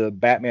read the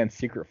Batman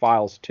Secret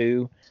Files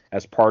 2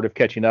 as part of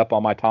catching up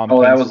on my Tom King.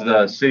 Oh, that was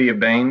the City of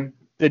Bane?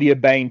 City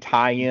of Bane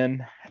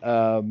tie-in,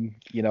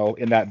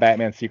 in that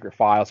Batman Secret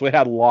Files. So it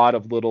had a lot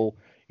of little,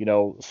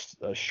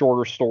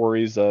 shorter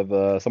stories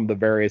of some of the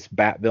various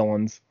Bat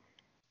villains.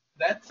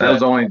 That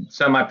was only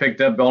some I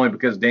picked up only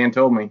because Dan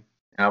told me.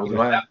 I was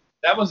glad.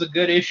 That was a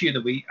good issue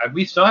that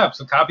we still have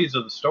some copies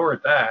of the store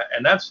at that,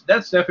 and that's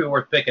definitely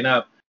worth picking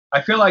up.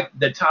 I feel like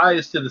the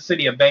ties to the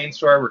City of Bane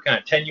story were kind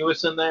of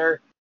tenuous in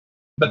there,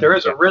 but there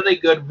is a really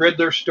good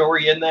Riddler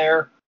story in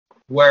there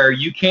where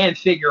you can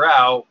figure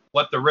out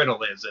what the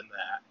riddle is in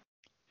that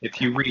if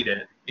you read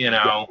it.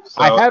 So,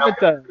 I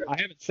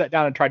haven't sat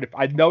down and tried to.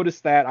 I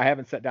noticed that I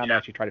haven't sat down to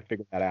actually try to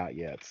figure that out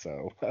yet.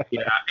 So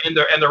yeah, and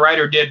the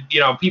writer did.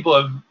 People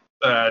have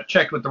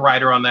checked with the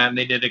writer on that, and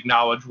they did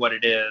acknowledge what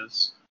it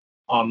is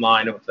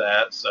online with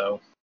that. So,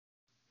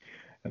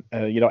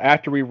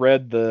 after we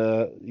read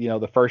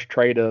the first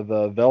trade of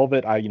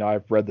Velvet,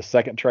 I've read the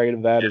second trade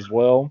of that as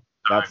well.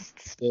 That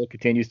still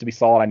continues to be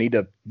solid. I need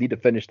to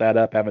finish that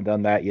up. Haven't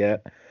done that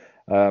yet.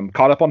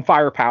 Caught up on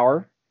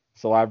Firepower.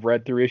 So I've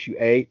read through issue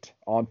 8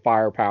 on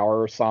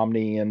Firepower,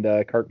 Somni and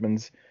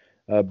Kirkman's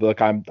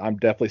book. I'm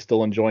definitely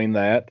still enjoying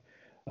that.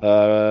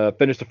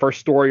 Finished the first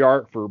story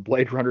arc for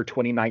Blade Runner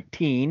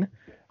 2019,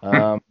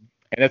 and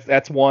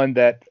that's one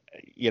that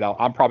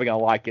I'm probably gonna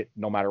like it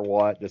no matter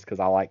what, just because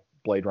I like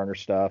Blade Runner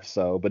stuff.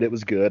 So, but it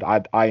was good.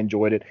 I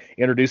enjoyed it.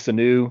 Introduces a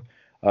new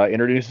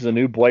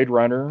Blade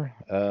Runner,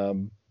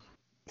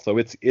 so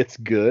it's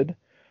good.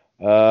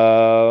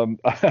 There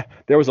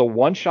was a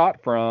one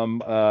shot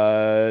from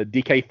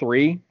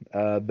DK3,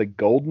 The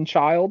Golden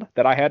Child,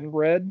 that I hadn't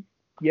read.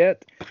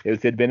 yet.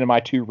 It had been in my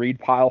to read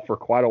pile for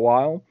quite a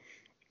while.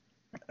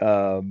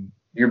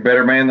 You're a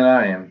better man than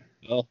I am.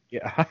 Well,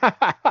 yeah.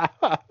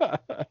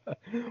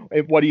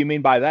 What do you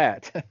mean by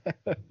that?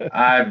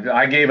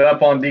 I gave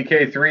up on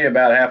DK3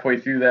 about halfway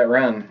through that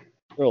run.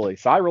 Really?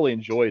 So I really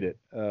enjoyed it.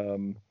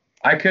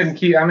 I couldn't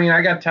keep. I mean,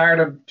 I got tired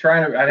of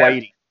trying to.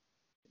 Waiting.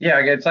 Yeah,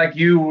 it's like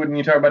you when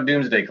you talk about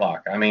Doomsday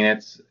Clock. I mean,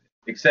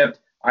 except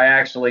I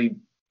actually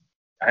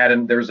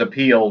there's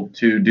appeal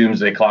to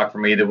Doomsday Clock for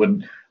me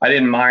I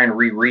didn't mind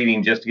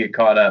rereading just to get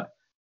caught up.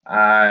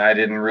 I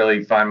didn't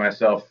really find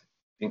myself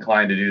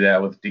inclined to do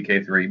that with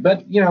DK3,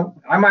 but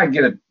I might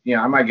get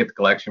the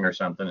collection or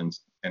something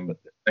and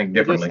think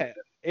differently.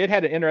 It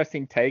had an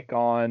interesting take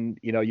on,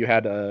 you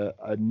had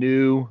a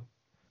new,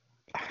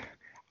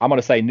 I'm going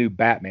to say new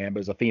Batman, but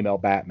it was a female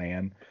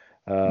Batman.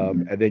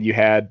 And then you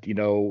had,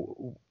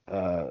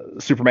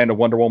 Superman and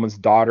Wonder Woman's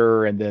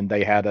daughter, and then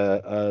they had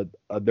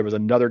there was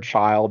another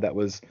child that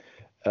was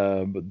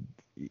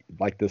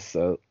like this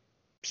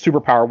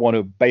superpower one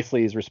who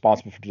basically is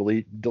responsible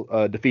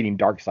for defeating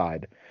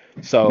Darkseid.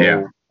 So,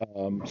 yeah.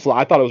 So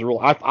I thought it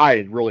was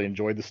I really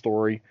enjoyed the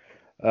story.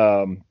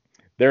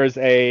 There's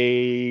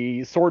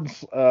a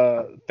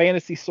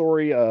fantasy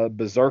story,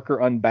 Berserker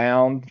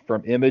Unbound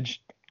from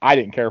Image. I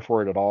didn't care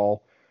for it at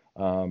all.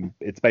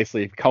 It's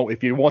basically,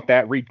 if you want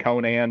that, read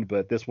Conan,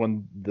 but this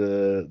one,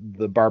 the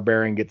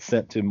barbarian gets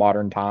sent to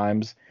modern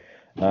times.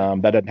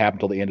 That doesn't happen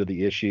until the end of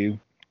the issue.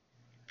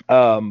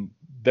 I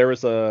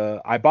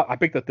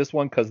picked up this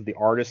one because the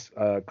artist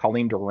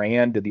Colleen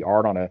Doran did the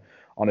art on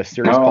a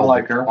series called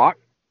like The her. Clock.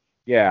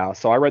 Yeah,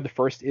 so I read the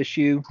first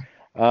issue.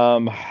 I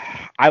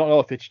don't know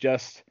if it's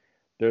just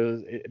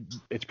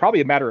it's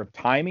probably a matter of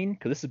timing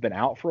because this has been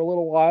out for a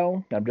little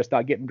while. I'm just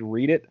not getting to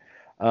read it.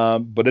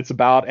 But it's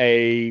about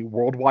a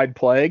worldwide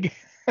plague.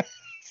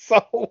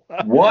 So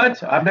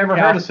what? I've never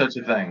heard of such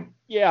a thing.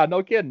 Yeah,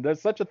 no kidding.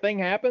 There's such a thing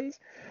happens.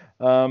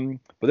 But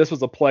this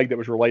was a plague that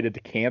was related to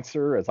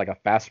cancer. It's like a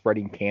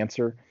fast-spreading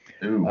cancer.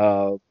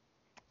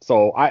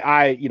 So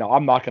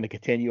I'm not going to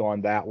continue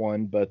on that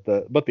one, but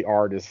the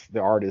art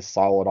is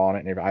solid on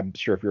it, and I'm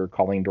sure if you're a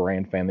Colleen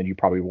Doran fan, then you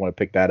probably want to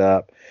pick that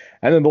up.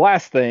 And then the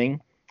last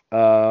thing,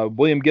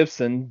 William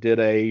Gibson did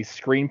a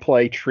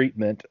screenplay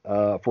treatment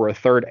for a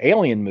third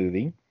Alien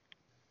movie,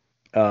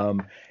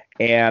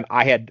 and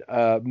I had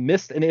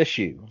missed an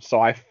issue, so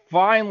I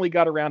finally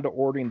got around to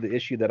ordering the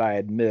issue that I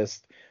had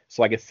missed,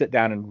 so I could sit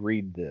down and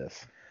read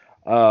this.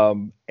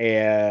 And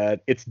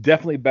it's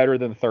definitely better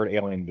than the third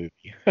Alien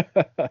movie.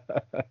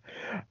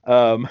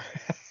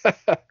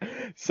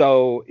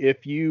 So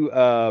if you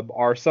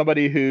are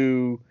somebody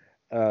who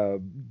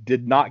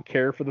did not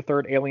care for the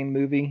third Alien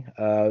movie,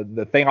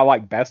 the thing I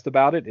like best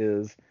about it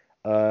is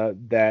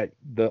that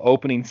the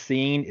opening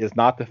scene is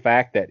not the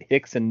fact that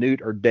Hicks and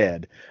Newt are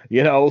dead,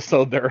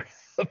 so they're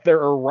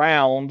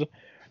around.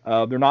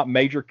 They're not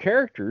major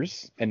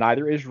characters, and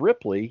neither is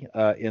Ripley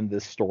in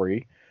this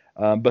story.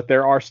 But they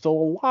are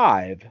still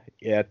alive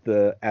at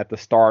the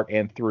start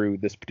and through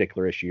this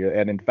particular issue.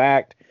 And in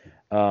fact,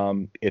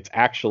 it's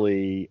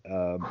actually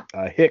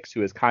Hicks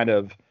who is kind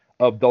of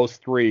those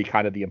three,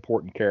 kind of the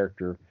important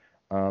character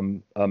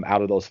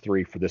out of those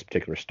three for this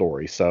particular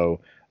story.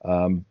 So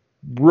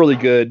really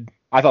good.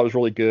 I thought it was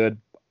really good.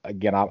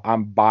 Again,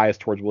 I'm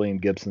biased towards William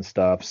Gibson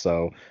stuff,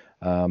 so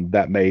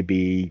that may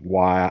be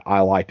why I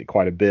liked it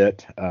quite a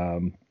bit.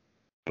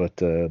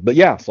 But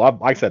yeah, so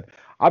like I said,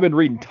 I've been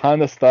reading a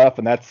ton of stuff,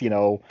 and that's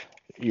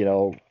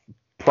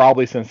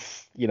probably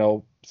since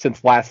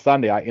last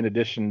Sunday. In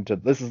addition to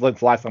this is the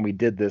last time we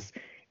did this,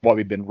 what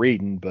we've been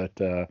reading. But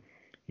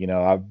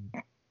I've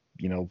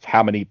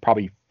how many,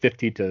 probably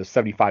 50 to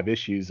 75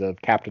 issues of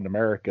Captain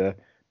America,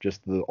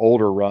 just the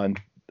older run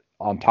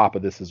on top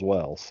of this as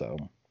well. So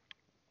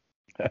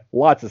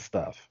lots of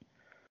stuff.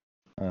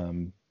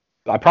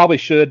 I probably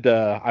should.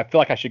 I feel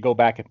like I should go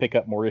back and pick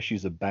up more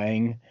issues of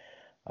Bang.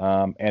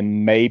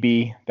 And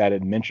maybe that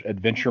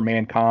Adventure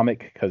Man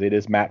comic, because it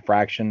is Matt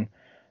Fraction.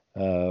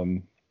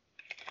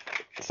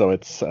 So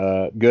it's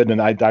good,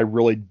 and I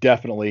really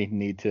definitely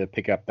need to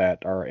pick up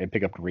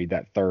to read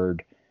that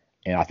third,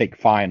 and I think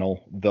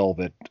final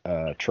Velvet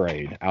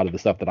trade out of the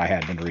stuff that I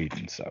had been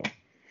reading. So,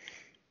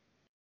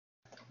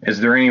 is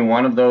there any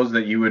one of those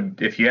that you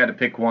would, if you had to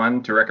pick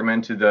one, to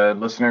recommend to the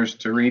listeners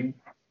to read?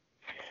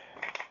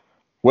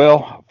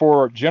 Well,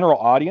 for general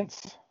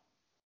audience,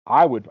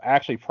 I would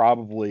actually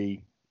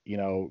probably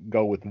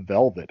go with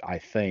Velvet. I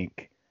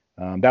think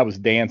that was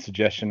Dan's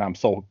suggestion. I'm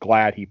so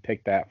glad he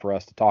picked that for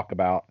us to talk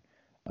about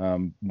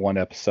one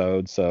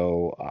episode.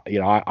 So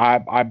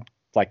I'm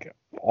like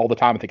all the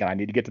time thinking I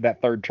need to get to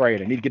that third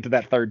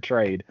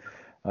trade.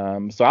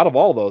 So out of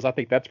all of those, I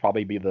think that's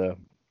probably be the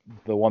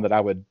one that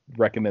I would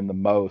recommend the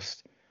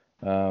most.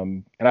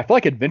 And I feel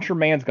like Adventure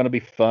Man's going to be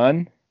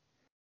fun.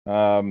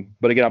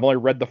 But again, I've only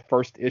read the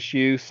first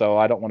issue, so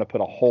I don't want to put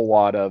a whole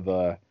lot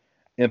of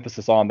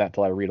emphasis on that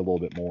till I read a little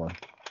bit more.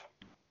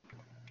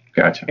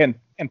 Gotcha. And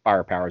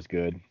Firepower is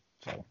good.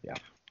 So yeah.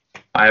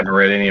 I haven't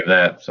read any of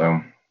that, so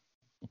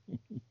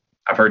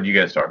I've heard you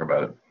guys talk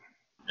about it.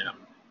 Yeah.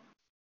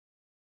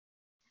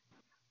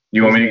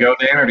 You want me to go,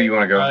 Dan, or do you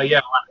want to go?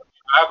 Yeah.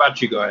 How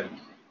about you go ahead?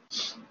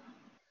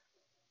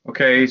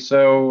 Okay,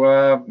 so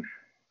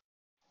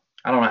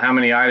I don't know how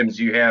many items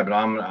you have, but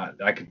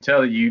I can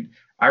tell you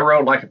I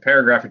wrote like a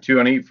paragraph or two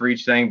on each for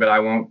each thing, but I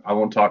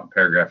won't talk a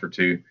paragraph or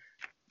two.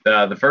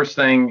 The first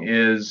thing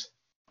is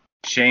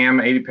Sham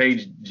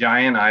 80-page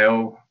giant. I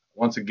owe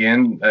once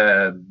again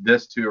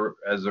this to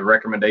as a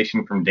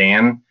recommendation from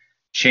Dan.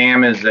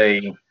 Sham is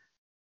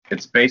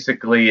it's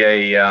basically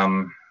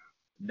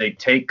they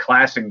take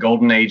classic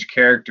Golden Age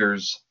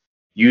characters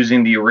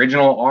using the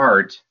original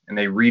art and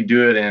they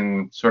redo it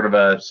in sort of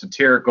a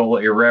satirical,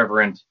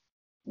 irreverent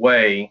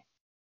way.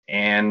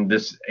 And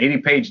this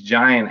 80-page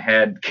giant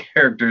had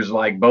characters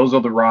like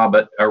Bozo the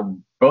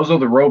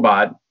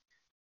Robot,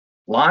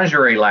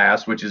 Lingerie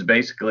Lass, which is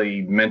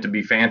basically meant to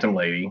be Phantom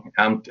Lady,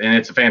 and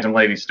it's a Phantom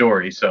Lady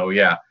story. So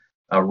yeah,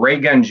 Ray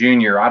Gun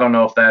Jr. I don't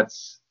know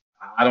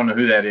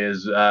who that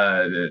is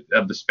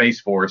of the Space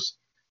Force.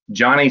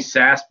 Johnny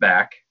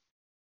Sassback,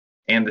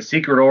 and the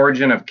secret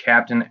origin of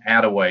Captain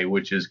Attaway,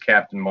 which is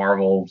Captain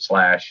Marvel /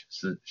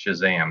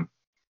 Shazam.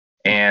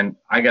 And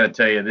I got to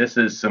tell you, this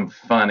is some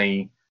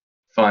funny,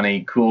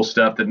 cool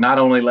stuff that not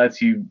only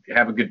lets you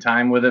have a good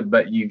time with it,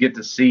 but you get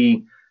to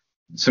see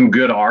some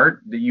good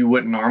art that you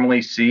wouldn't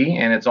normally see.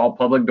 And it's all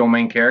public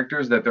domain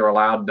characters that they're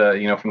allowed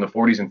to, from the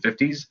 40s and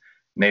 50s.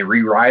 And they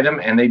rewrite them.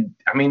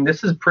 And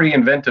this is pretty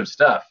inventive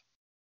stuff.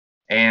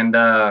 And,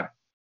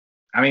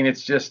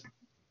 it's just,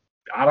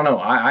 I don't know.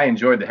 I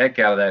enjoyed the heck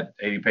out of that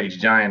 80-page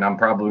giant. I'm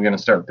probably going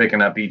to start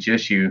picking up each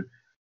issue.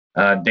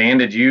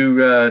 Dan, have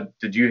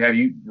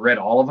you read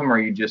all of them, or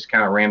you just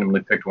kind of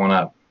randomly picked one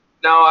up?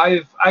 No,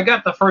 I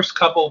got the first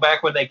couple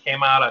back when they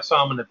came out. I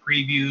saw them in the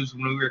previews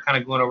when we were kind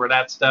of going over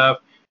that stuff,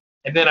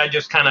 and then I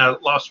just kind of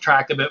lost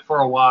track of it for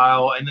a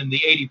while. And then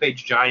the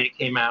 80-page giant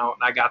came out,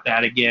 and I got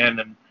that again.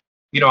 And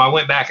I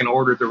went back and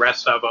ordered the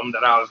rest of them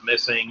that I was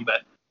missing.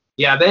 But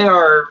yeah, they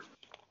are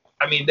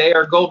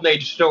Golden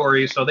Age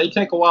stories, so they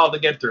take a while to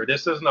get through.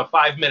 This isn't a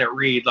 5-minute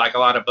read like a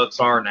lot of books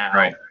are now.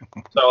 Right.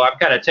 So I've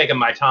kind of taken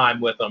my time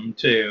with them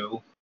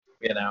too,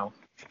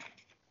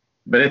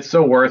 But it's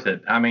so worth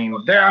it. Some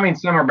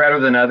are better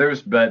than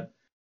others, but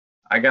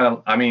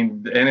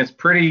and it's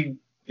pretty,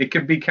 it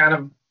could be kind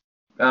of,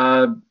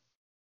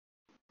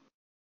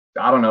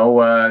 I don't know,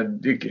 I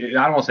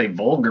don't want to say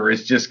vulgar.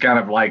 It's just kind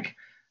of like,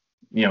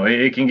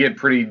 it can get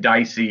pretty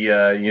dicey.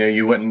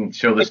 You wouldn't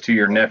show this to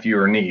your nephew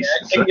or niece.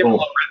 Yeah, it can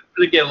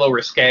get a little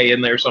risque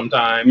in there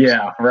sometimes.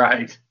 Yeah,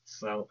 right.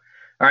 So,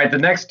 all right, the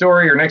next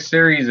story or next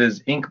series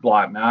is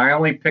Inkblot. Now, I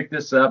only picked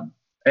this up,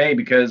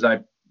 because I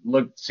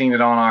seen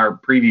it on our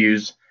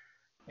previews,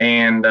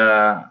 and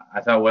I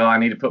thought, well, I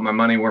need to put my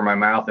money where my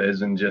mouth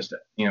is and just,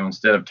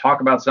 instead of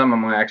talk about something,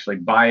 I'm going to actually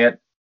buy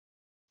it.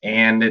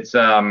 And it's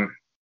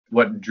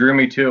what drew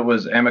me to it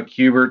was Emma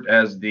Kubert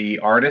as the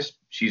artist.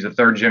 She's a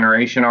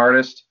third-generation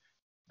artist,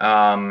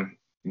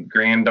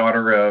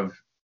 granddaughter of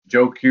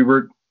Joe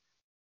Kubert,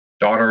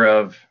 daughter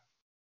of,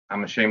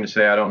 I'm ashamed to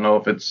say, I don't know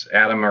if it's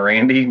Adam or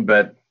Andy,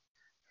 but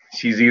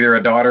she's either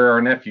a daughter or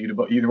a nephew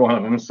to either one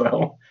of them.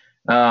 So,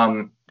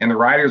 and the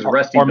writer's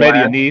Rusty Or maybe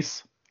Blatt. a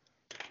niece.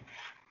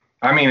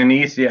 A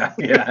niece, yeah.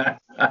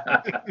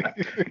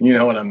 You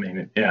know what I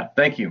mean. Yeah,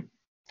 thank you.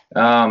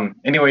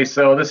 Anyway,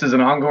 so this is an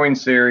ongoing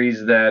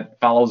series that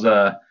follows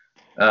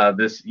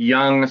this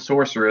young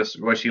sorceress.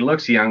 Well, she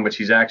looks young, but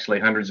she's actually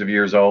hundreds of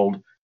years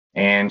old,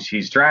 and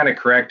she's trying to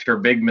correct her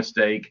big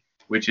mistake,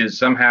 which is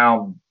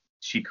somehow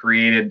she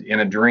created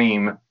in a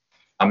dream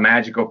a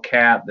magical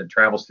cat that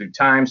travels through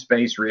time,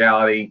 space,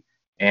 reality,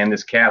 and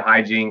this cat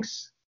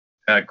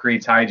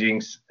creates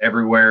hijinks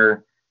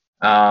everywhere.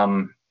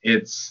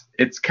 It's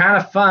kind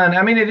of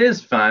fun. It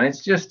is fun.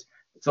 It's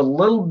a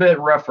little bit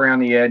rough around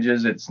the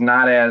edges. It's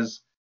not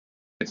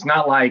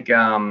like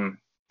I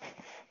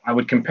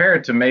would compare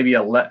it to maybe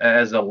a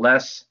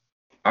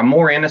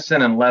more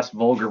innocent and less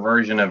vulgar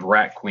version of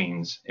Rat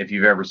Queens, if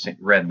you've ever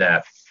read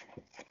that.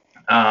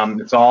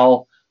 It's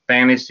all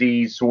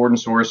fantasy, sword and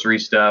sorcery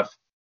stuff.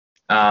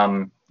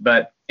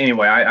 But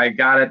anyway, I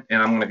got it,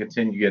 and I'm going to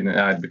continue getting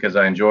it because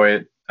I enjoy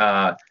it.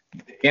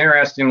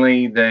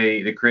 Interestingly,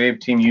 the creative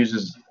team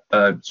uses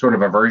sort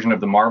of a version of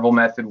the Marvel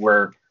method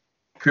where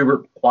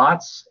Kubert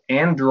plots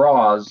and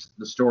draws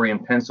the story in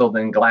pencil,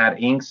 then Glad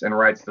inks and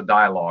writes the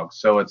dialogue.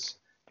 So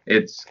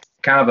it's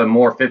kind of a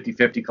more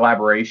 50-50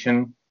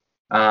 collaboration.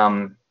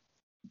 A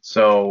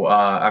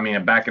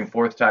back and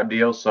forth type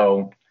deal.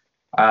 So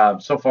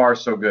far,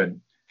 so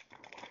good.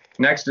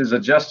 Next is a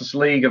Justice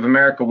League of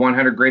America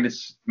 100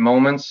 Greatest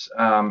Moments.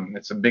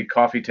 It's a big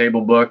coffee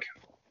table book,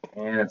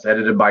 and it's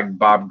edited by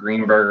Bob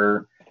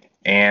Greenberger.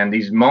 And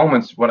these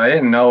moments, what I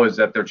didn't know is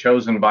that they're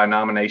chosen by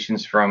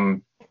nominations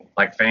from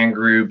like fan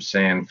groups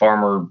and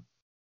former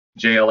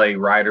JLA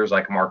writers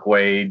like Mark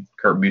Waid,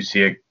 Kurt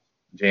Busiek,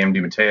 J.M.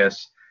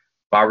 DeMatteis,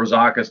 Bob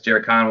Rozakis,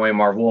 Jerry Conway,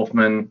 Marv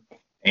Wolfman,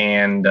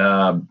 and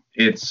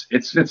it's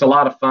a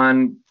lot of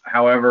fun.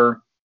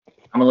 However,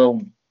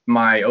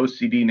 my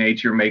OCD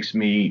nature makes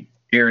me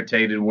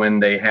irritated when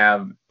they've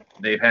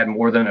had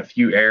more than a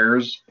few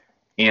errors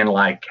in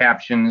like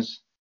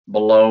captions,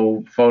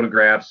 below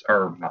photographs,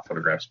 or not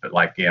photographs, but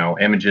like,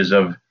 images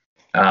of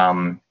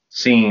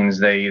scenes.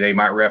 They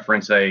might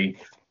reference a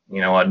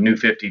New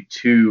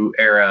 52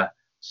 era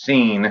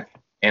scene,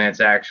 and it's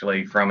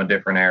actually from a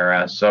different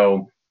era.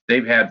 So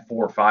they've had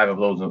 4 or 5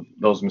 of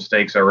those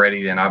mistakes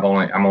already, and I'm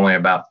only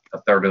about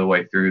a third of the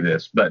way through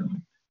this. But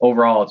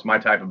overall, it's my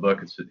type of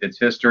book. It's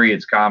history,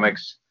 it's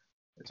comics,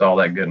 it's all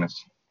that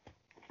goodness.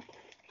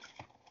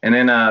 And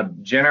then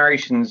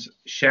Generations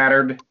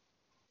Shattered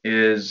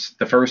is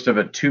the first of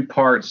a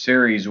 2-part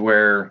series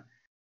where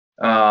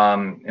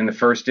in the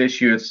first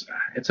issue,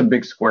 it's a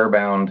big square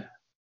bound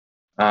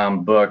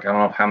book. I don't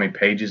know how many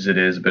pages it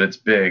is, but it's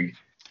big.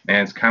 And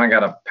it's kind of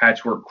got a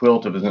patchwork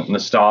quilt of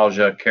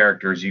nostalgia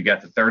characters. You got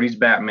the 30s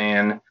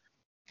Batman,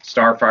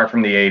 Starfire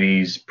from the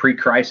 80s,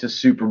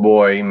 pre-crisis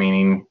Superboy,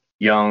 meaning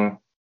young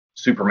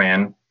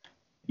Superman.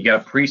 You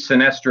got a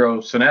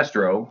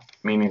pre-Sinestro,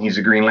 meaning he's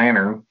a Green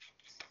Lantern.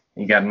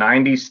 You got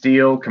 90s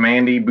Steel,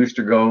 Commandy,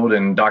 Booster Gold,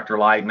 and Dr.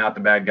 Light, not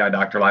the bad guy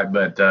Dr. Light,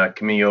 but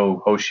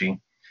Kamiyo Hoshi.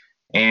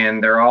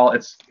 And they're all,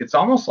 it's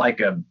almost like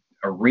a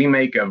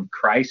remake of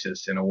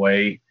Crisis in a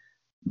way,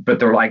 but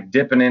they're like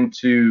dipping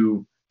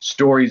into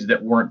stories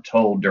that weren't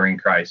told during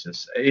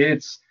Crisis.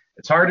 It's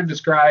hard to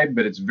describe,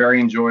 but it's very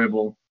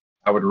enjoyable.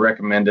 I would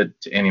recommend it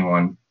to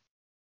anyone.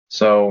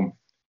 So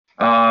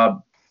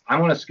I'm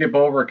going to skip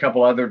over a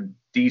couple other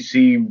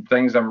DC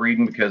things I'm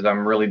reading because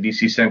I'm really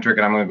DC centric,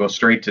 and I'm going to go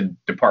straight to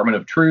Department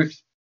of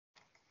Truth.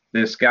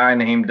 This guy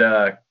named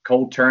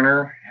Cole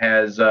Turner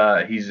has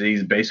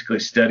he's basically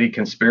studied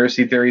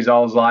conspiracy theories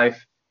all his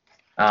life,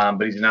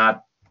 but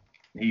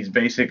he's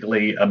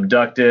basically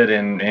abducted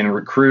and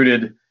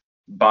recruited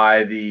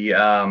by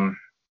the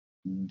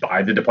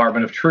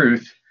Department of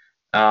Truth,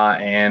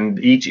 and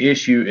each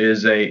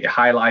issue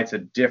highlights a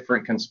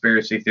different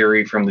conspiracy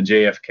theory, from the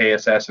JFK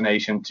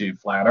assassination to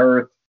flat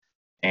Earth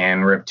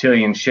and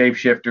reptilian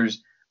shapeshifters.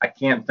 I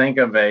can't think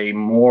of a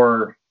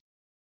more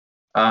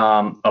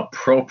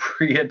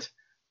appropriate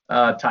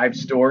type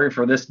story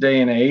for this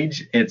day and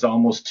age. It's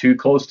almost too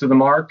close to the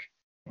mark,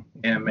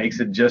 and it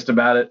makes it just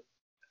about it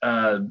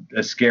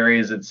as scary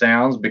as it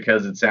sounds,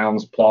 because it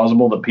sounds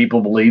plausible that people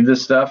believe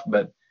this stuff.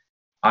 But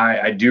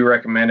I do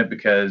recommend it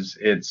because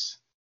it's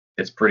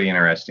pretty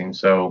interesting.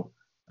 So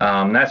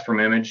that's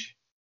from Image,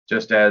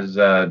 just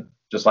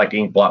like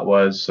Inkblot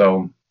was.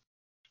 So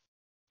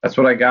that's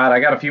what I got.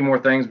 I got a few more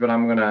things, but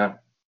I'm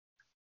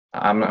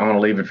gonna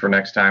leave it for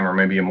next time, or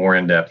maybe a more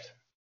in depth.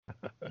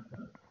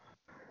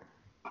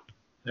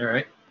 All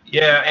right.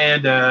 Yeah,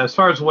 and as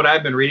far as what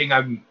I've been reading,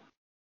 I'm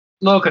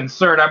a little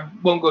concerned. I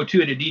won't go too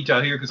into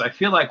detail here because I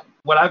feel like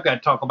what I've got to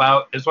talk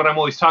about is what I'm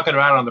always talking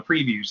about on the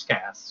previews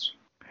casts.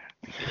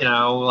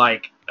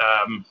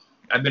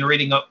 I've been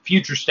reading up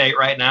Future State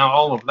right now,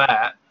 all of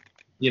that.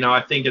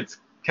 I think it's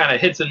kind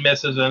of hits and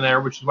misses in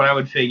there, which is what I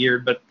would figure.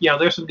 But,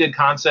 there's some good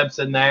concepts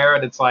in there,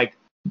 and it's like,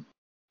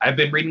 I've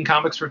been reading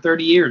comics for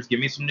 30 years. Give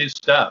me some new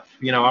stuff.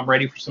 I'm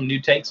ready for some new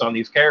takes on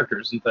these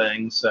characters and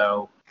things.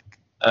 So,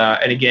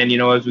 and again,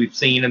 as we've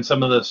seen in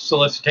some of the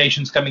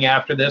solicitations coming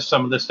after this,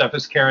 some of this stuff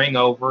is carrying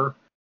over.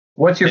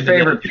 What's your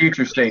favorite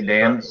Future State,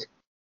 Dan?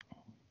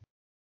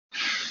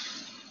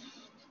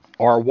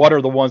 Or what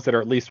are the ones that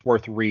are at least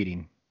worth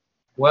reading?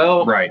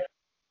 Well, right.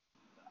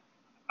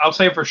 I'll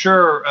say for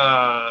sure,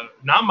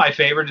 not my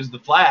favorite is The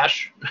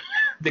Flash,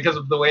 because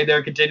of the way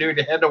they're continuing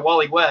to head to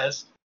Wally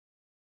West.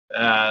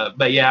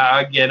 But yeah,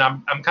 again,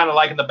 I'm kind of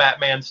liking the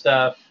Batman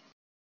stuff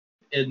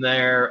in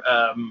there.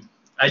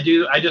 I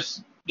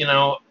just,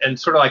 and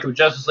sort of like with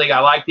Justice League, I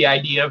like the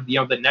idea of,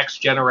 the next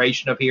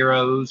generation of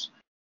heroes.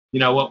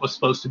 What was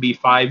supposed to be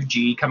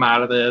 5G come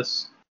out of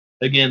this.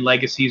 Again,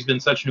 Legacy has been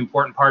such an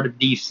important part of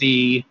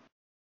DC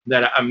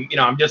that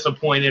I'm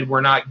disappointed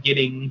we're not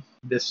getting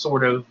this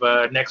sort of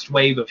next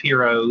wave of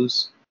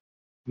heroes.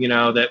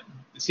 That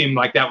seemed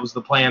like that was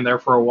the plan there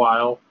for a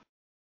while.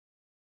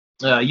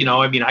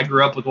 I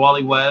grew up with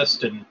Wally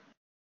West, and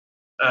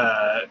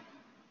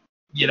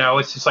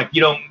it's just like you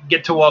don't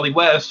get to Wally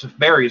West if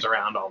Barry's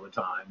around all the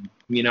time.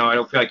 I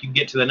don't feel like you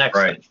get to the next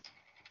thing.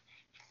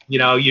 You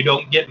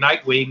don't get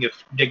Nightwing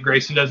if Dick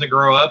Grayson doesn't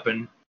grow up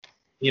and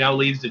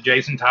leads to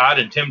Jason Todd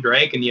and Tim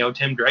Drake, and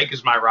Tim Drake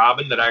is my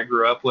Robin that I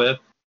grew up with.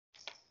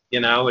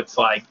 It's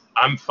like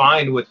I'm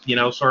fine with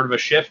sort of a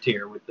shift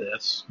here with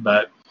this,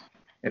 but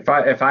if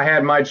I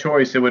had my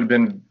choice, it would have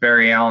been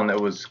Barry Allen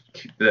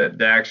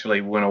that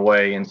actually went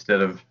away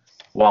instead of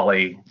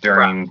Wally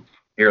during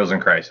Heroes in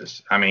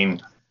Crisis. I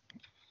mean,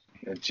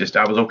 it's just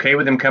I was okay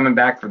with him coming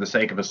back for the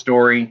sake of a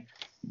story,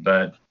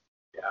 but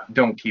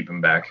don't keep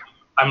him back.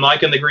 I'm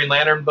liking the Green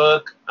Lantern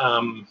book,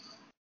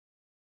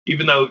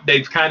 even though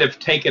they've kind of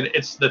taken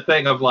it's the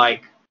thing of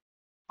like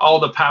all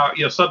the power,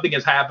 something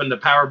has happened, the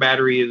power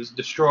battery is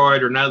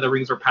destroyed, or none of the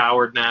rings are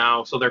powered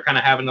now, so they're kind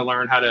of having to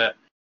learn how to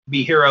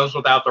be heroes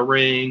without the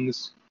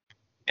rings.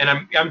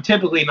 And I'm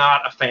typically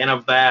not a fan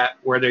of that,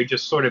 where they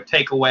just sort of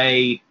take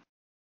away,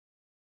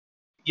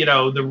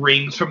 the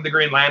rings from the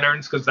Green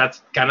Lanterns, because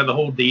that's kind of the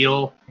whole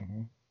deal.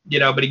 Mm-hmm.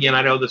 But again,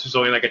 I know this was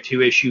only like a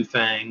 2-issue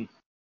thing.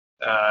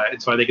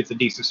 And so I think it's a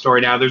decent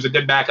story. Now, there's a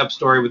good backup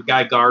story with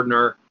Guy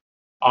Gardner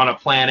on a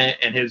planet,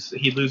 and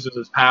he loses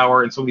his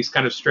power, and so he's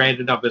kind of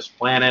stranded on this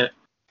planet.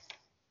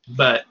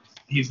 But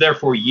he's there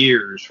for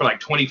years, for like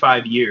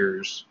 25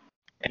 years,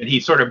 and he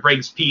sort of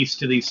brings peace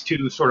to these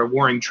two sort of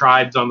warring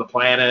tribes on the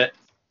planet.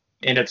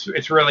 And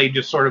it's really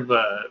just sort of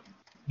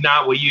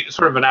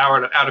sort of an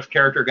out of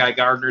character Guy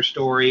Gardner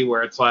story,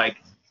 where it's like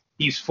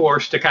he's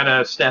forced to kind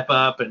of step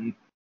up and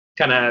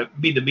kind of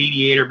be the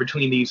mediator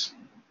between these,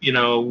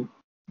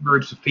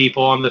 groups of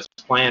people on this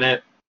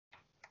planet.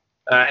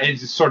 And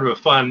it's just sort of a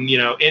fun, and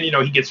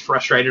he gets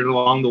frustrated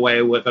along the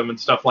way with them and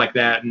stuff like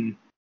that, and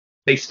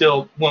they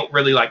still won't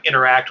really like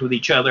interact with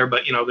each other,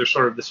 but there's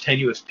sort of this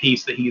tenuous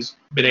peace that he's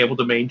been able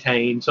to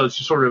maintain. So it's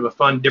just sort of a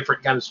fun,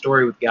 different kind of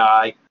story with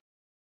Guy.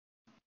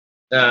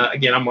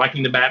 Again, I'm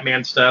liking the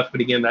Batman stuff,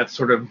 but again, that's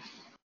sort of,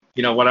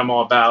 what I'm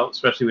all about,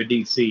 especially with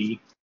DC.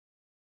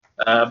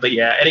 But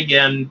yeah, and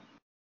again,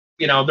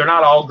 they're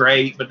not all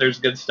great, but there's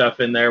good stuff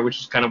in there, which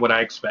is kind of what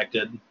I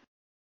expected.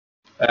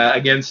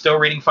 Again, still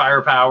reading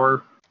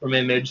Firepower from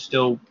Image,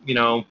 still,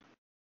 kind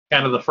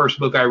of the first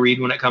book I read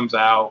when it comes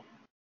out.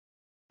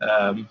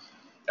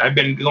 I've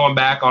been going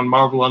back on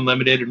Marvel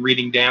Unlimited and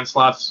reading Dan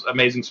Slott's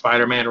Amazing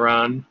Spider-Man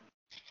run.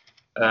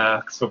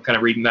 So I'm kind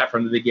of reading that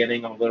from the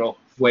beginning. I'm a little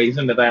ways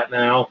into that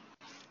now.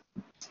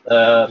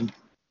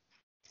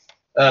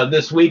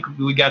 This week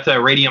we got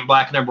the Radiant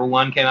Black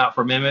 #1 came out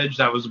from Image.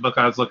 That was a book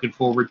I was looking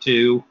forward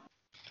to.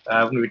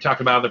 When we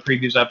talked about the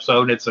previous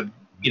episode, it's a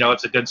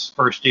good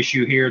first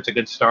issue here. It's a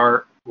good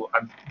start.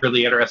 I'm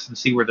really interested to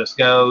see where this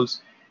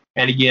goes.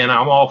 And again,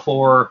 I'm all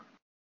for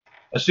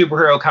a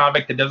superhero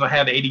comic that doesn't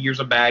have 80 years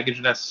of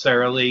baggage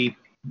necessarily.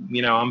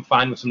 I'm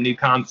fine with some new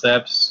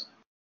concepts,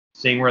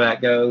 seeing where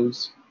that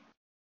goes.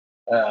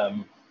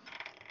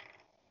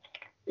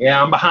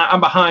 Yeah, I'm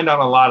behind on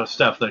a lot of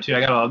stuff though too.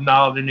 I got a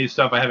lot of the new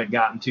stuff I haven't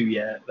gotten to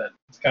yet.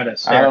 That's kind of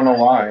I don't know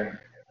why.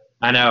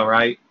 I know,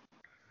 right?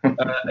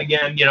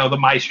 Again, the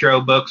Maestro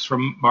books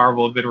from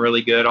Marvel have been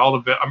really good.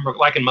 I'm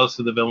liking most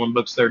of the villain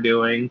books they're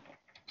doing.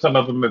 Some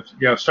of them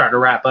have starting to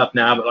wrap up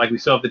now, but like we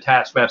still have the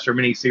Taskmaster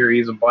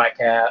miniseries and Black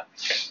Cat.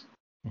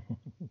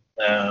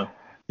 Yeah,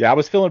 I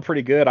was feeling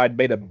pretty good. I'd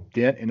made a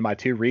dent in my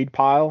to read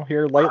pile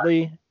here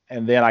lately,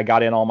 and then I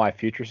got in all my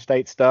Future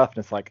State stuff, and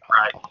it's like,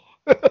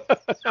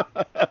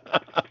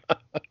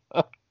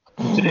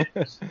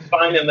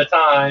 finding the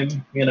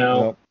time,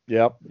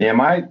 Yep. Yeah,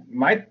 my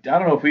I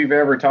don't know if we've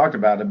ever talked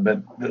about it,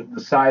 but the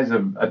size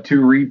of a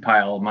to read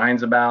pile,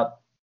 mine's about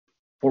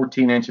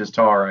 14 inches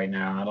tall right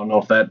now. I don't know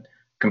if that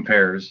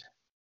compares.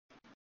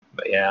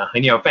 But yeah,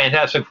 and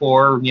Fantastic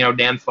Four,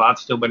 Dan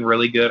Slott's still been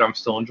really good. I'm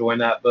still enjoying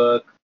that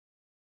book.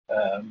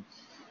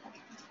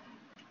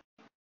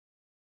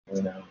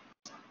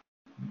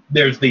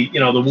 There's the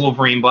the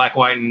Wolverine Black,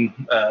 White, and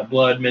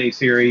Blood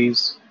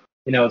miniseries.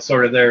 It's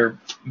sort of their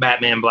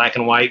Batman Black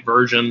and White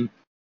version.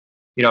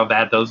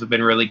 Those have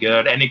been really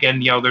good. And again,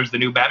 there's the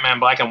new Batman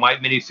Black and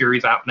White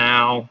miniseries out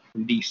now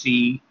from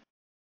DC.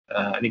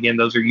 And again,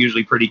 those are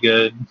usually pretty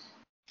good.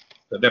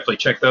 So definitely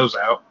check those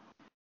out.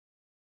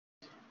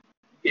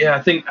 Yeah,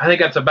 I think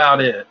that's about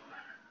it.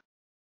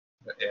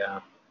 But yeah.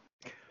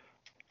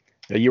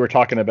 You were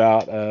talking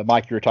about,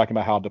 Mike, you were talking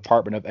about how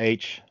Department of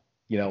H,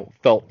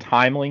 felt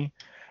timely.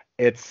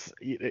 It's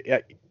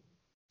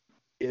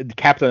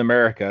Captain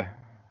America.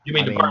 You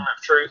mean Department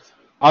of Truth?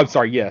 I'm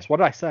sorry, yes. What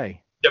did I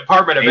say?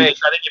 Department of H.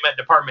 I think you meant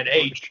Department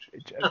H.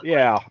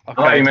 Yeah.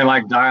 Okay. Oh, you mean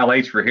like Dial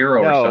H for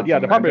Hero or something? Yeah,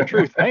 Department of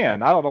Truth.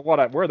 Man, I don't know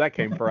where that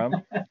came from.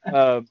 Isn't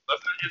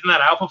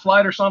that Alpha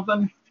Flight or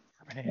something?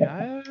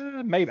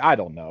 Maybe, I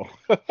don't know.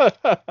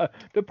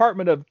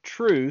 Department of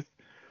Truth.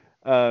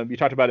 You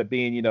talked about it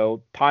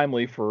being,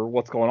 timely for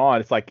what's going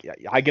on. It's like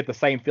I get the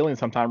same feeling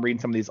sometimes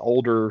reading some of these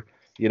older,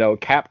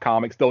 Cap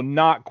comics, though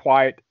not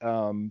quite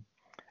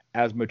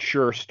as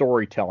mature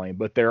storytelling,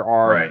 but there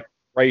are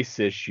race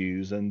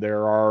issues, and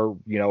there are,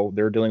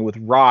 they're dealing with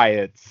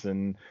riots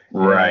and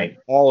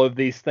all of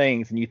these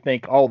things, and you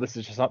think, oh, this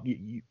is just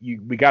something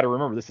we got to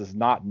remember, this is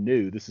not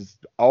new. This has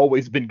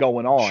always been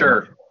going on.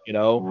 Sure.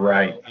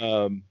 Right.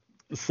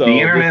 So the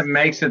internet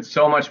makes it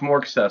so much more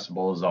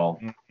accessible is all.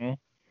 Mm-hmm.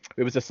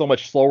 It was just so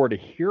much slower to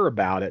hear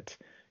about it,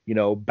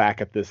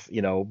 back at this,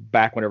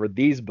 back whenever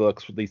these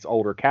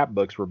older Cap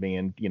books were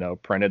being,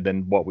 printed,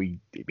 than what we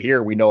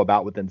know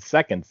about within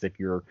seconds if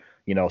you're,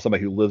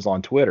 somebody who lives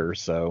on Twitter.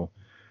 So,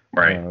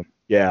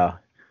 yeah.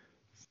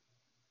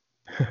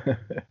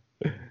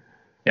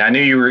 Yeah, I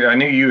knew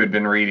you had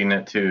been reading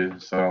it too.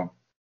 So,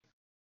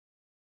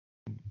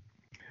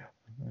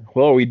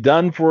 well, are we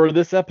done for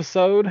this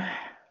episode? I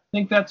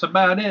think that's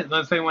about it.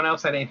 Unless anyone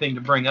else had anything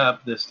to bring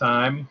up this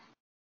time.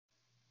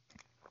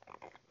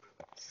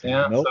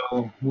 Yeah, nope.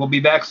 So we'll be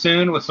back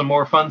soon with some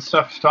more fun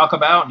stuff to talk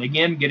about. And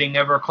again, getting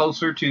ever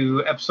closer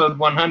to episode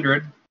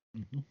 100.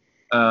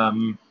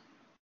 Mm-hmm.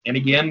 And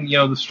again,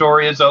 the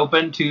store is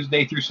open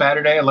Tuesday through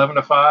Saturday, 11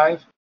 to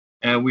 5.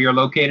 And we are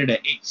located at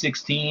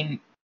 816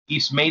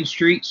 East Main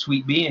Street,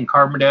 Suite B in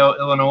Carbondale,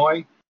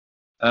 Illinois.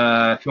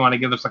 if you want to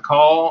give us a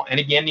call. And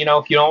again,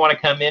 if you don't want to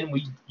come in,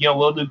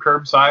 we'll do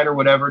curbside or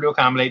whatever to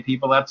accommodate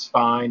people. That's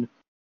fine.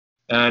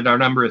 And our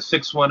number is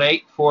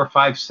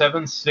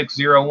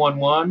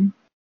 618-457-6011.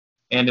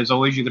 And as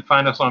always, you can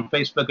find us on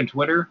Facebook and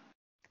Twitter.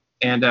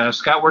 And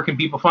Scott, where can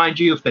people find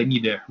you if they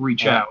need to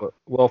reach out?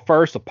 Well,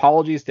 first,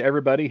 apologies to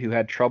everybody who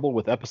had trouble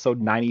with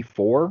episode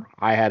 94.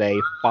 I had a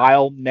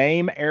file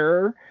name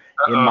error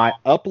in my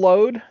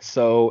upload,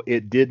 so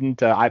it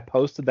didn't. I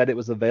posted that it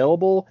was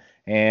available,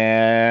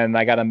 and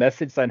I got a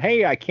message saying,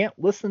 "Hey, I can't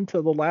listen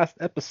to the last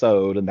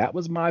episode," and that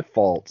was my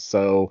fault.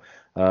 So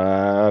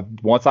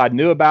once I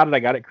knew about it, I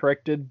got it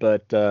corrected.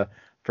 But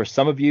for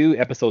some of you,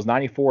 episodes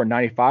 94 and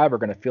 95 are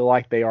going to feel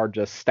like they are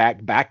just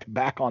stacked back to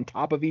back on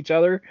top of each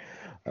other.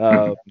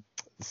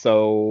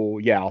 So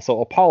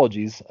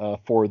apologies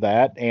for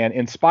that. And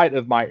in spite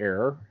of my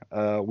error,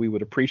 we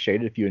would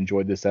appreciate it if you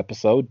enjoyed this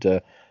episode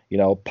to,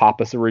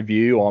 pop us a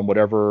review on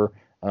whatever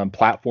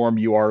platform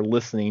you are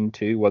listening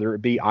to, whether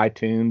it be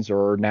iTunes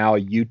or now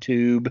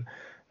YouTube,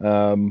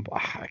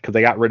 because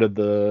they got rid of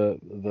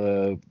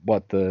the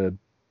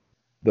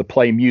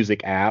Play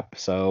Music app.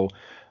 So,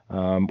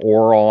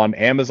 or on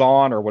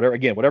Amazon or whatever.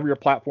 Again, whatever your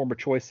platform of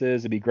choice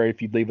is, it'd be great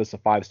if you'd leave us a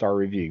 5-star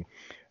review.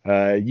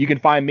 You can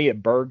find me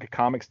at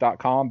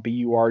burgcomics.com,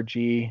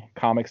 BURG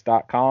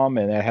comics.com,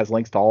 and it has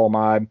links to all of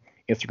my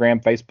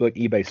Instagram, Facebook,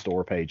 eBay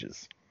store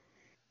pages.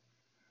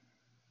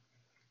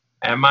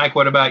 And Mike,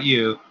 what about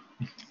you?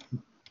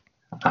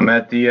 I'm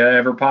at the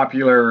ever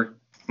popular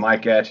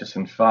Mike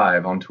Atchison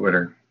 5 on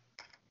Twitter.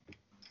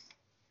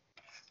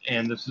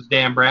 And this is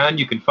Dan Brown.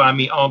 You can find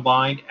me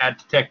online at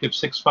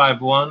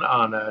Detective651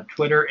 on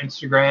Twitter,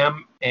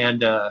 Instagram,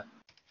 and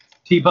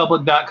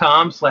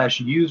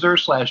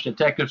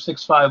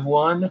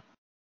tpublic.com/user/detective651.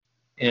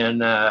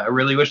 And I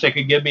really wish they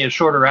could give me a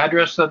shorter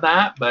address than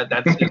that, but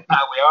that's just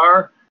how we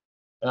are.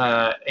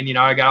 And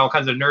I got all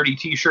kinds of nerdy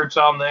t-shirts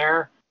on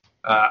there.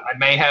 I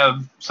may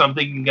have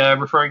something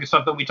referring to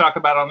something we talk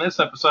about on this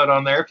episode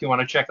on there if you want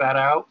to check that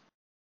out.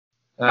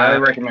 Highly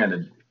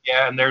recommended.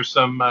 Yeah, and there's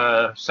some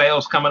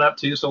sales coming up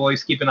too, so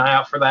always keep an eye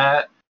out for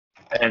that.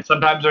 And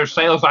sometimes there's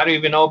sales I don't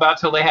even know about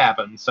till they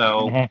happen.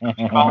 So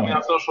follow me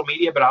on social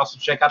media, but also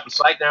check out the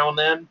site now and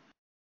then.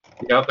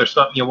 If there's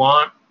something you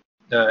want.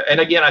 And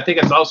again, I think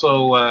it's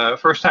also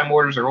first-time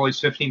orders are always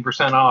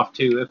 15% off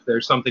too if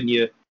there's something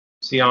you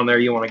see on there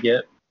you want to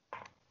get.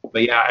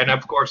 But yeah, and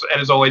of course,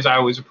 and as always, I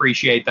always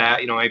appreciate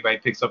that. Anybody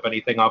picks up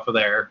anything off of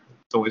there,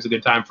 it's always a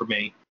good time for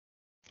me.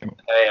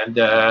 And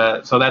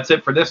so that's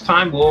it for this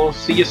time. We'll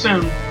see you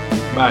soon.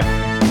 Bye.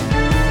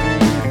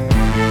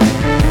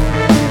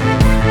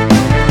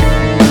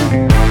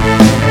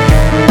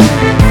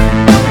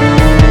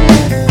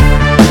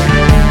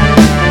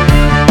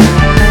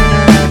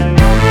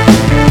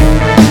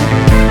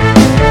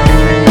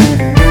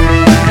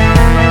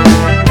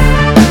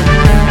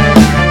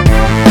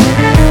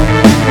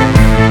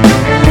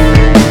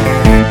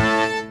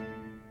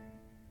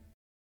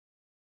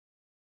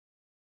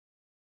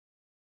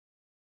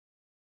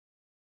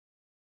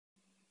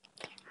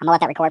 I'm gonna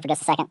let that record for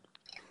just a second,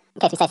 in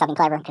case we say something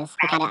clever, because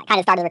we kind of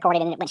started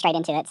recording and it went straight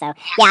into it. So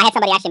yeah, I had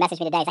somebody actually message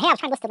me today. Say, hey, I was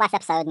trying to listen to the last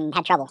episode and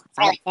had trouble.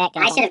 So really?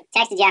 I should have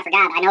texted you. I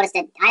forgot. I noticed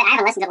it. I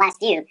haven't listened to the last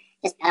few.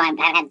 Just I haven't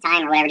had the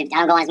time or whatever. I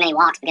don't go on as many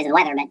walks because of the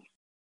weather. But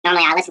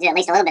normally I listen to at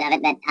least a little bit of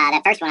it. But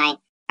that first one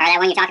that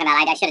one you're talking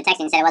about, I should have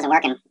texted and said it wasn't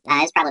working. It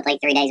was probably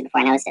like 3 days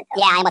before I noticed it.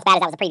 Though. Yeah, and what's bad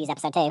is that was a previous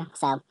episode too.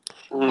 So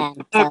anyway,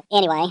 but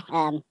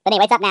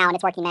anyway, it's up now and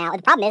it's working now.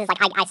 The problem is like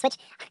I switched.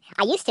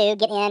 I used to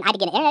get in. I had to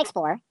get an Internet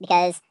Explorer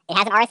because it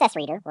has an RSS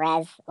reader,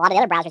 whereas a lot of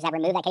the other browsers have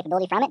removed that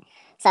capability from it.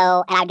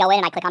 So, and I'd go in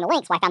and I'd click on the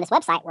link. So I found this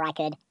website where I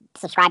could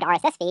subscribe to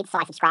RSS feeds. So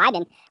I subscribed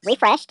and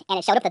refreshed, and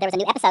it showed up that there was a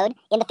new episode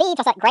in the feed. So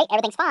I was like, great,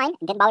 everything's fine,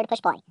 and didn't bother to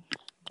push play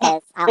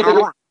because I don't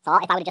know why. So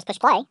if I would have just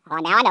pushed play,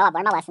 now I know I've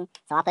learned my lesson.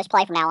 So I'll push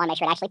play from now on, make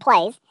sure it actually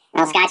plays.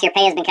 Well, Scott, your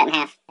pay has been cut in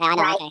half. Yeah, I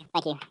know. Right? Okay,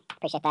 thank you.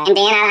 Appreciate that. And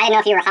Dan, I didn't know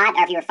if you were hot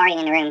or if you were farting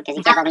in the room because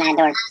you kept opening that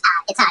door.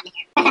 It's hot in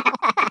here.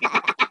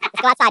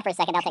 Let's go outside for a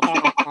second. I'll take care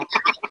of that. I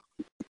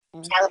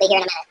will be here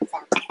in a minute.